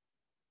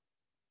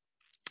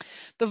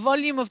 The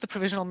volume of the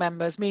provisional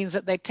members means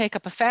that they take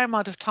up a fair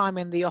amount of time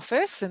in the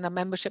office, in the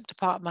membership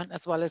department,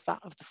 as well as that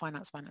of the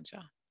finance manager.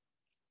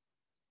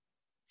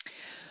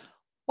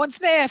 Once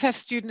an AFF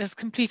student has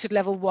completed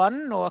level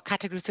 1 or a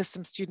category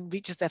system student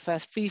reaches their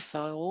first free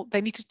fall,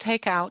 they need to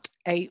take out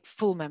a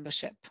full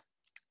membership.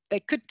 They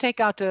could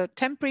take out a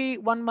temporary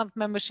 1-month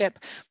membership,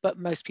 but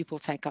most people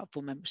take out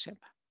full membership.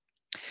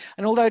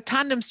 And although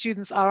tandem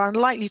students are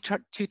unlikely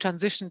to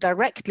transition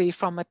directly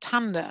from a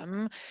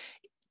tandem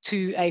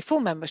to a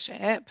full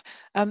membership,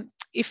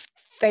 if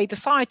they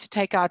decide to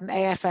take out an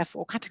AFF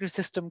or category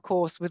system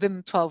course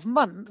within 12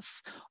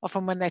 months or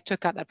from when they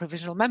took out their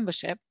provisional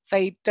membership,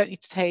 they don't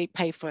need to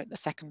pay for it a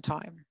second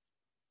time.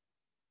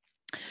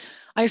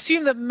 I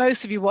assume that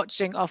most of you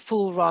watching are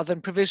full rather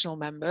than provisional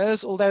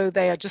members, although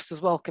they are just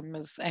as welcome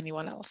as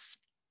anyone else.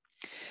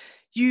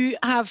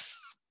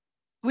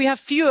 We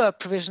have fewer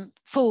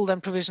full than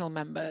provisional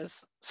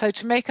members. So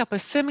to make up a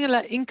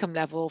similar income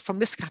level from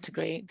this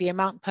category, the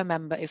amount per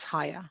member is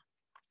higher.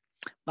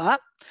 But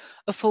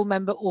a full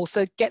member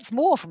also gets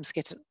more from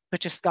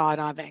British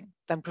Skydiving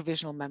than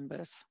provisional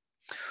members.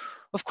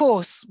 Of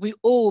course, we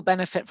all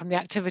benefit from the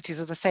activities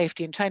of the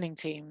safety and training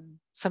team.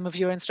 Some of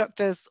you are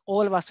instructors,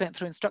 all of us went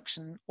through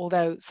instruction,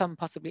 although some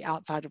possibly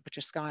outside of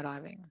British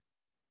Skydiving.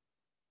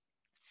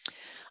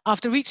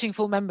 After reaching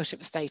full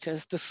membership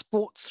status, the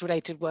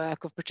sports-related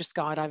work of British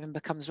Skydiving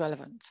becomes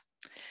relevant.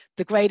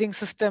 The grading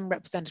system,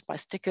 represented by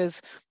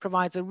stickers,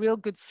 provides a real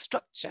good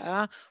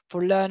structure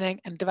for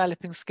learning and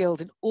developing skills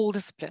in all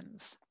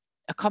disciplines.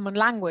 A common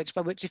language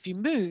by which, if you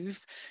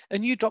move, a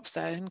new drop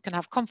zone can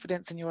have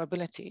confidence in your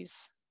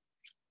abilities.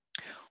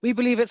 We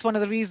believe it's one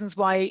of the reasons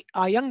why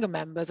our younger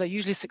members are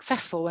usually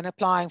successful when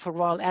applying for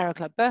Royal Aero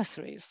Club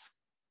bursaries.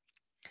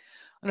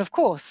 And of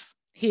course,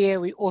 here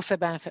we also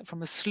benefit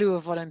from a slew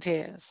of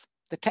volunteers,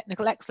 the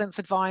technical excellence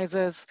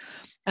advisors,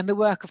 and the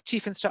work of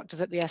chief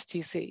instructors at the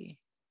STC.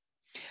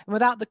 And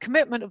without the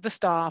commitment of the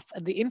staff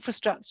and the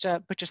infrastructure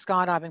British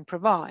Skydiving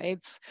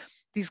provides,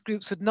 these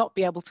groups would not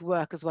be able to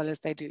work as well as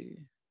they do.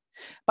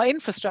 By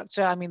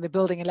infrastructure, I mean the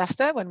building in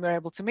Leicester when we're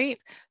able to meet,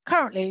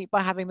 currently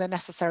by having the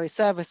necessary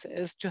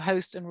services to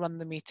host and run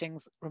the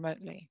meetings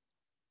remotely.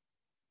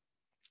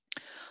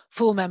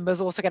 Full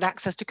members also get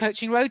access to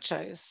coaching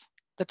roadshows.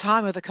 The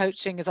time of the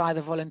coaching is either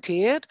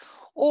volunteered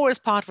or as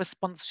part of a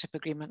sponsorship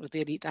agreement with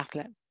the elite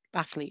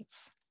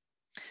athletes.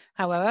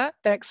 However,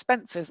 their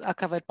expenses are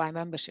covered by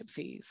membership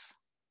fees.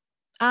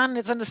 And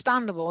it's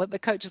understandable that the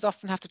coaches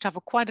often have to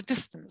travel quite a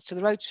distance to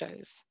the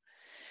roadshows.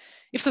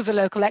 If there's a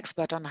local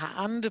expert on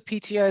hand, a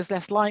PTO is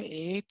less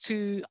likely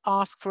to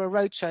ask for a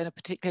roadshow in a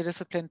particular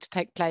discipline to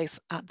take place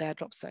at their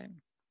drop zone.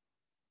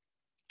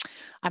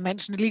 I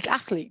mentioned elite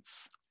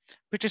athletes.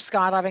 British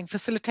Skydiving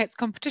facilitates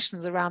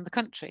competitions around the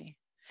country.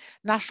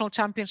 national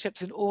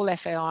championships in all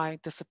FAI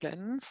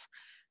disciplines,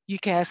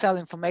 UKSL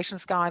in formation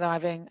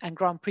skydiving, and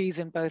Grand Prix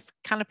in both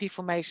canopy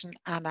formation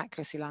and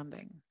accuracy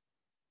landing.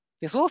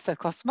 This also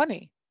costs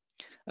money.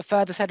 A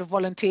further set of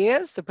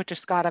volunteers, the British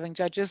skydiving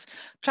judges,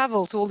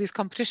 travel to all these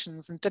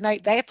competitions and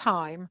donate their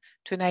time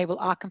to enable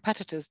our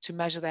competitors to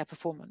measure their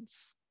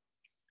performance.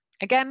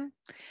 Again,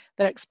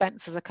 their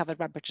expenses are covered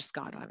by British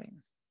Skydiving.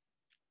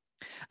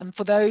 And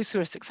for those who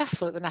are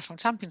successful at the National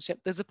Championship,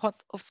 there's a pot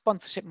of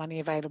sponsorship money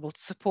available to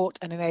support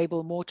and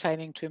enable more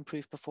training to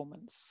improve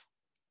performance.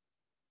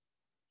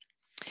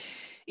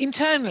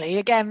 Internally,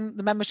 again,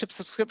 the membership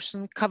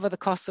subscription cover the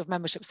costs of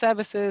membership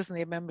services and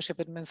the membership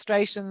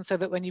administration, so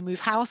that when you move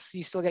house,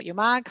 you still get your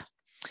mag,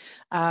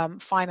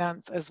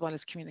 finance, as well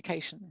as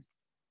communication.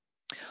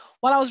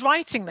 While I was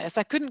writing this,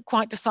 I couldn't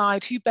quite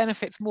decide who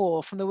benefits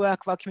more from the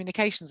work of our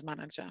communications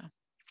manager.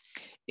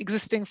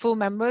 Existing full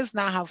members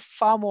now have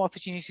far more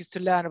opportunities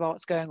to learn about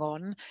what's going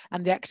on,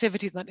 and the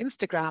activities on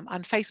Instagram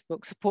and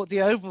Facebook support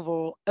the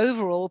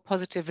overall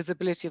positive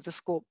visibility of the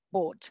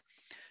sport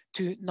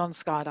to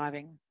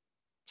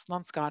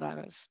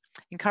non-skydivers,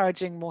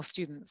 encouraging more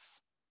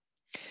students.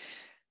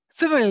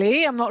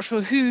 Similarly, I'm not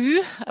sure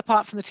who,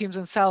 apart from the teams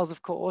themselves,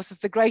 of course, is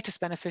the greatest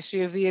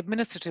beneficiary of the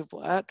administrative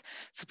work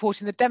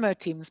supporting the demo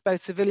teams,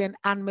 both civilian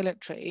and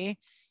military,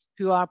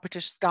 who are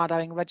British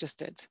Skydiving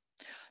registered.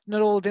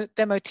 Not all the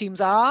demo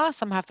teams are,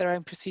 some have their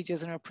own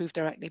procedures and are approved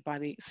directly by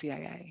the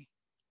CAA.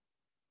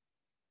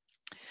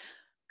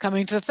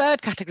 Coming to the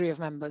third category of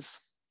members,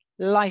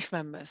 life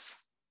members.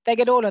 They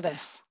get all of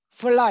this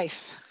for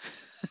life.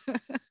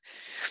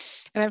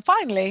 And then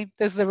finally,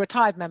 there's the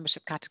retired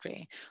membership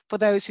category for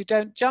those who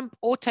don't jump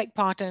or take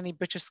part in any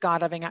British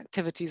skydiving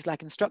activities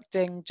like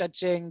instructing,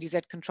 judging,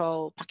 DZ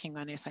control, packing, or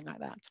anything like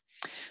that.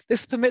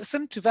 This permits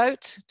them to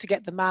vote to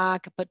get the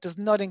mag, but does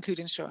not include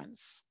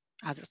insurance,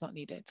 as it's not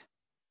needed.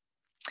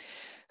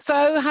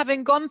 So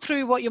having gone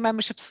through what your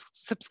membership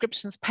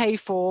subscriptions pay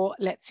for,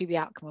 let's see the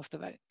outcome of the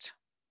vote.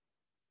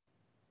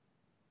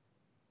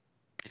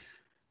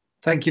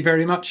 Thank you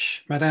very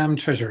much, Madame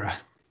Treasurer.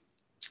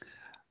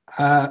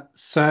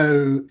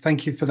 So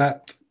thank you for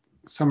that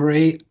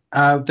summary.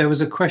 There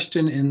was a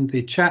question in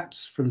the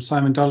chats from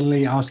Simon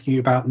Donnelly asking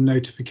about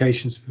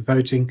notifications for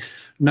voting.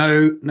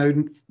 No,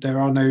 there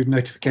are no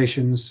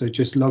notifications, so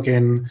just log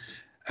in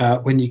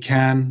when you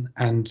can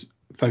and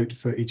vote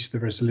for each of the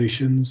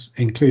resolutions,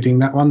 including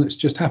that one that's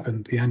just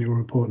happened, the annual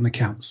report and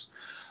accounts.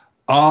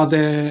 Are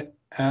there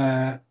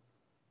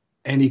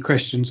any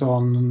questions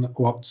on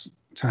what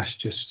Tash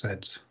just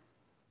said?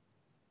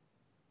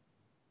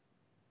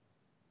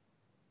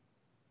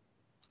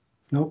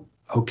 No.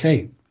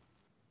 Okay.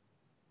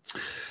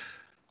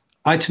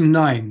 Item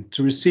 9,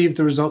 to receive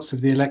the results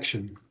of the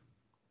election.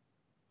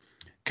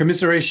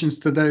 Commiserations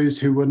to those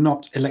who were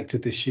not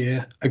elected this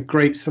year, a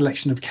great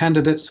selection of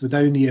candidates with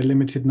only a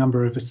limited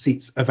number of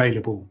seats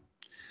available.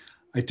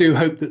 I do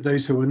hope that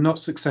those who were not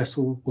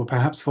successful will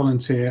perhaps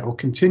volunteer or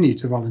continue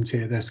to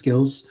volunteer their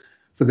skills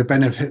for the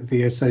benefit of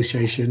the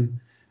association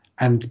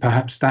and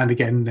perhaps stand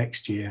again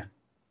next year.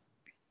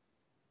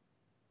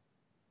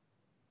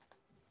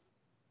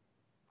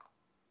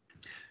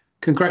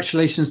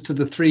 Congratulations to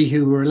the 3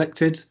 who were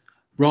elected,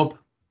 Rob,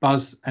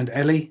 Buzz and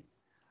Ellie.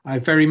 I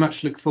very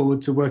much look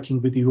forward to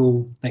working with you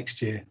all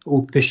next year,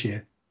 or this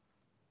year.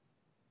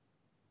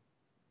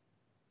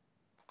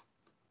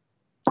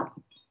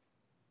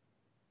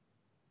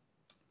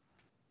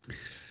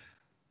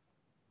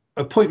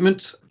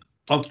 Appointment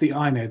of the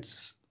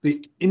INEDs.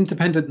 The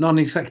independent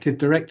non-executive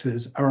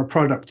directors are a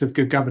product of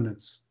good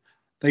governance.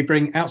 They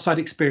bring outside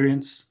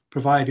experience,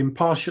 provide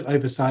impartial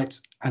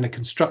oversight and a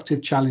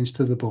constructive challenge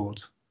to the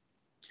board.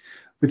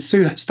 With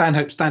Sue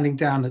Stanhope standing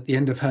down at the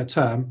end of her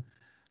term,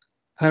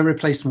 her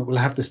replacement will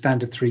have the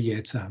standard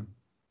 3-year term.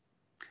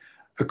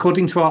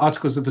 According to our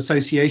Articles of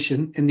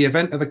Association, in the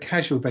event of a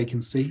casual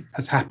vacancy,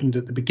 as happened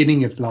at the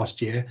beginning of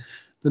last year,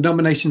 the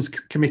Nominations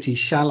Committee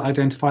shall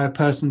identify a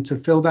person to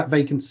fill that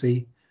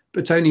vacancy,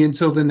 but only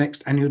until the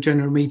next annual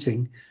general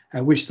meeting,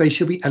 at which they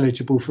shall be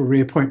eligible for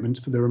reappointment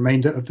for the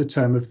remainder of the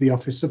term of the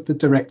office of the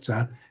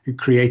director who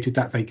created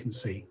that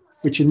vacancy,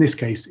 which in this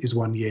case is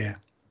 1 year.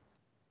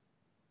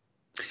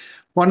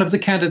 One of the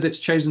candidates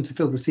chosen to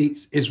fill the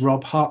seats is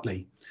Rob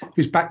Hartley,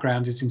 whose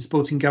background is in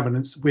sporting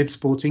governance with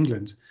Sport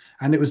England,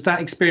 and it was that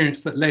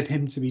experience that led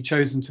him to be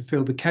chosen to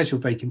fill the casual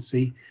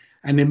vacancy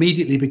and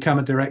immediately become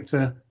a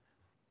director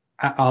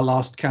at our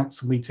last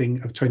council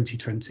meeting of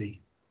 2020.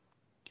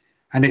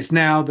 And it's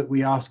now that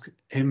we ask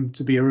him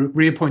to be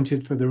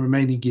reappointed for the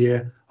remaining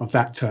year of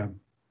that term.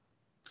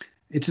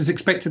 It is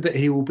expected that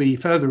he will be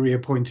further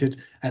reappointed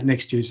at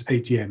next year's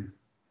AGM.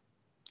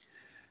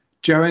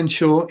 Joanne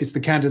Shaw is the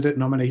candidate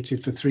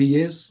nominated for 3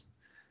 years.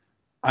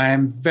 I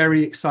am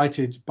very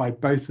excited by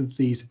both of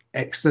these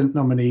excellent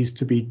nominees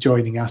to be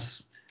joining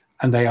us,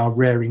 and they are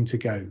raring to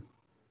go.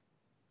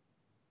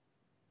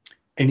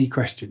 Any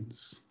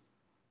questions?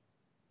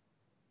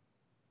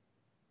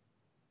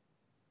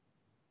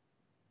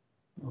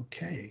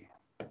 Okay.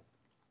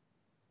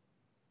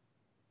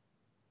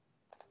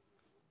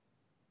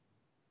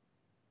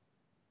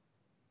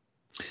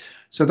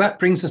 So that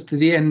brings us to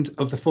the end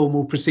of the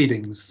formal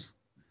proceedings.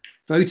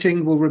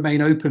 Voting will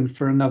remain open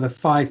for another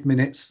 5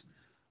 minutes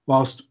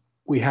whilst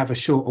we have a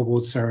short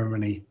award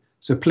ceremony.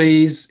 So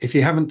please, if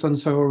you haven't done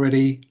so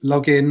already,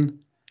 log in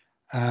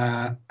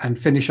and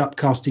finish up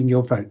casting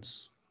your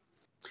votes.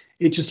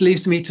 It just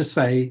leaves me to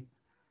say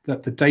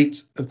that the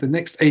date of the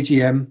next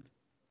AGM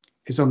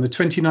is on the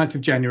 29th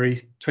of January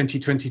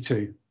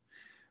 2022,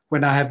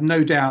 when I have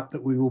no doubt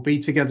that we will be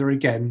together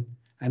again,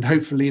 and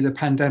hopefully the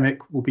pandemic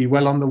will be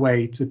well on the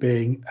way to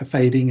being a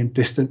fading and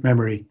distant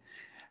memory,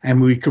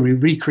 and we can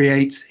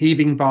recreate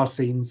heaving bar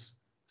scenes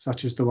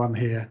such as the one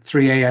here,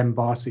 3 a.m.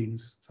 bar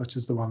scenes such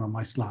as the one on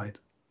my slide.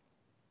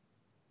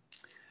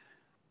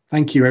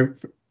 Thank you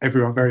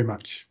everyone very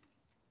much.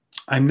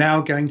 I'm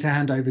now going to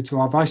hand over to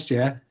our Vice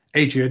Chair,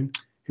 Adrian,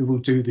 who will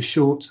do the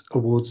short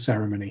awards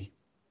ceremony.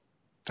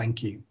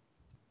 Thank you.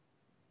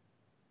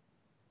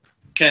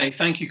 Okay,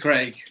 thank you,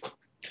 Craig.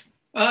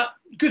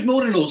 Good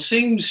morning all.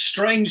 Seems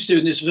strange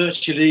doing this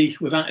virtually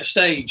without a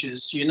stage.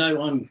 As you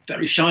know, I'm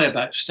very shy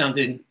about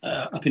standing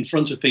up in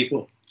front of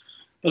people.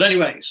 But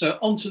anyway, so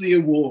on to the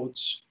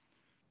awards.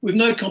 With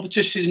no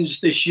competitions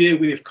this year,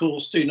 we of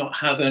course do not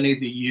have any of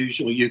the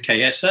usual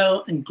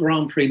UKSL and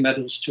Grand Prix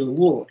medals to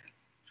award.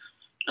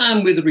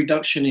 And with the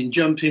reduction in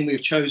jumping,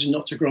 we've chosen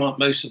not to grant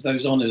most of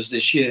those honours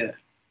this year.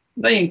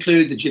 They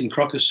include the Jim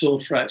Crocker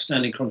Sword for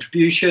Outstanding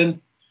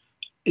Contribution,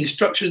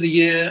 Instructor of the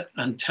Year,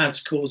 and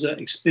Tad's Causa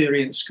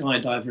Experienced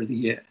Skydiver of the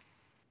Year.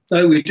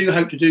 Though we do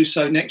hope to do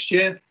so next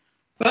year,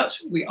 but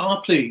we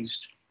are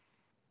pleased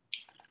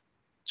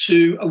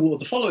to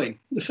award the following.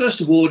 The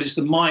first award is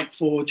the Mike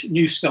Forge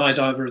New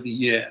Skydiver of the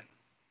Year.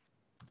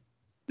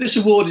 This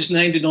award is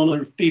named in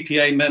honour of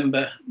BPA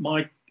member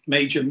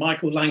Major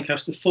Michael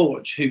Lancaster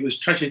Forge, who was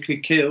tragically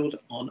killed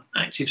on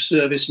active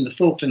service in the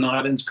Falkland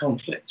Islands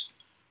conflict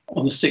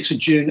on the 6th of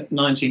June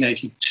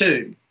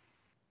 1982.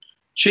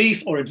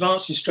 Chief or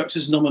advanced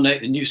instructors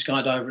nominate the new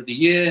skydiver of the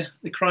year.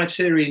 The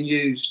criterion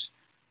used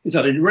is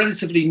that a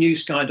relatively new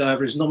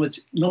skydiver is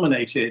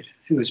nominated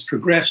who has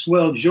progressed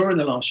well during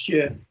the last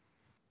year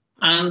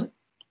and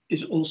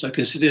is also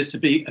considered to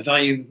be a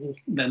valuable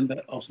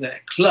member of their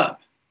club.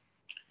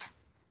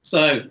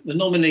 So the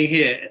nominee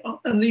here,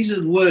 and these are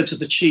the words of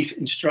the chief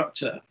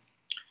instructor.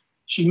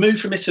 She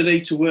moved from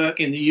Italy to work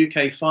in the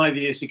UK 5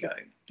 years ago,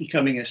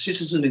 becoming a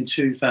citizen in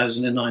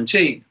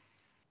 2019.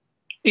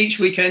 Each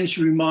weekend,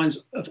 she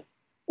reminds of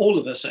all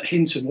of us at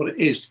Hinton what it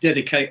is to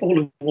dedicate all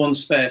of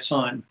one's spare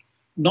time,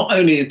 not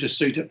only in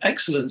pursuit of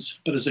excellence,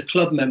 but as a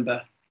club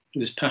member who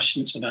is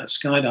passionate about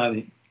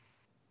skydiving.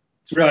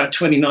 Throughout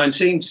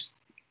 2019 to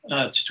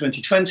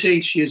 2020,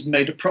 she has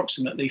made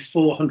approximately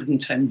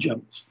 410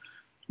 jumps,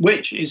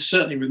 which is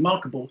certainly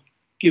remarkable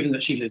given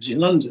that she lives in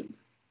London.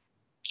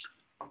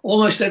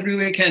 Almost every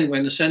weekend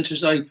when the centre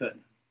is open,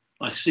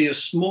 I see a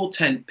small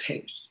tent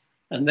pitched,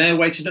 and there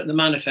waiting at the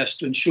manifest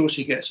to ensure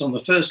she gets on the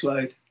first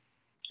load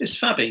is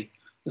Fabi.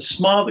 The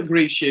smile that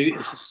greets you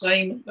is the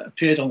same that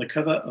appeared on the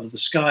cover of the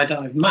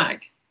Skydive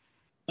mag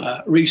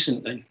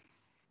recently.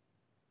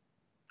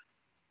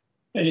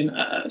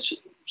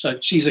 So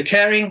she's a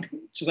caring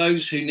to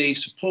those who need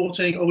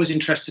supporting, always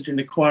interested in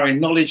acquiring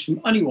knowledge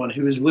from anyone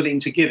who is willing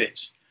to give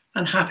it,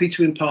 and happy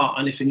to impart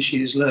anything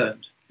she has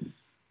learned.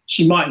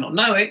 She might not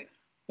know it,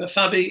 but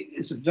Fabi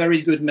is a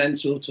very good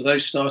mentor to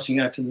those starting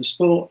out in the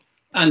sport,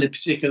 and in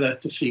particular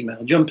to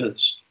female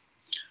jumpers.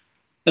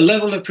 The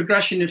level of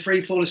progression in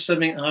freefall is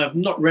something I have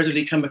not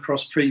readily come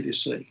across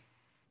previously.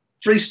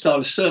 Freestyle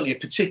is certainly a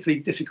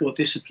particularly difficult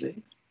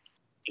discipline.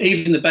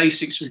 Even the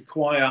basics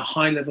require a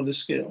high level of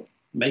skill.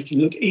 Making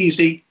look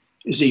easy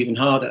is even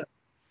harder.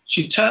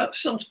 She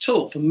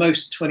self-taught for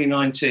most of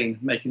 2019,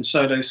 making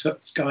solo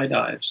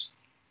skydives.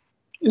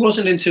 It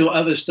wasn't until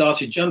others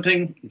started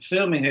jumping and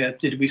filming her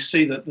did we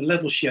see that the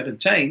level she had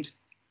attained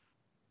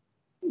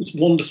was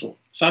wonderful.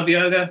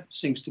 Fabiola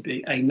seems to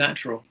be a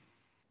natural.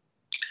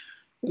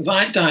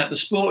 Without doubt, the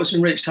sport is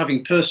enriched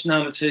having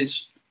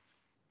personalities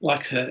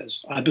like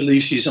hers. I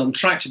believe she's on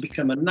track to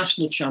become a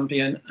national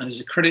champion and is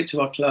a credit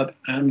to our club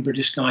and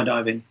British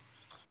skydiving.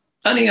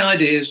 Any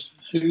ideas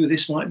who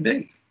this might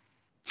be?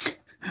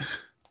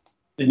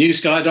 The new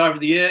skydiver of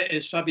the year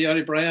is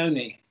Fabiola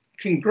Brioni.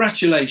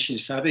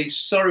 Congratulations, Fabi.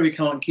 Sorry we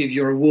can't give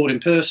your award in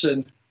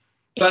person,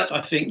 but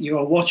I think you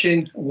are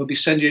watching and we'll be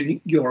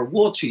sending your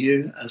award to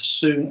you as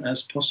soon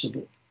as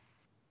possible.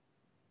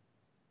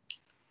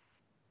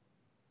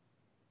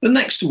 The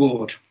next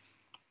award.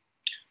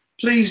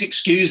 Please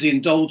excuse the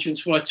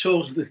indulgence while I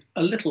talk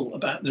a little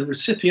about the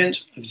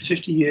recipient of the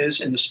 50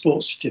 years in the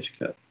sports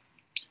certificate.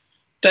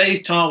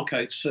 Dave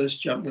Tilecoat's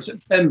first jump was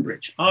at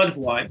Bembridge, Isle of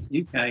Wight,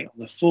 UK on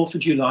the 4th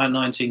of July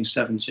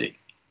 1970.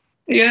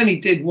 He only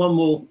did one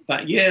more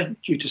that year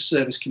due to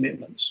service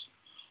commitments.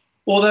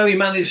 Although he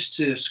managed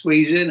to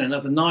squeeze in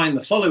another 9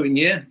 the following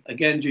year,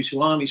 again due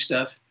to army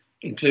stuff,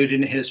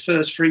 including his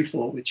first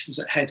freefall, which was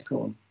at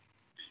Headcorn.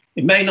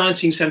 In May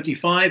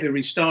 1975, he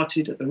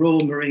restarted at the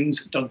Royal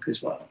Marines at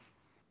Dunkeswell.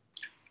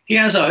 He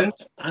has owned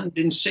and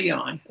been CI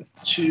of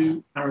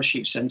 2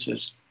 parachute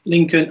centres,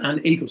 Lincoln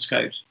and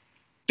Eaglescote,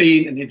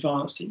 been an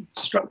advanced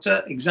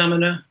instructor,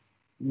 examiner,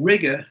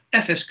 rigger,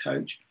 FS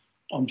coach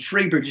on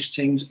 3 British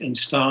teams in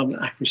style and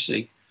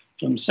accuracy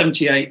from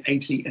 78,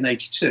 80 and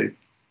 82.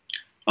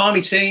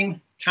 Army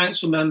team,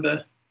 council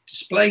member,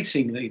 display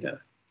team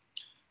leader.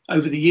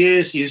 Over the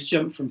years, he has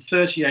jumped from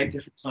 38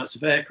 different types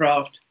of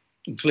aircraft,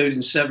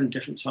 including 7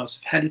 different types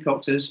of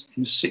helicopters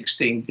in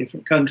 16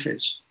 different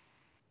countries.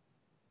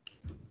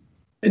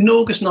 In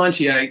August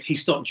 98, he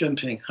stopped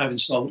jumping, having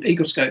sold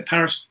Eagle Scout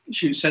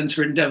Parachute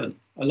Centre in Devon,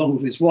 along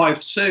with his wife,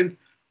 Sue,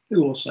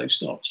 who also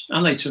stopped.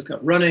 And they took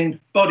up running,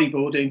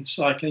 bodyboarding,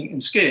 cycling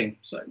and skiing.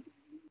 So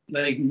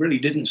they really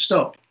didn't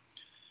stop.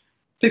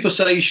 People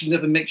say you should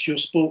never mix your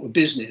sport with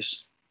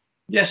business.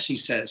 Yes, he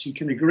says, you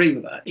can agree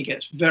with that. It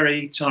gets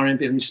very tiring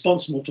being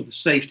responsible for the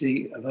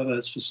safety of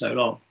others for so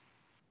long.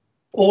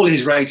 All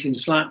his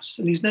ratings lapsed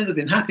and he's never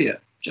been happier,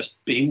 just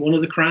being one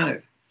of the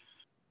crowd.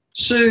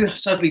 Sue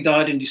sadly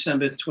died in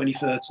December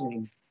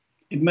 2013.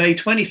 In May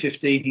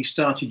 2015, he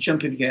started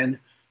jumping again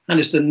and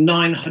has done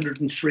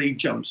 903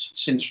 jumps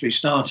since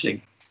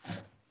restarting.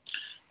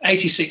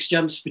 86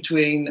 jumps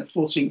between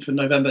 14th of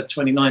November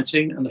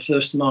 2019 and the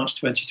 1st of March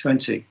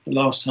 2020, the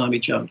last time he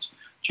jumped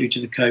due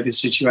to the COVID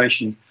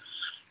situation.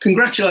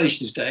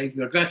 Congratulations, Dave.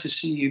 We're glad to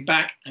see you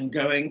back and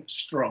going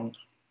strong.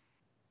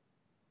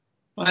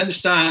 I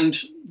understand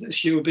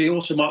this year will be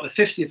also mark the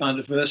 50th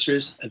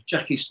anniversaries of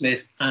Jackie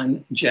Smith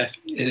and Jeff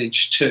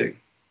Illich too.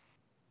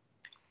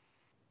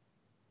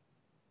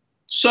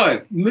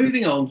 So,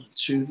 moving on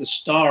to the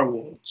Star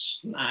Awards.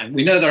 Now,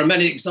 we know there are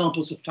many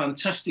examples of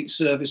fantastic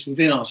service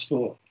within our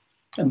sport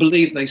and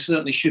believe they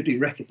certainly should be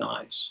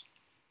recognised.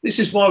 This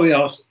is why we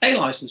asked A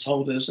licence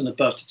holders and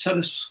above to tell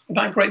us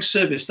about great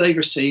service they've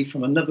received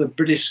from another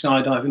British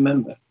skydiving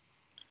member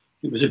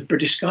who was a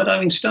British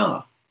skydiving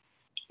star.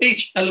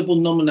 Each eligible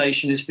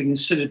nomination has been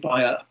considered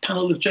by a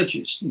panel of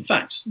judges, in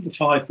fact, the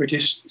 5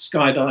 British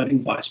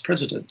skydiving vice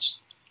presidents.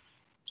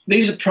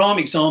 These are prime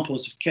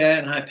examples of care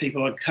and how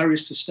people are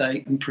encouraged to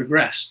stay and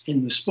progress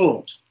in the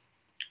sport.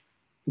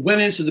 The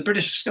winners of the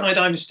British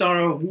Skydiving Star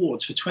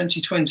Awards for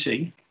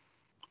 2020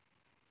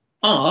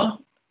 are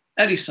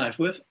Ellie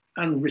Southworth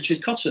and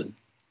Richard Cotton.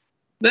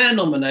 Their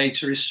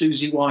nominator is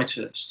Susie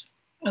Whitehurst,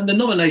 and the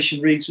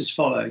nomination reads as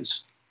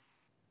follows.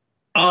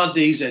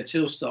 RDZ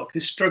Tilstock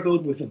has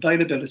struggled with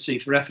availability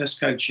for FS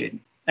coaching.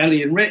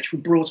 Ellie and Rich were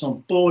brought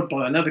on board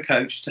by another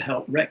coach to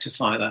help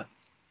rectify that.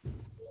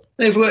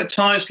 They've worked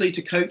tirelessly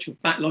to coach a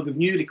backlog of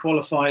newly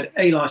qualified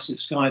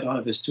A-licensed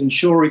skydivers to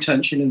ensure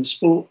retention in the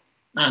sport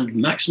and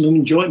maximum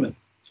enjoyment.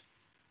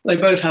 They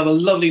both have a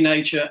lovely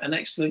nature and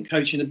excellent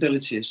coaching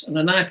abilities and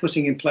are now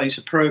putting in place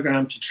a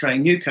programme to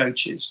train new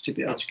coaches to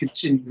be able to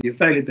continue the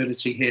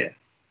availability here.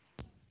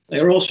 They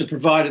are also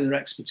providing their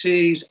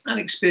expertise and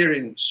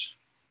experience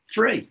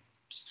free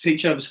to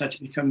teach others how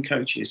to become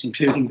coaches,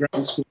 including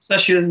grammar school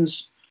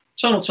sessions,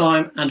 tunnel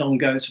time and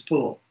ongoing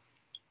support.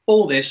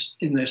 All this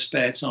in their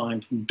spare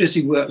time from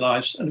busy work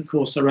lives and of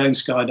course their own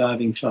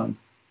skydiving fun.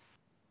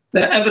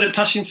 Their evident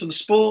passion for the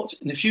sport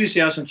and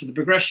enthusiasm for the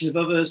progression of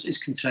others is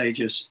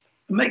contagious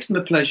and makes them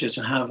a pleasure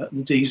to have at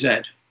the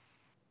DZ.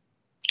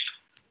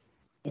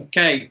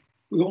 Okay,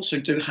 we also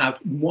do have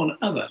one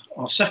other,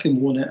 our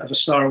second winner of a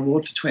Star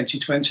Award for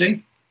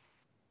 2020,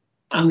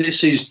 and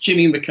this is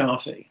Jimmy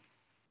McCarthy.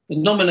 The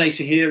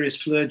nominator here is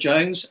Fleur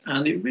Jones,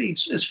 and it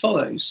reads as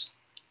follows.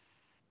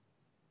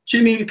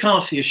 Jimmy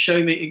McCarthy has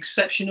shown me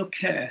exceptional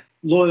care,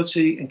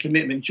 loyalty and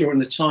commitment during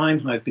the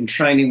time I've been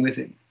training with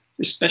him,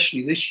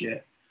 especially this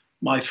year.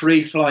 My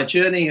free fly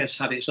journey has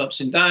had its ups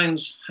and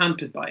downs,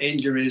 hampered by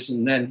injuries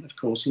and then, of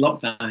course,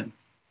 lockdown.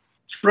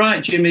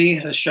 Throughout, Jimmy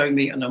has shown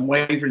me an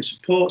unwavering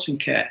support and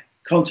care,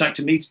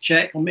 contacting me to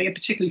check on me, and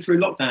particularly through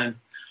lockdown,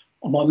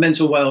 on my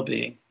mental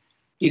well-being.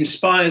 He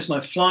inspires my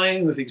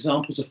flying with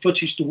examples of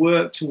footage to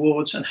work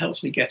towards and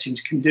helps me get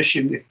into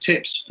condition with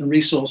tips and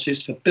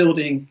resources for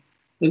building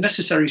the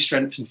necessary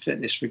strength and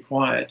fitness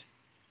required.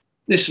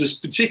 This was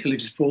particularly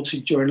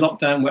supported during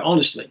lockdown where,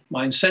 honestly,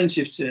 my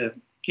incentive to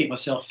keep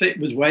myself fit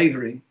was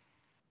wavering.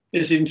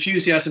 His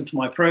enthusiasm for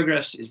my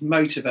progress is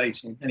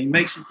motivating and he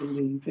makes me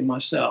believe in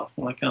myself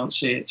when I can't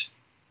see it.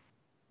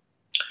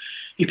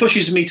 He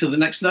pushes me to the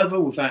next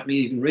level without me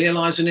even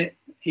realising it.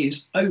 He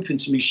is open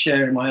to me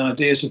sharing my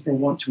ideas of what I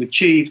want to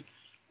achieve,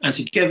 and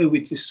together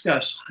we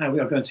discuss how we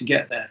are going to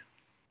get there.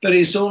 But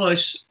he's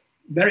almost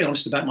very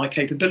honest about my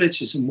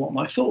capabilities and what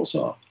my thoughts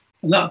are,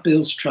 and that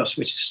builds trust,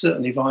 which is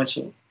certainly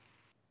vital.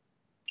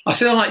 I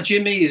feel like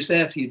Jimmy is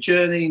there for your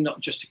journey,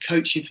 not just to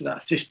coach you for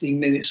that 15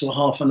 minutes or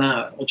half an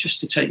hour, or just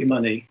to take your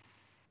money.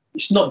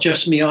 It's not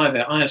just me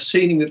either. I have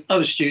seen him with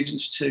other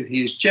students too.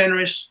 He is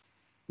generous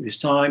with his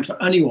time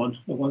for anyone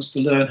that wants to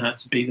learn how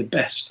to be the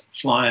best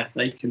flyer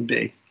they can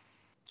be.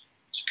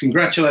 So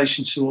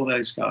congratulations to all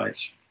those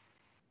guys.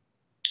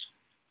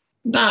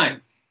 Now,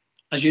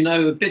 as you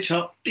know, a big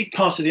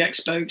part of the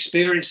Expo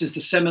experience is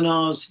the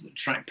seminars that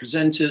attract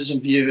presenters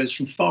and viewers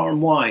from far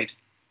and wide.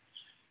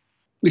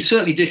 We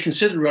certainly did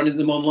consider running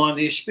them online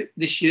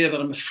this year, but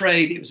I'm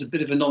afraid it was a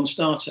bit of a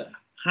non-starter.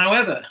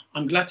 However,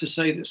 I'm glad to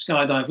say that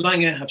Skydive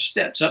Langer have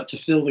stepped up to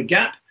fill the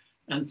gap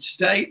and to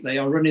date they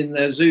are running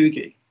their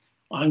Zugi.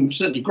 I'm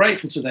certainly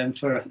grateful to them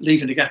for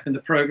leaving a gap in the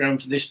programme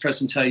for this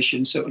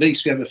presentation, so at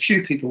least we have a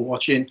few people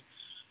watching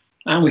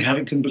and we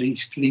haven't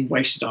completely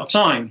wasted our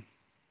time.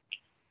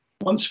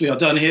 Once we are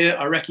done here,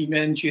 I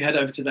recommend you head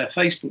over to their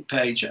Facebook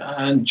page.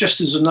 And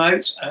just as a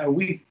note,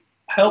 we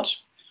helped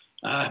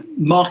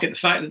market the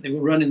fact that they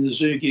were running the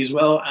Zugi as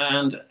well,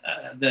 and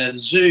their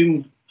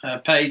Zoom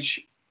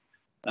page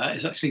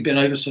has actually been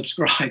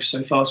oversubscribed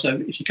so far.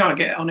 So if you can't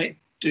get on it,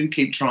 do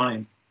keep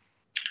trying.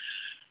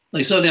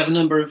 They certainly have a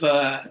number of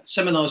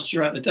seminars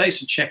throughout the day,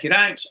 so check it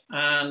out.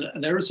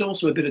 And there is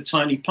also a bit of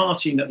tiny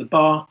partying at the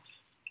bar,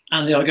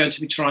 and they are going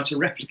to be trying to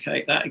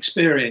replicate that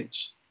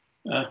experience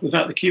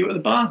without the queue at the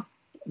bar.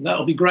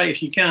 That'll be great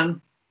if you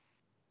can.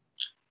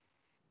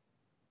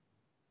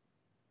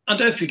 And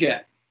don't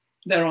forget,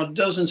 there are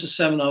dozens of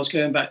seminars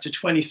going back to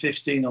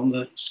 2015 on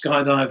the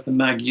Skydive the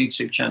Mag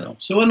YouTube channel.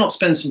 So why not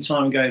spend some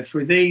time going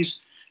through these?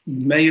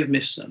 You may have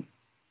missed them.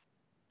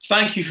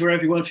 Thank you for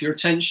everyone for your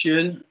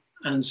attention,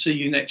 and see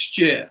you next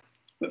year.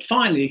 But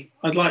finally,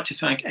 I'd like to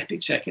thank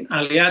Epitech and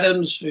Ali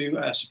Adams, who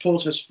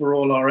support us for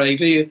all our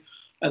AV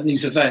and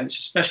these events,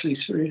 especially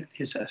through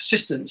his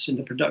assistance in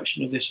the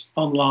production of this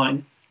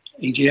online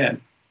AGM.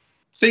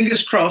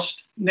 Fingers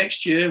crossed,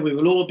 next year we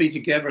will all be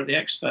together at the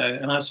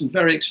Expo and have some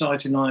very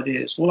exciting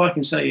ideas. All I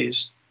can say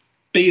is,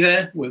 be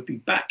there. We'll be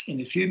back in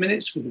a few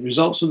minutes with the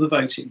results of the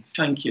voting.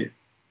 Thank you.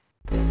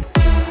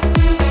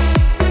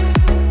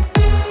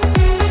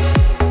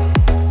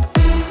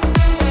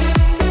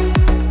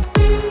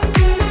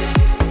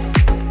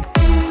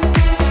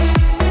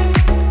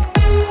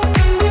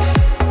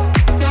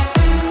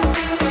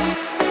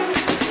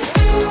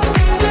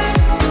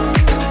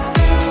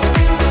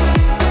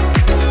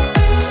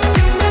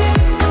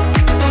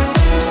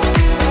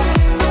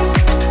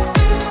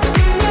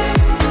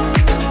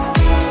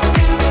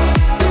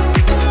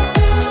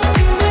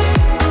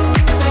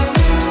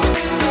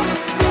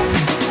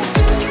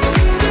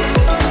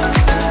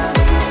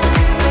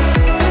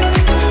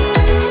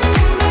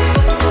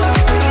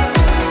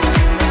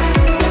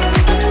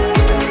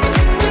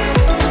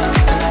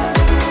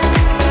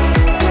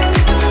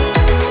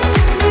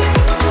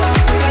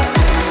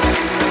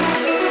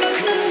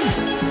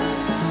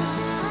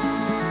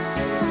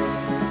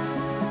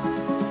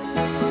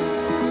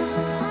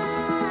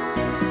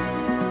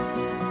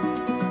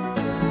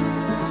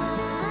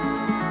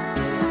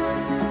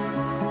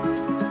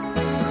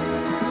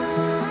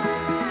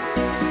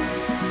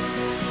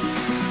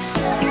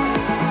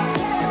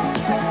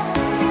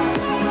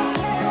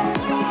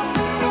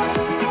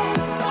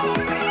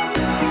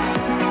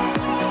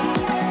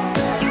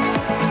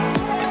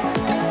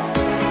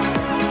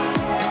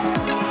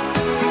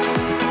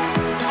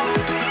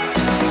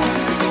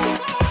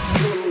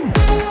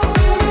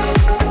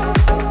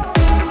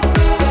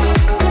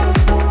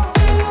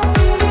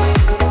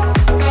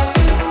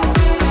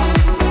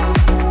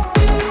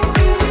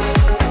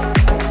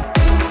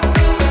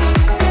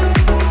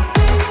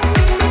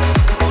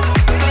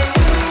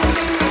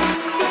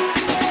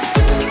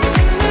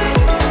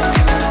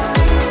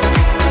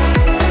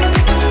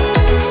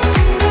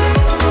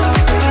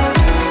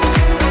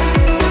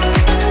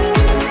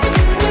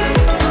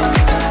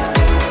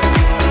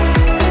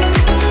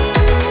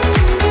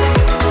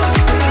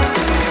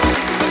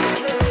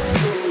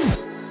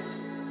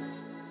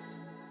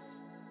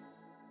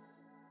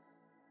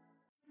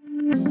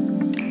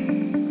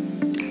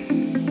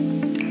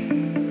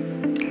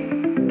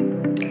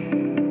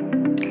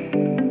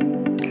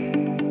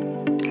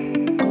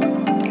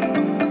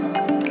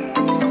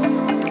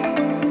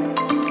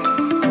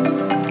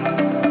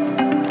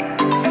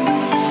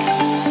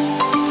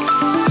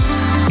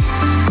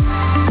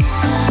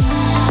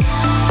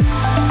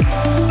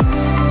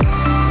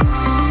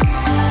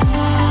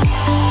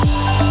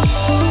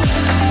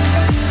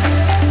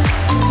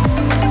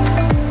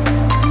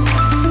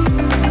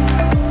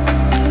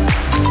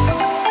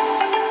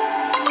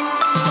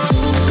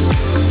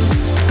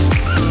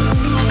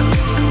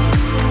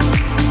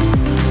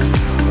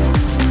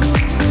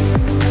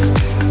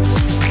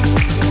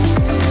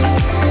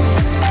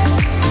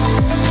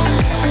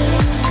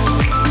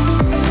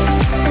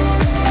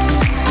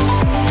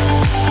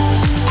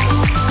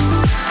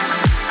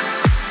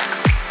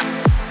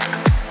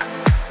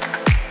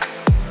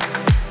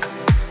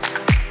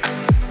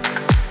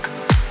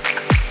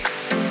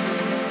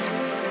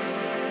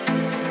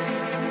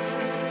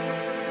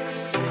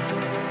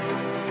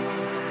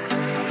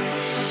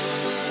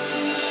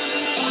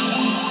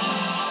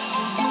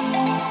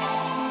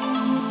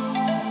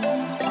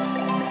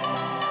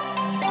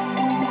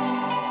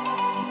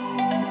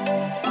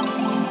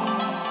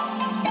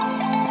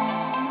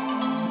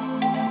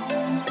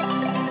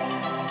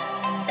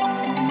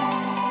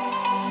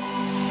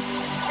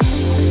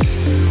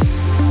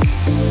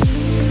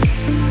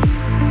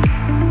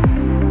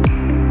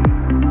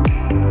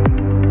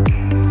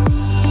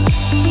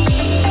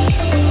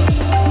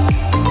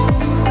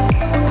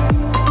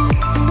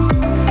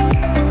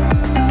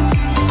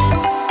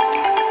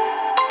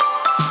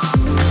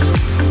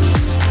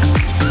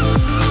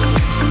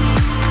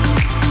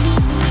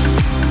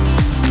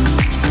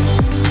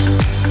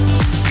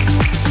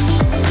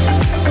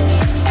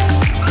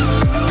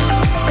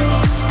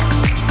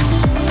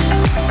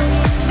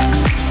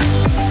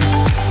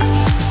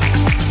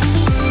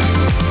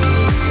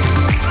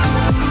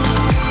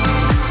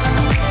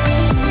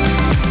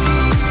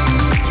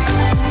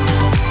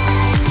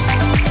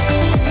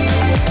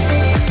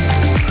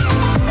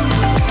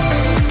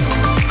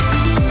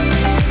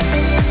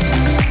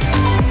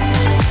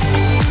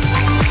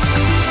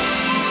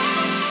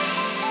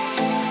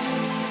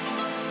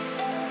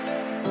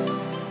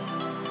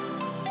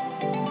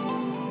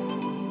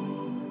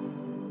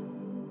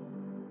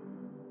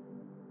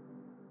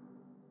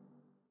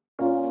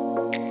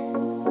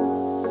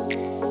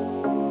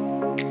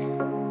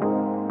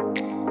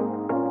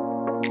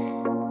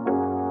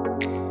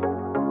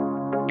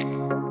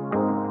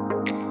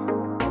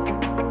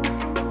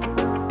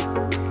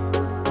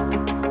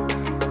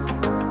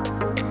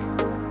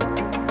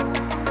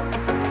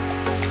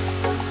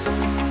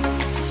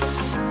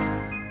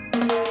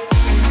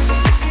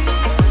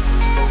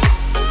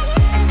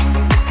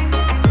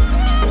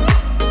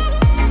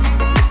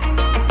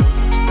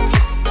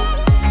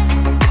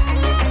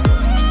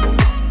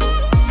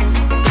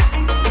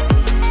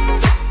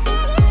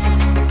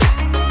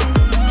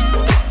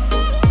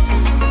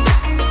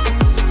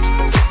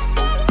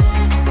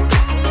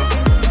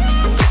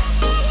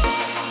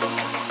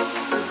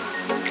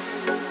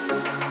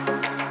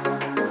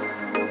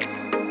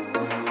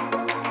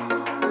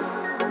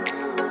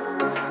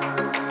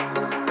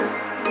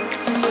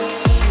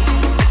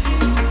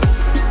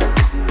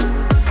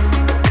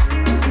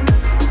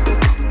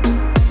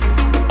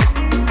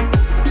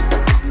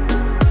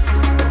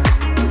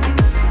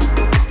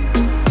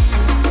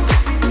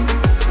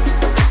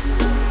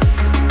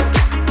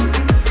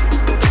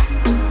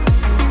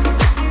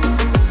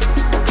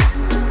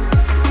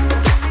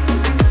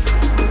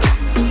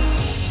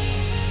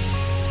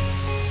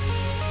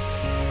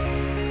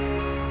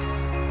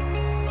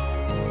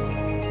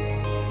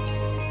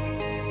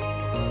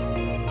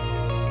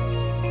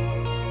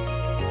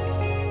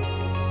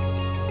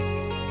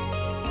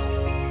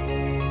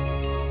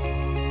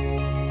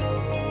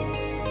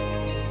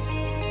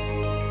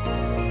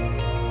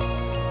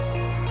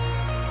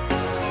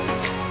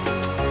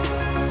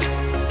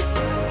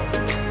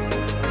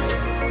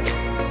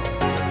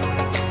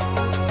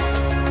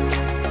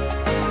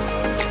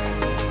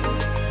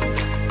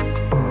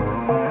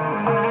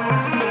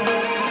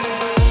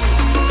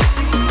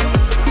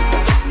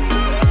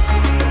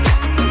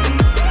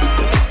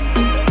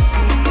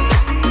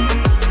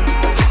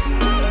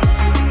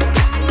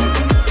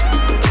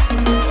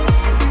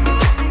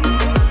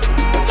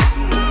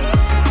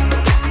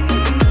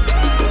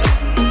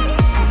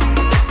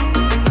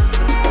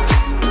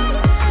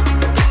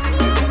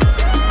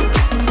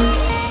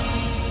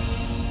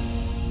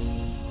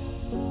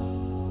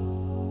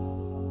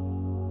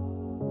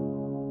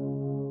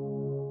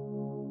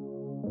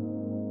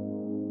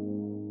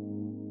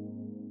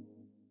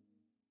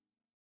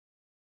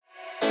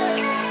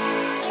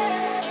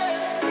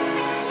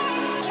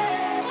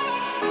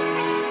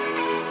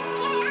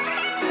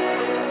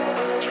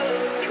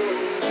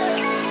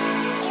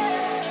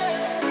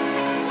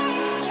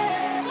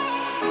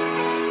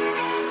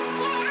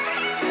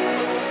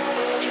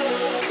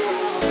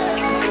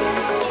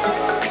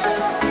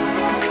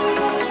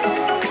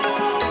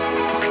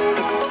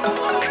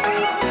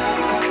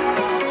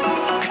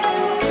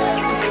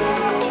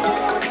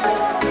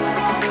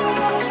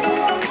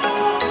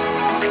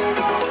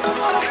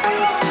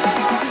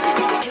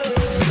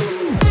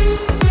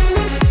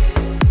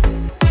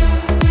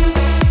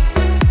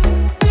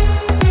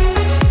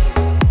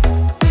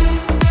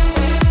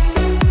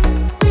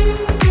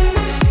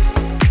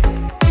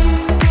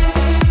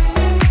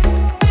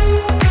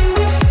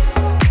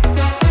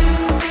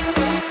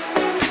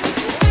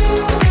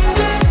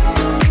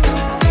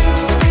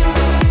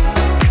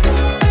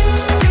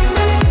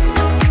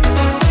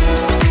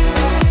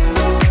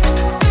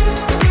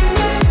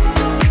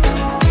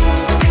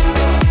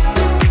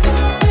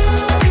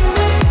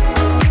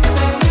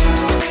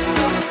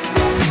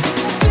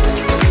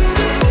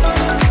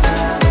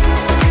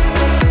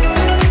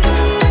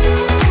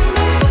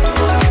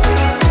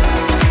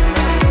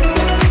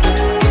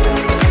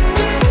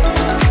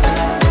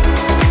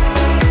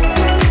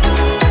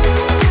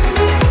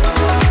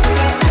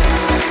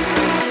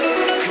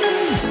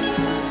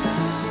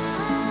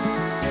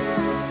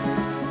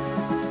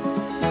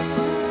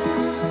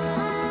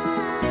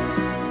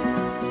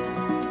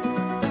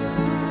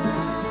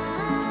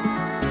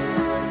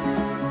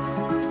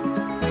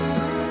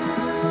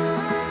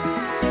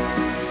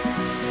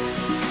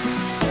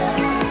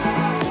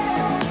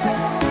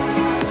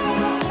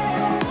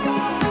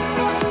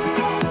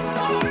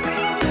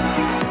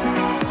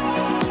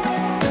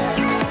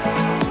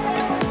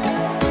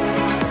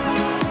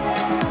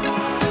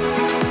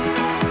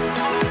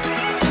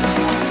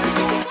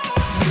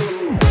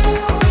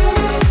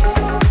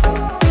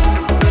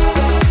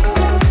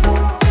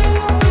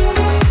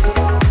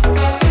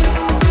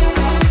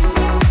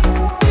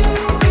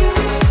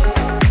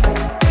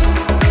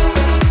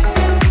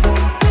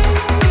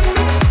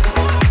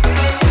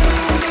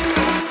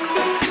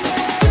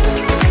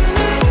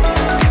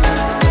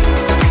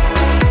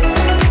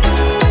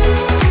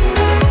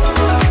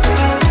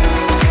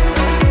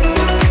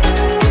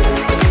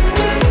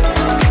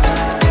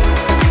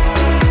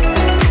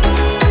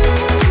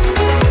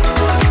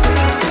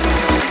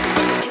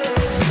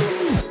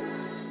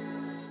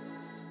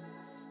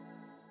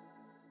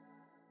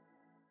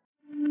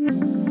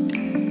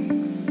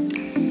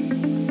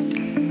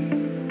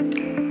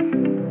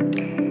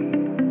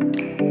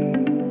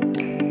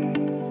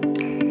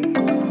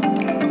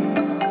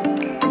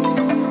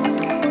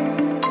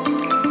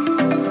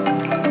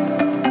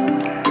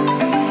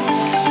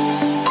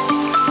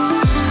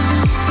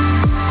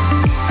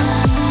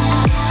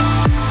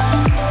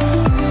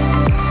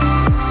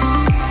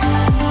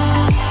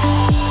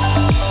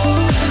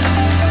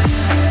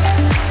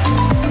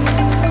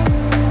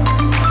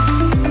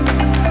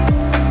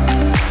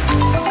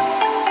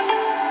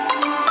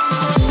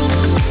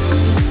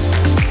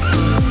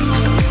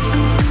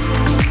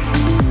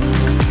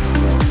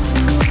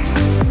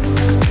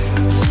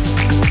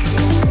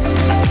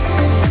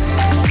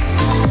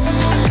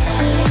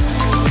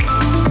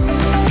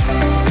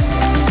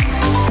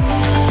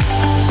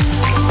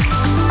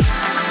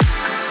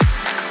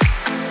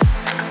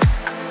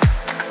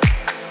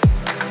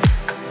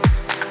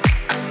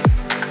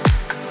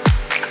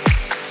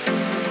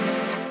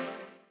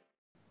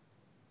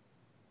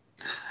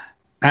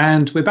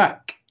 And we're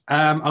back.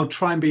 I'll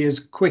try and be as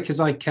quick as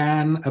I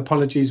can.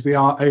 Apologies, we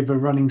are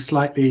overrunning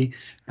slightly,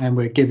 and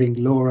we're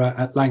giving Laura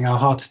at Lang a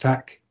heart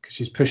attack because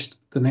she's pushed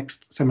the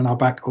next seminar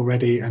back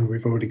already, and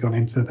we've already gone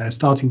into their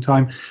starting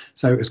time.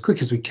 So as quick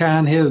as we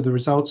can, here are the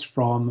results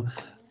from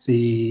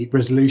the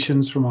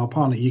resolutions from our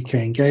partner UK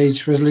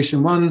Engage.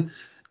 Resolution 1,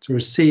 to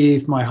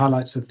receive my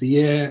highlights of the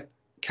year,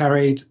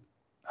 carried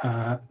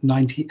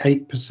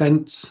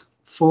 98%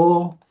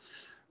 for.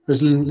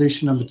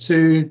 Resolution number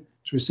 2,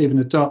 to receive and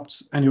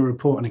adopt annual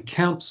report and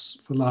accounts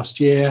for last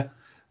year,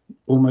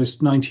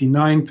 almost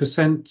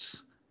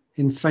 99%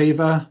 in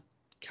favour,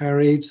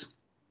 carried.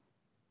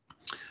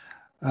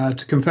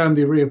 To confirm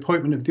the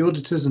reappointment of the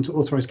auditors and to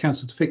authorise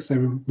council to fix their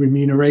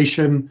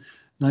remuneration,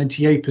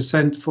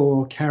 98%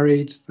 for,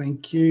 carried,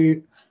 thank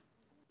you.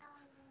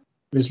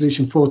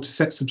 Resolution 4, to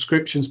set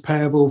subscriptions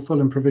payable,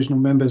 full and provisional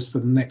members for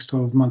the next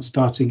 12 months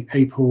starting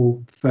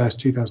April 1st,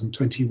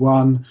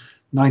 2021,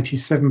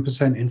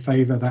 97% in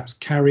favour, that's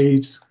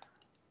carried.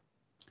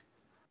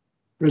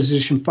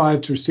 Resolution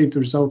 5, to receive the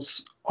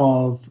results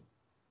of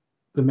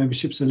the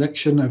membership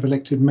selection of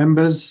elected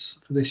members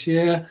for this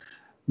year,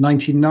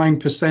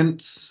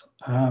 99%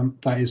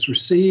 that is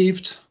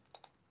received.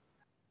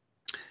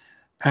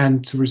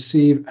 And to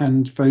receive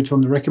and vote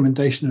on the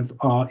recommendation of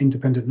our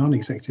independent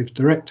non-executive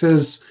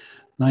directors,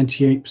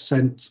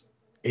 98%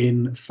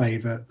 in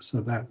favour,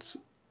 so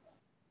that's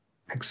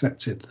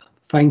accepted.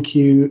 Thank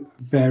you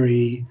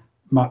very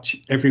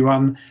much,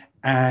 everyone,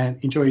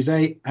 and enjoy your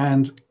day.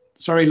 And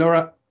sorry,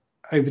 Laura,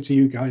 over to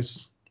you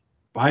guys.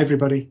 Bye,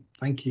 everybody.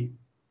 Thank you.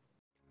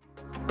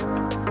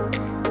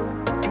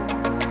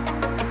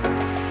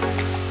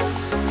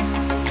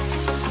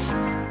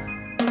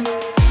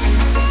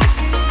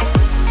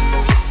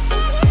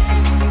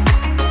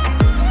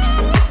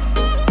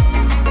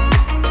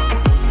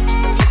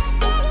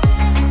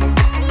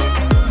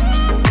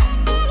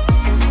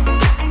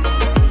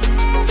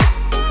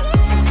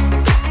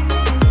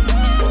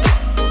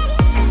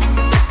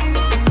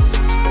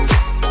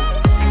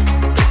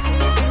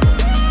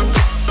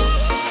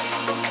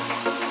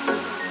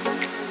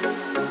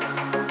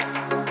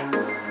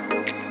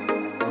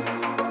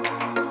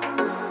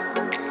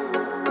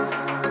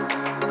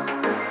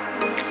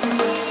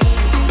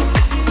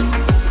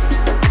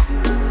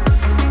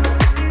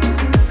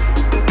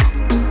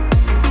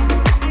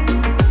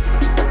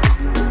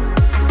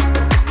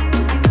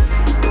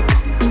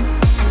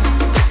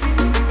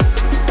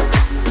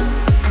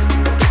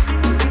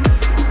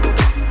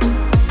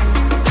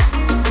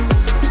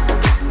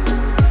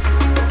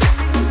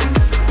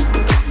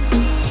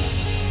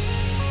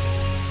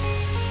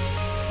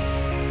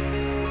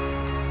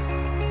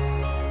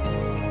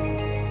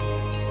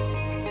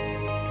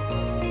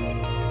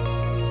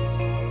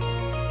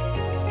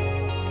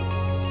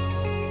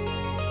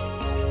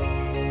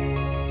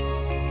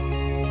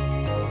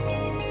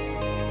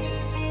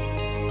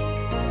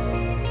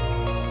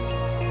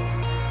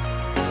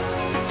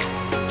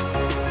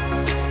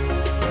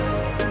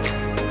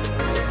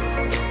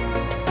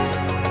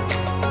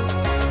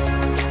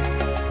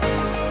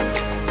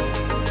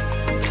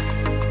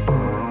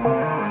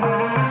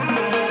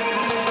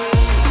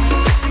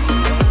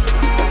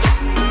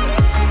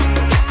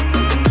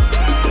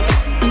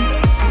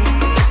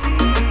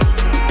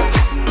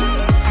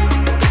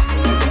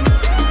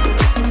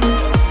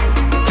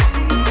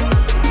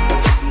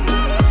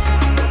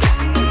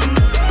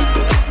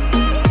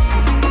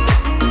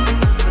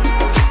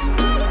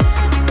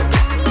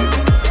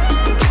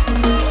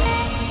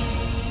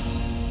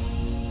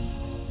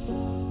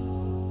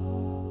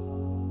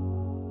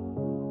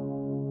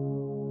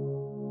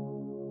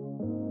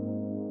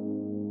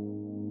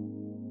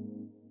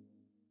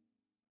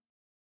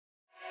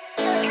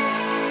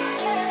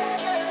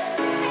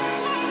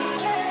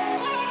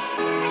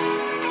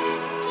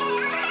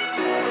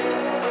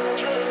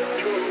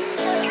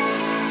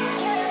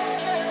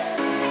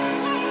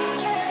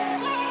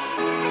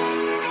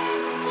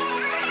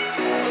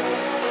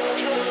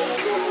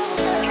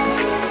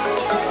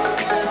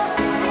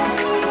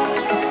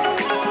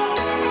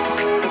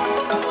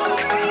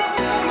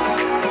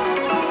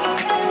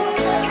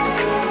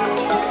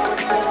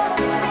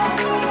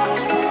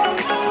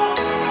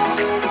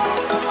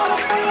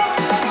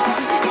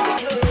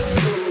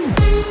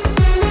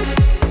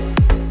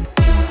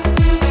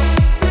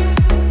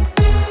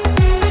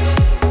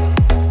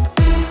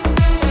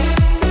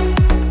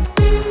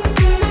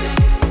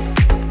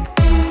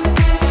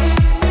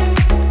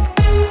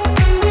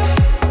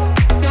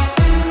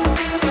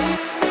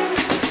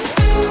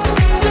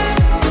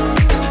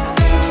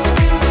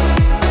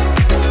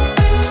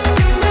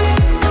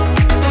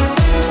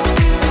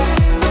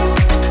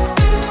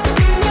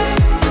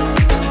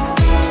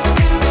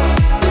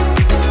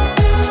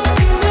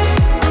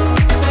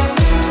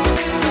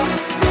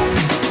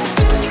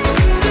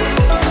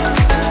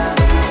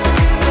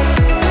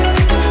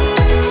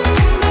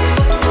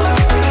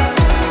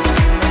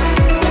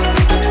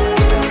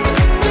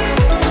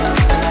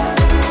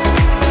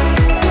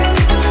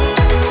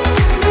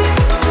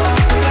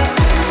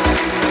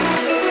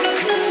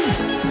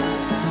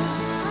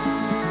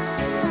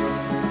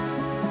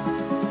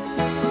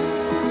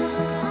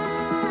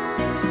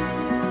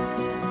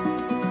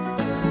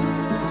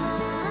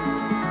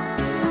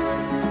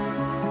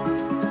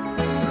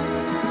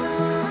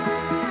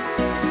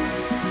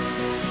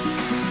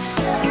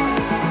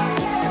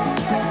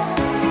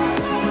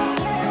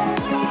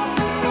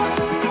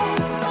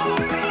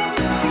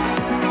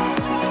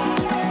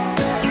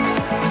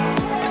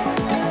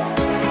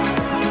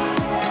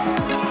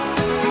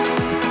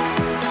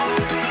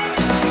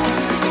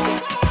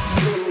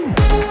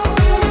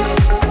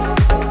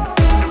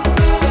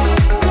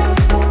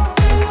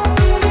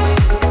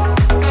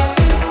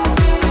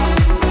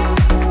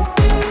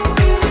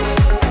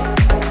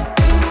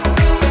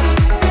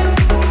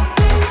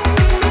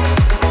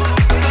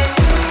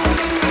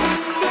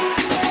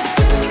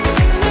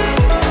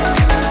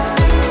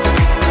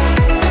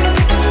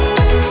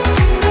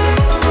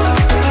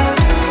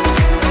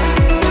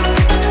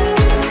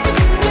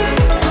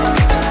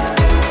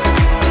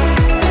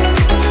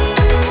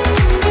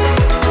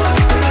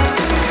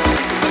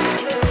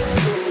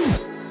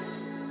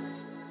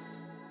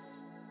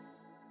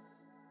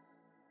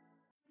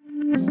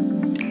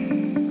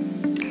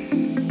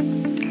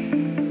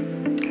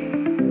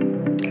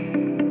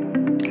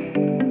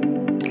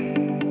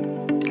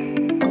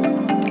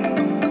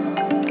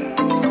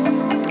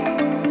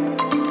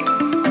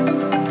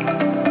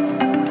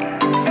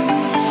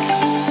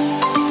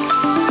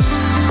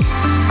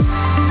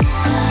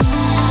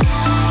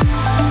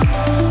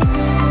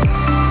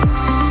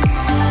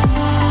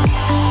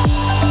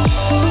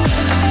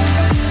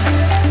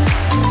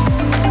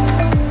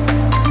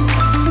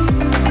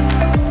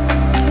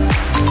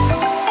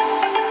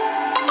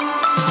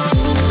 you.